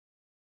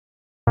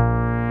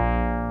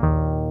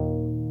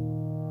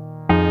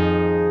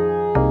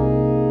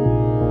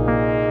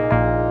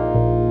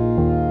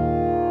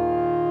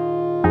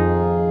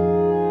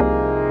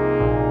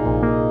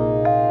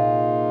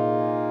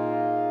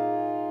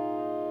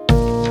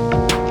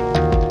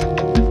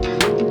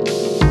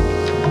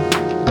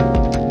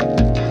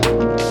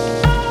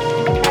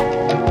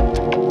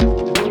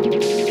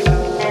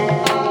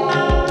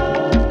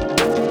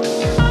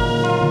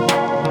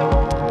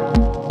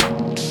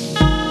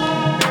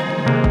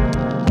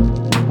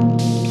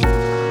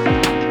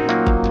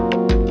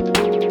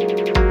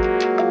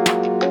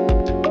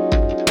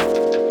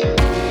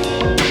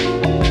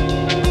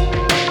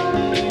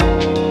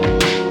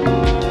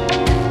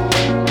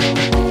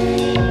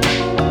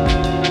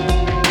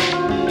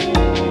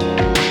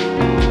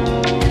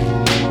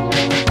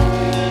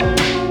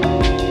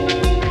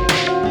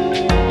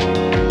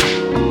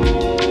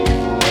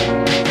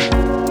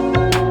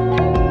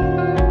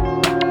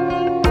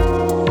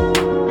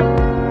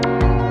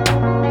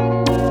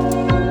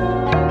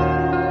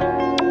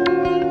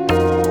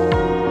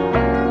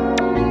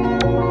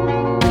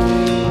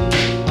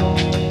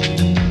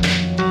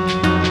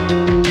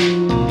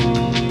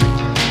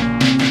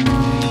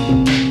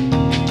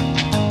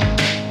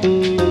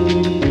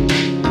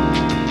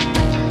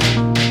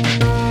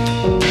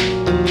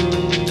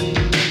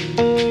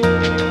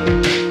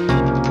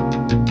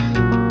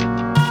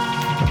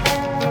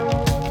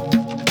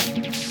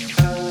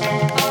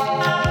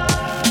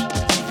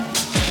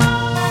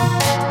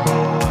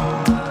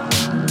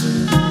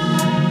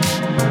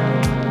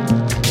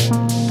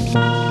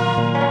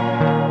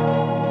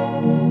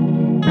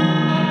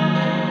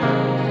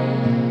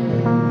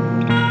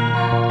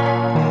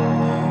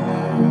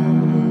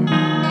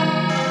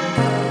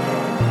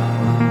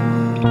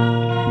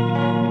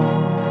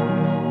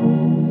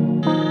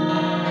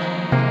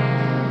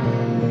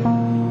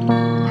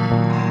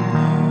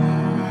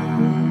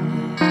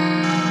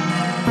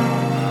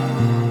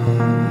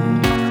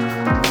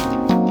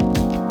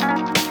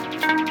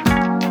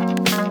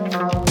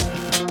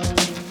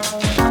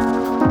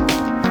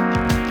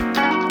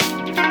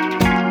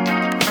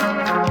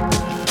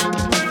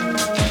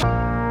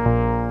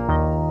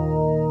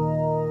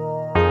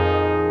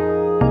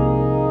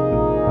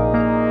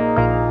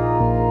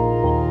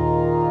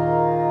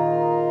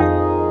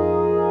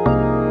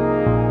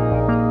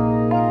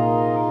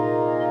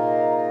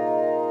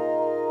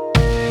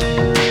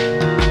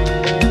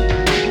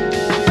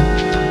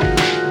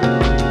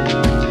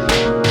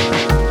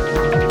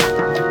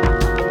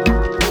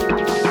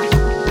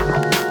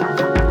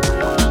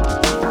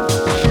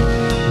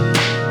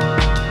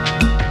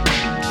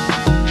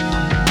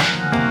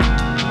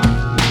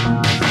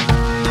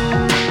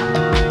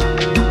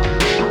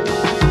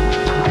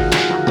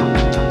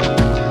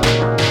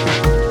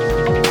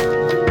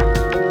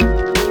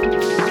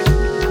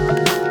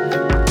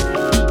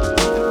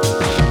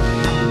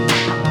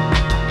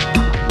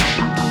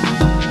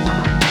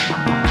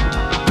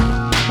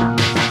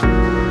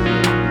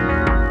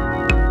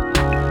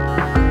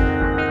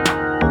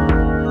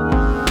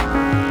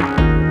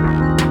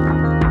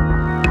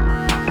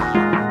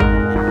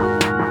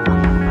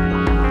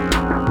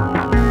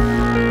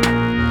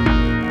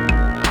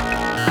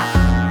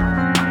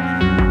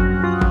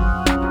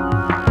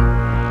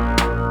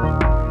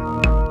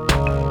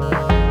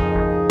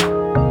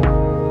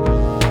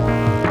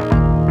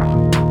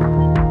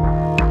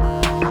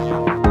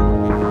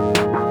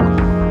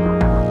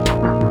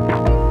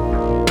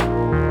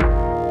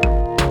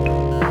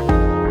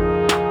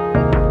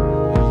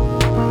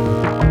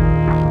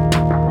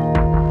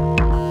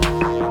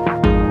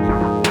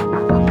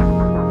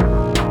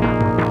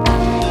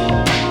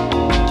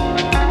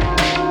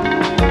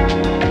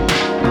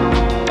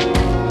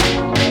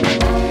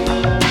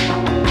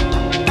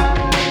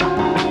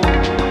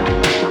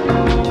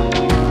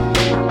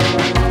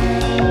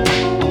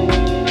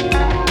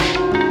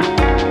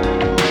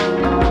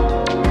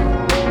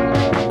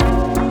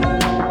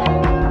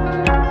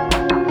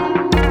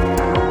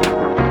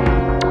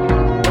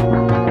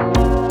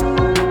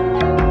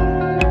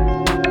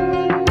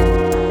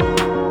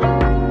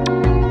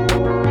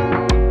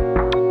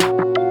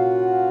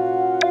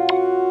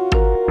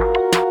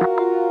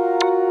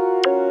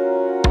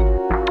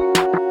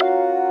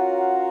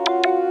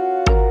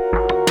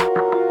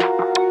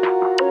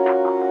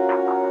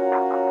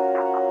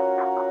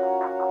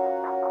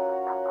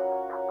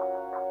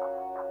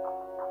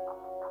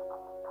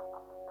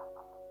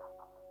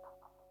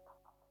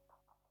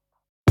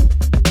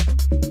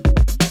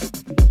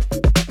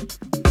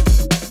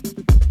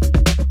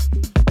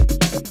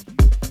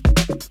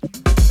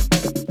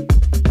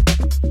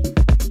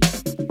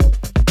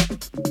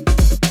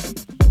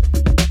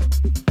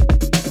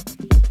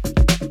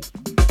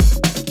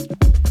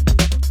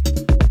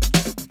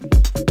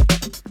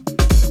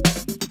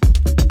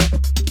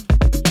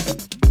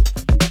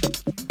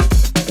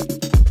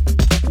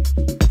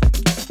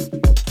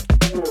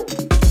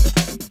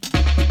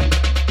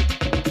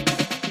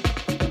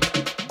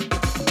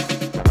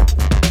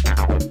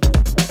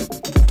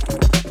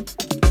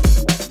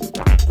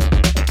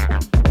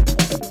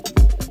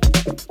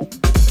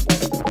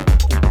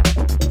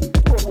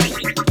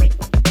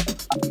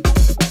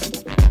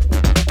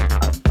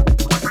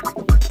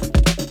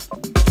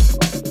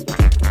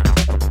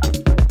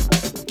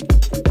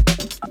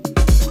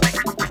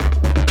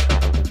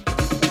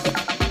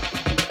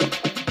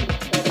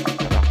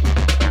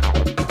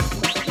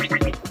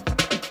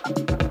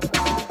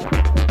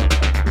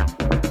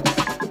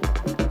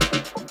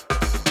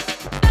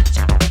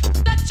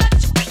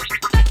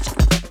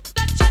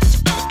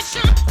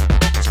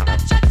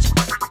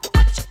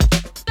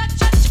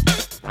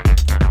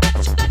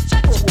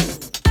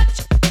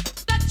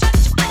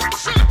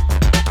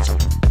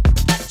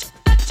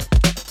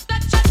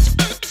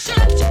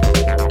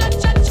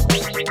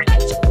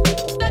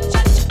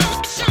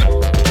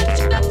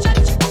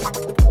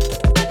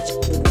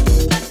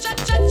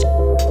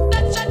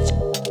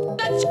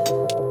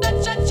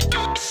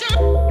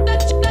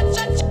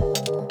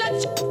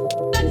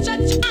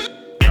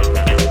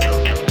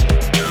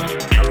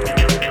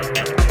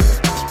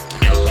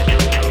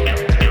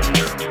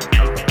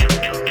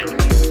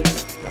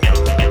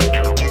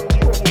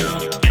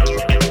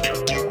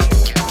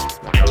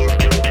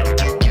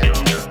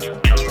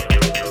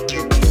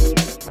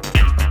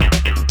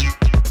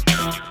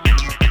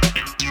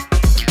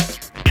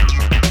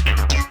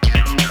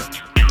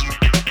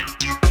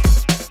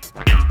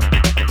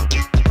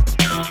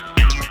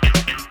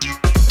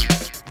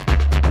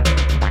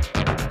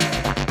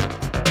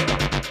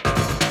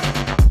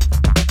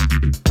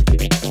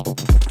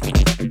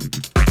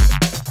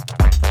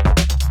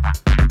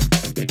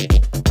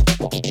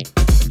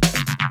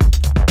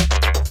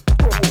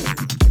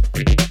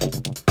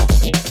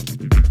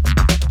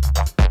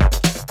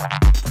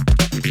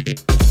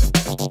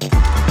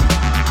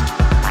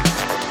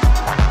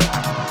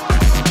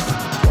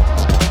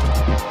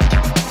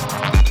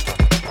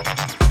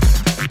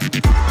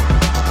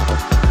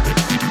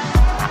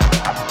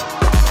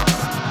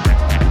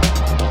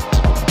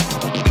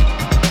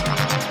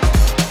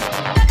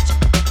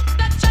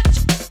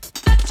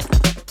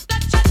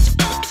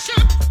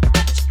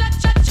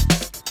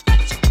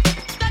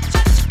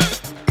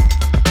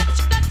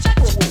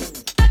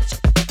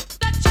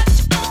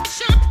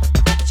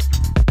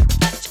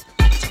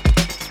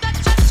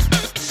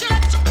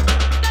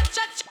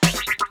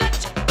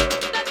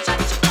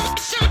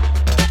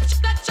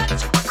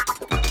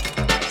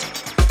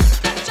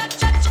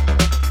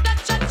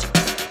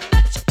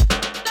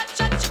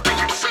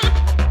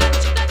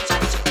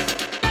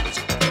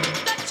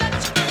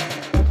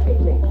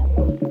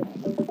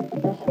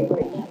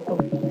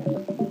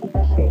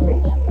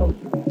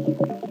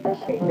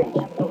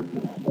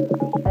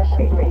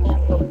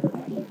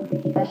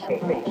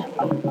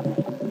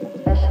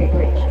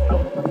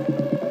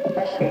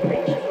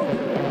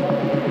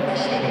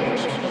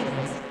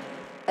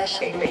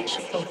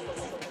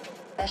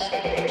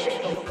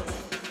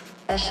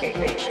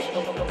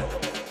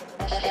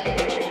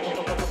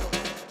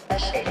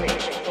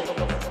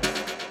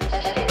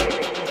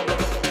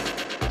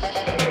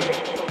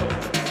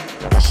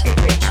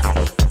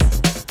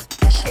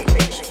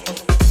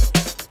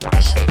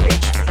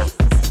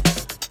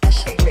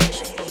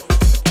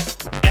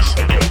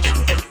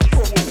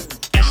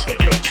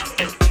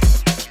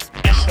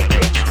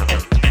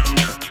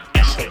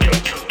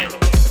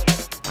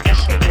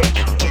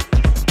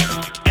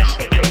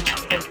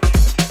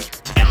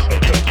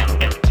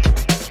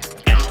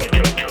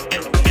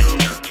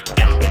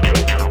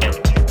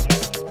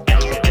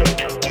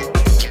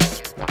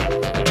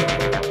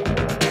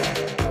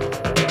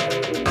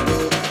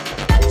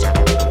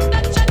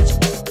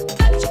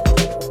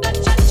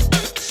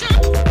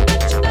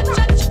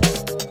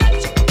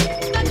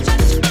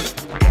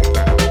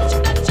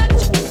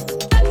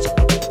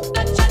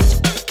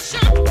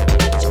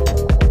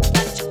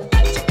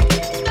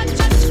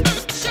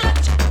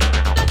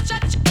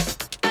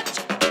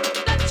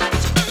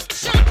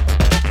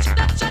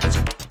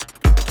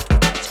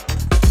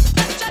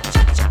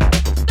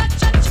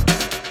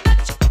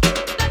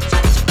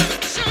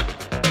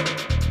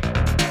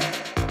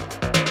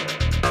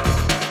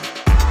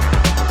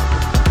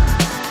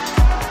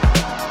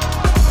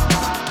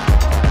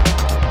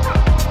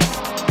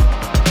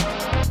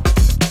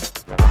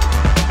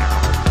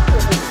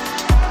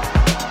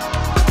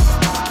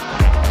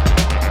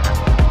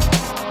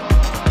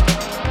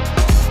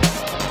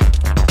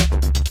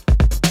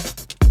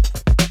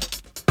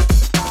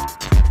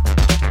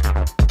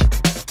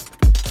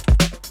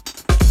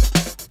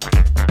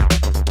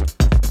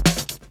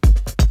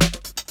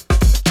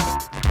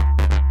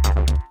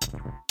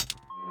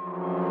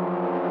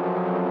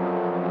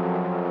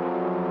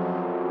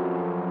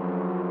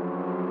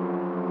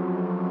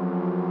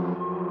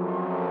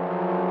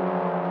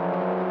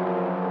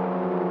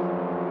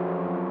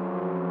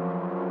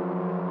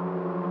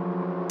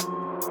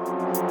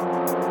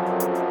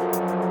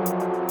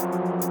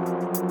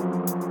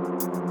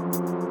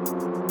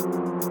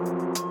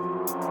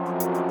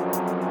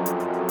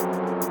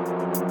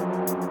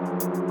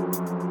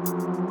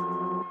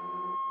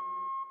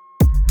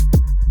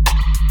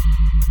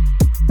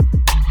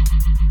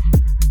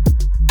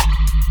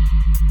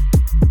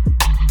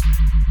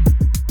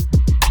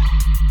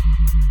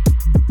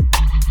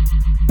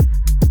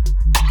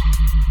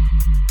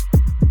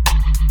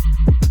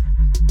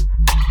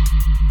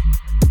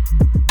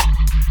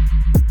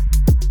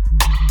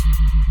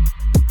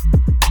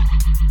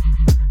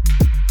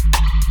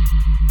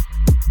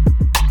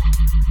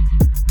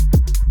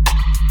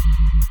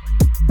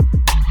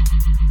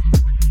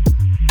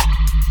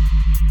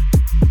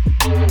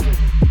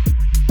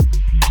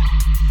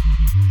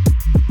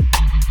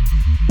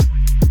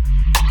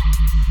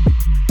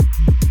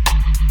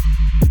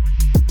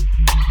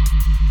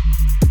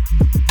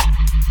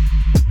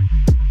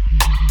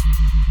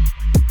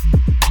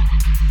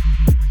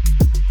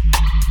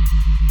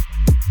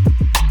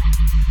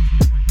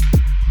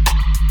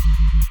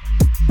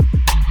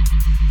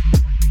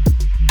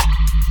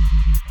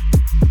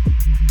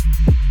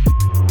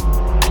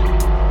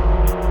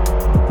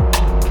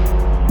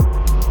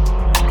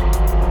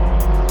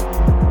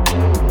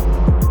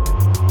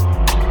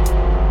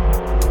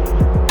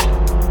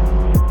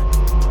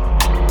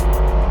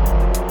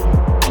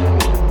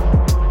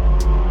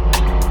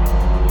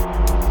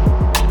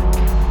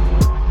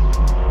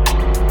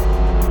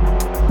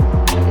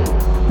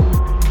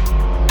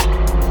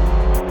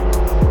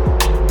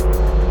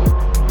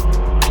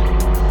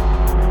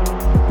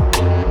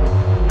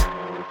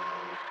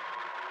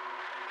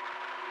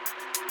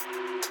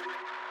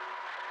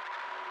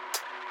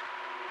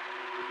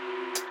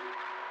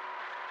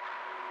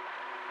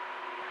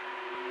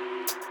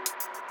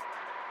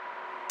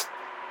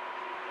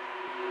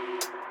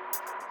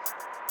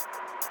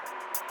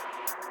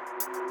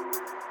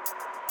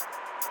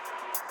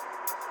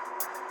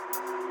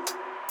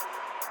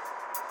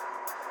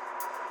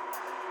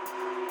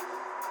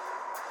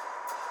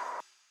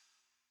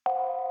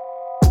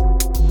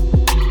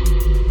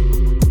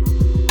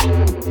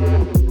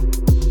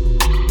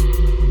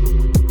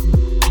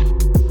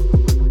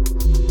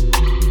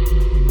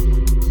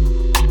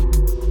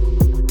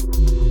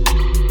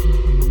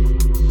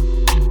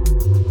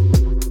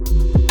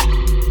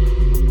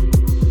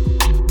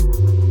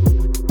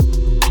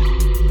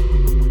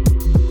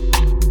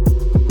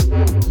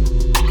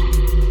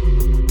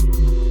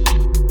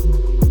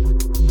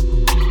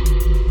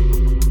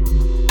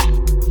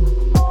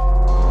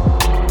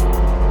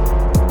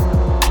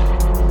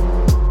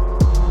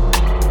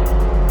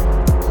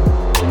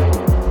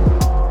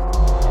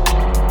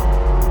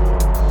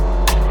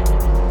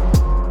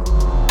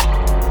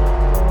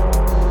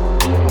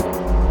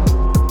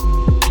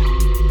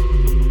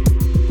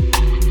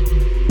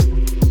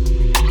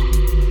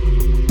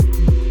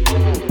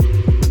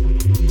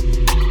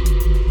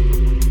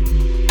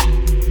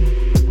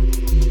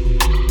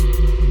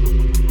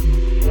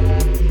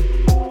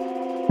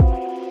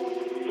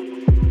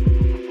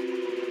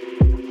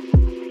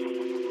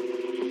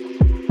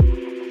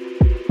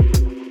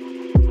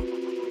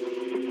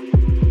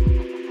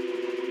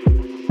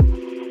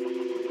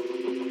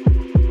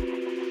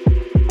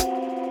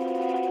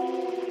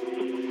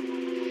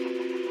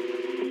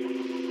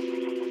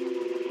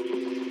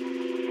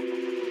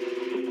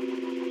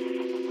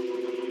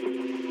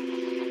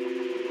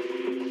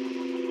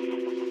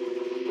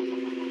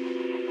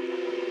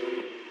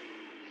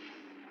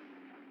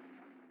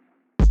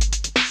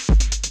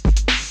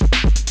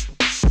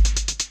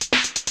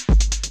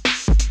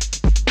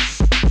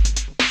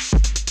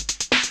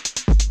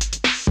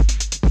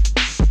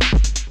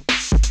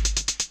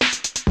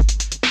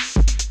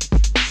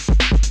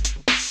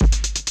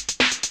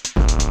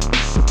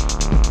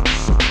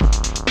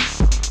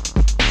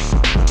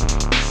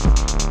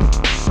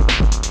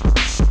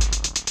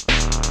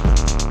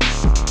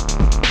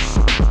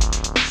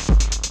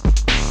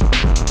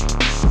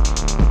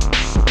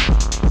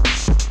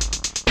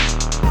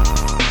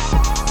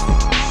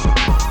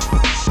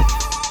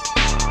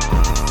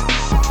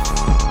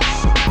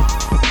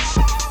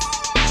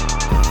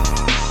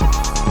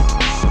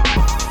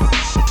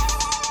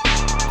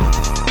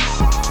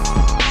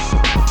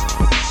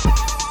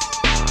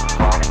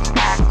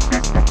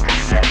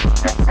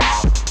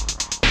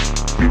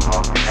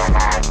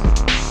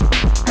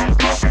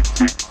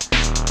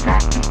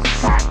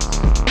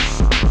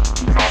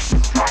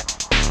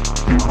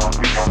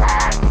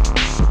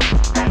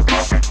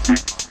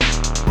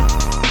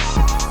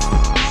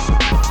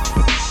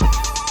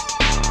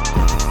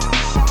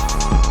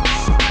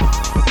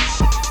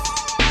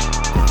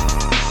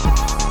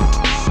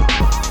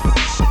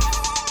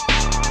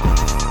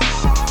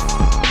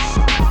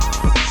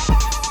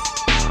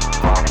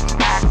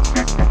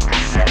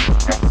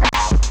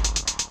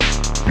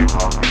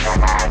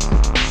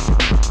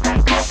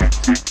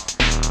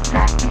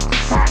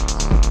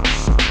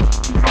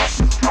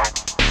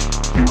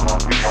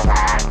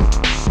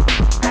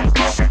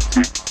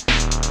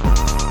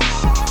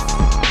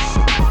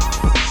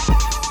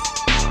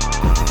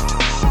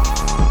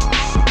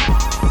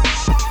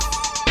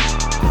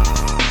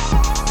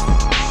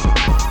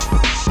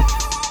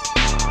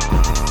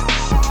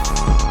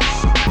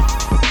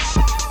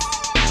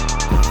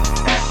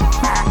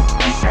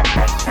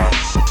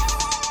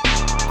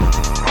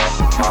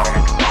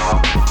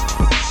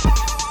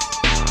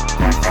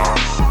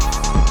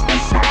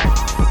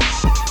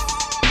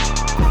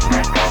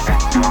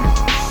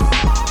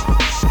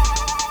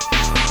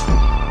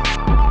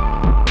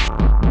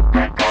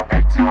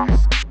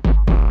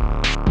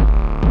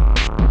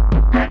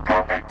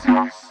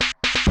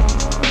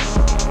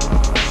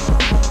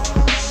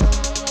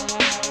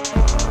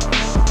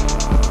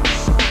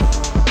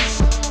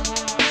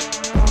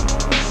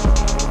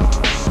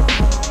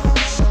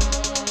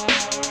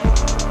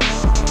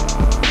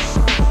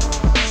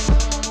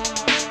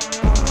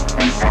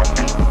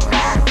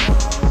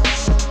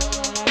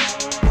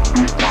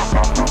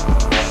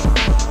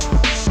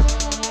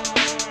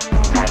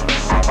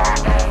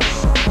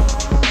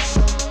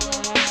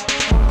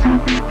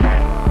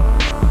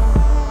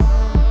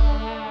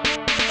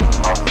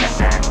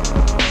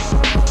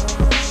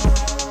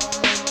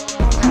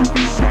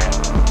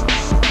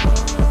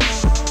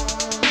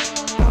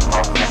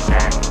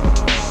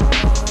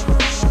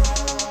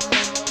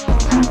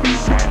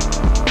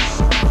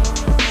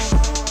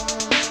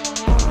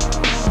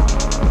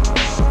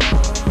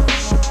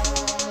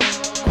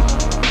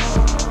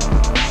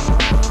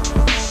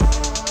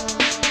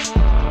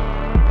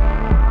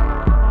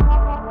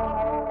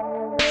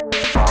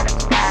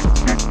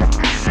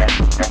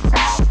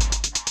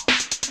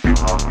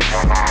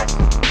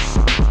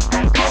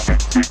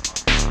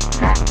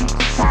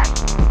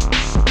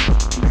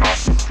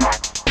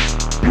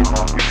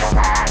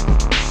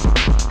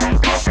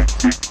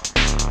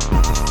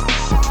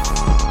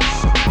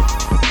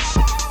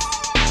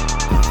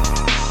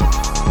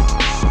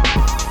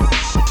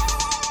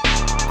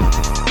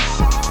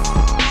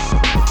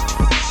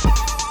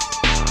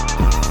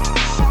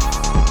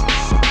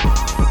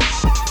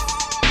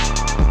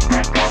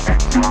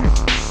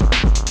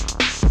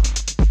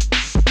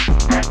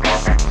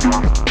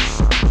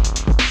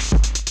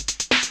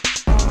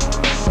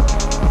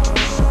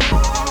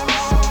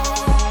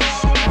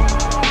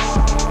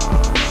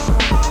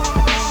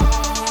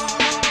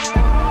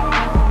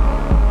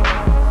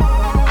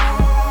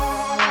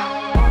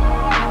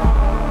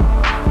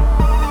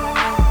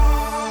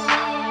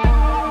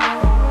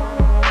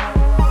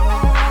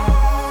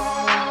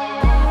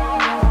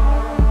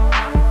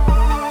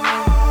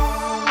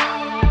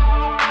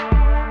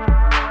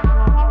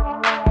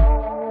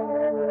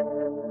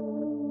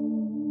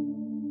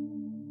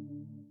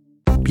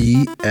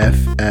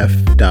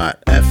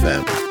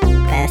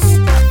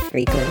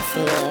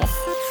 frequencies.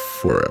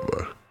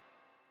 Forever.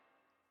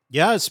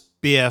 Yes,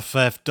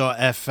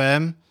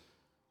 BFF.FM.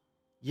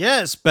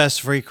 Yes,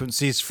 best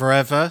frequencies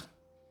forever.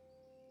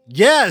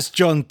 Yes,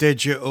 John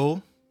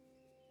Digital.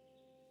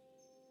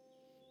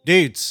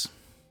 Dudes,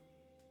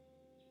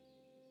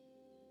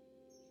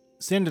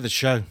 it's the end of the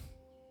show.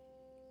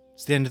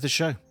 It's the end of the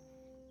show.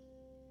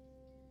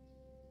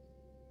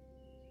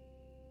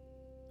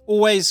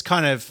 Always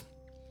kind of,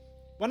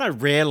 when I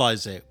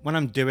realize it, when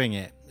I'm doing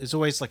it, it's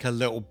always like a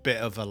little bit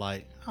of a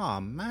like,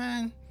 oh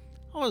man,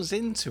 I was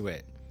into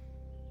it.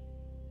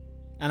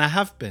 And I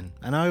have been,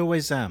 and I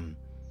always am.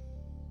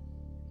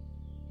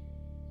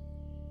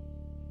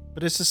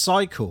 But it's a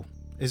cycle.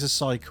 It's a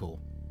cycle.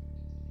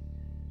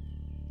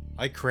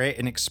 I create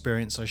an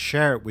experience, I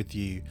share it with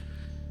you.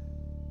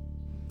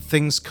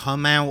 Things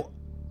come out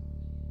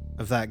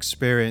of that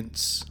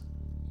experience,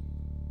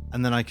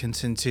 and then I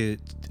continue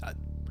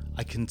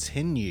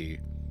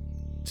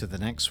to the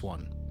next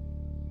one.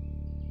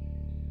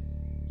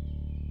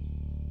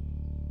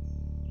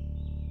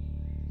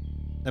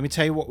 Let me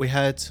tell you what we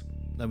heard.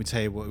 Let me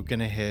tell you what we're going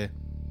to hear.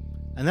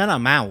 And then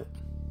I'm out.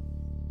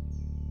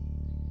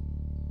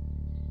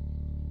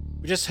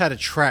 We just had a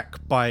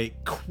track by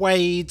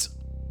Quaid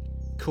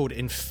called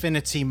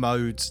Infinity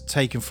Mode,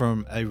 taken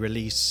from a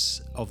release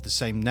of the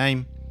same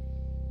name.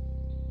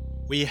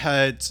 We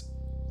heard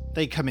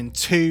They Come in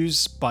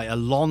Twos by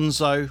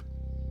Alonzo,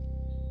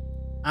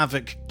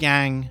 Avok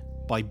Gang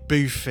by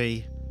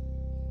Boofy,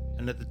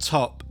 and at the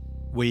top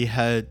we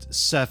heard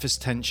Surface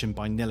Tension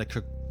by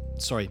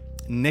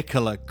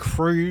Nicola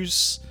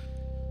Cruz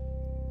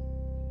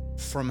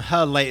from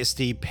her latest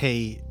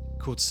EP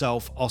called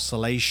Self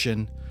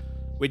Oscillation,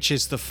 which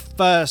is the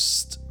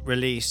first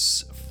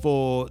release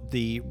for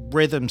the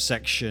Rhythm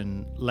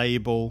Section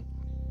label.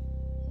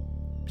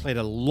 Played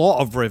a lot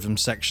of Rhythm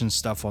Section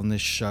stuff on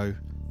this show.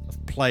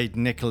 I've played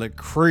Nicola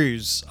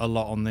Cruz a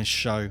lot on this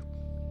show.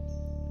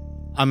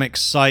 I'm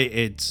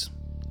excited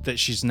that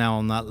she's now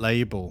on that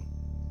label.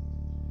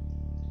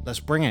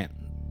 Let's bring it.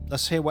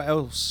 Let's hear what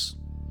else.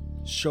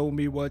 Show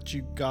me what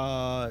you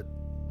got.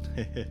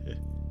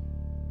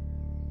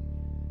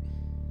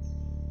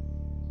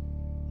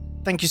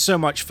 Thank you so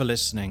much for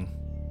listening.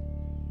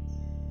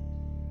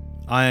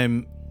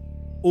 I'm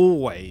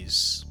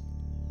always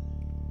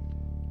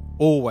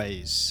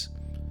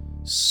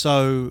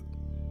so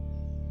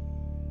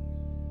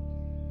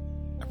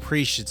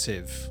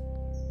appreciative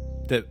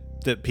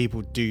that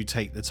people do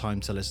take the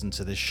time to listen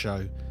to this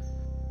show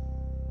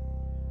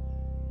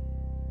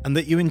and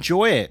that you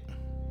enjoy it.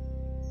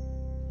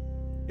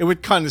 It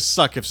would kind of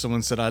suck if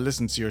someone said, I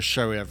listen to your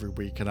show every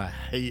week and I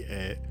hate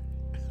it.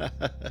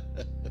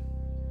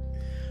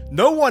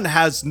 No one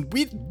has.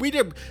 We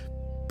don't.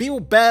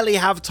 People barely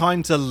have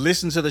time to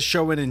listen to the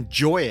show and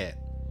enjoy it.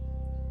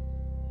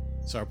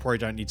 So I probably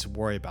don't need to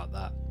worry about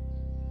that.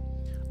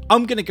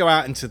 I'm going to go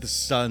out into the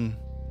sun.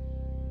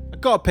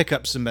 I've got to pick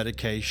up some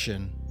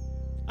medication.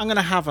 I'm going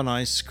to have an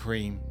ice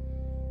cream.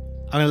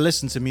 I'm going to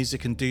listen to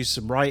music and do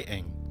some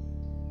writing.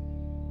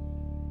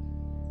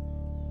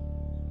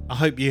 I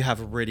hope you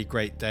have a really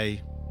great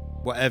day,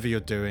 whatever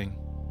you're doing.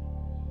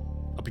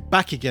 I'll be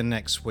back again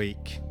next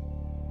week.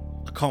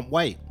 I can't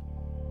wait.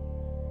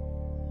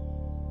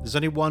 There's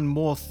only one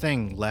more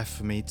thing left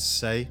for me to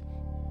say.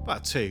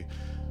 About two.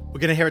 We're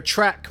going to hear a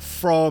track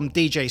from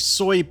DJ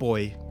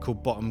Soyboy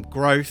called Bottom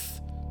Growth.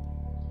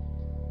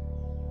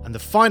 And the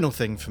final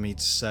thing for me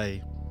to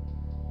say.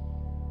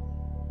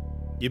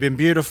 You've been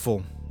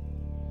beautiful.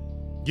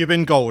 You've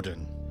been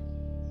golden.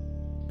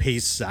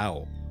 Peace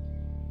out.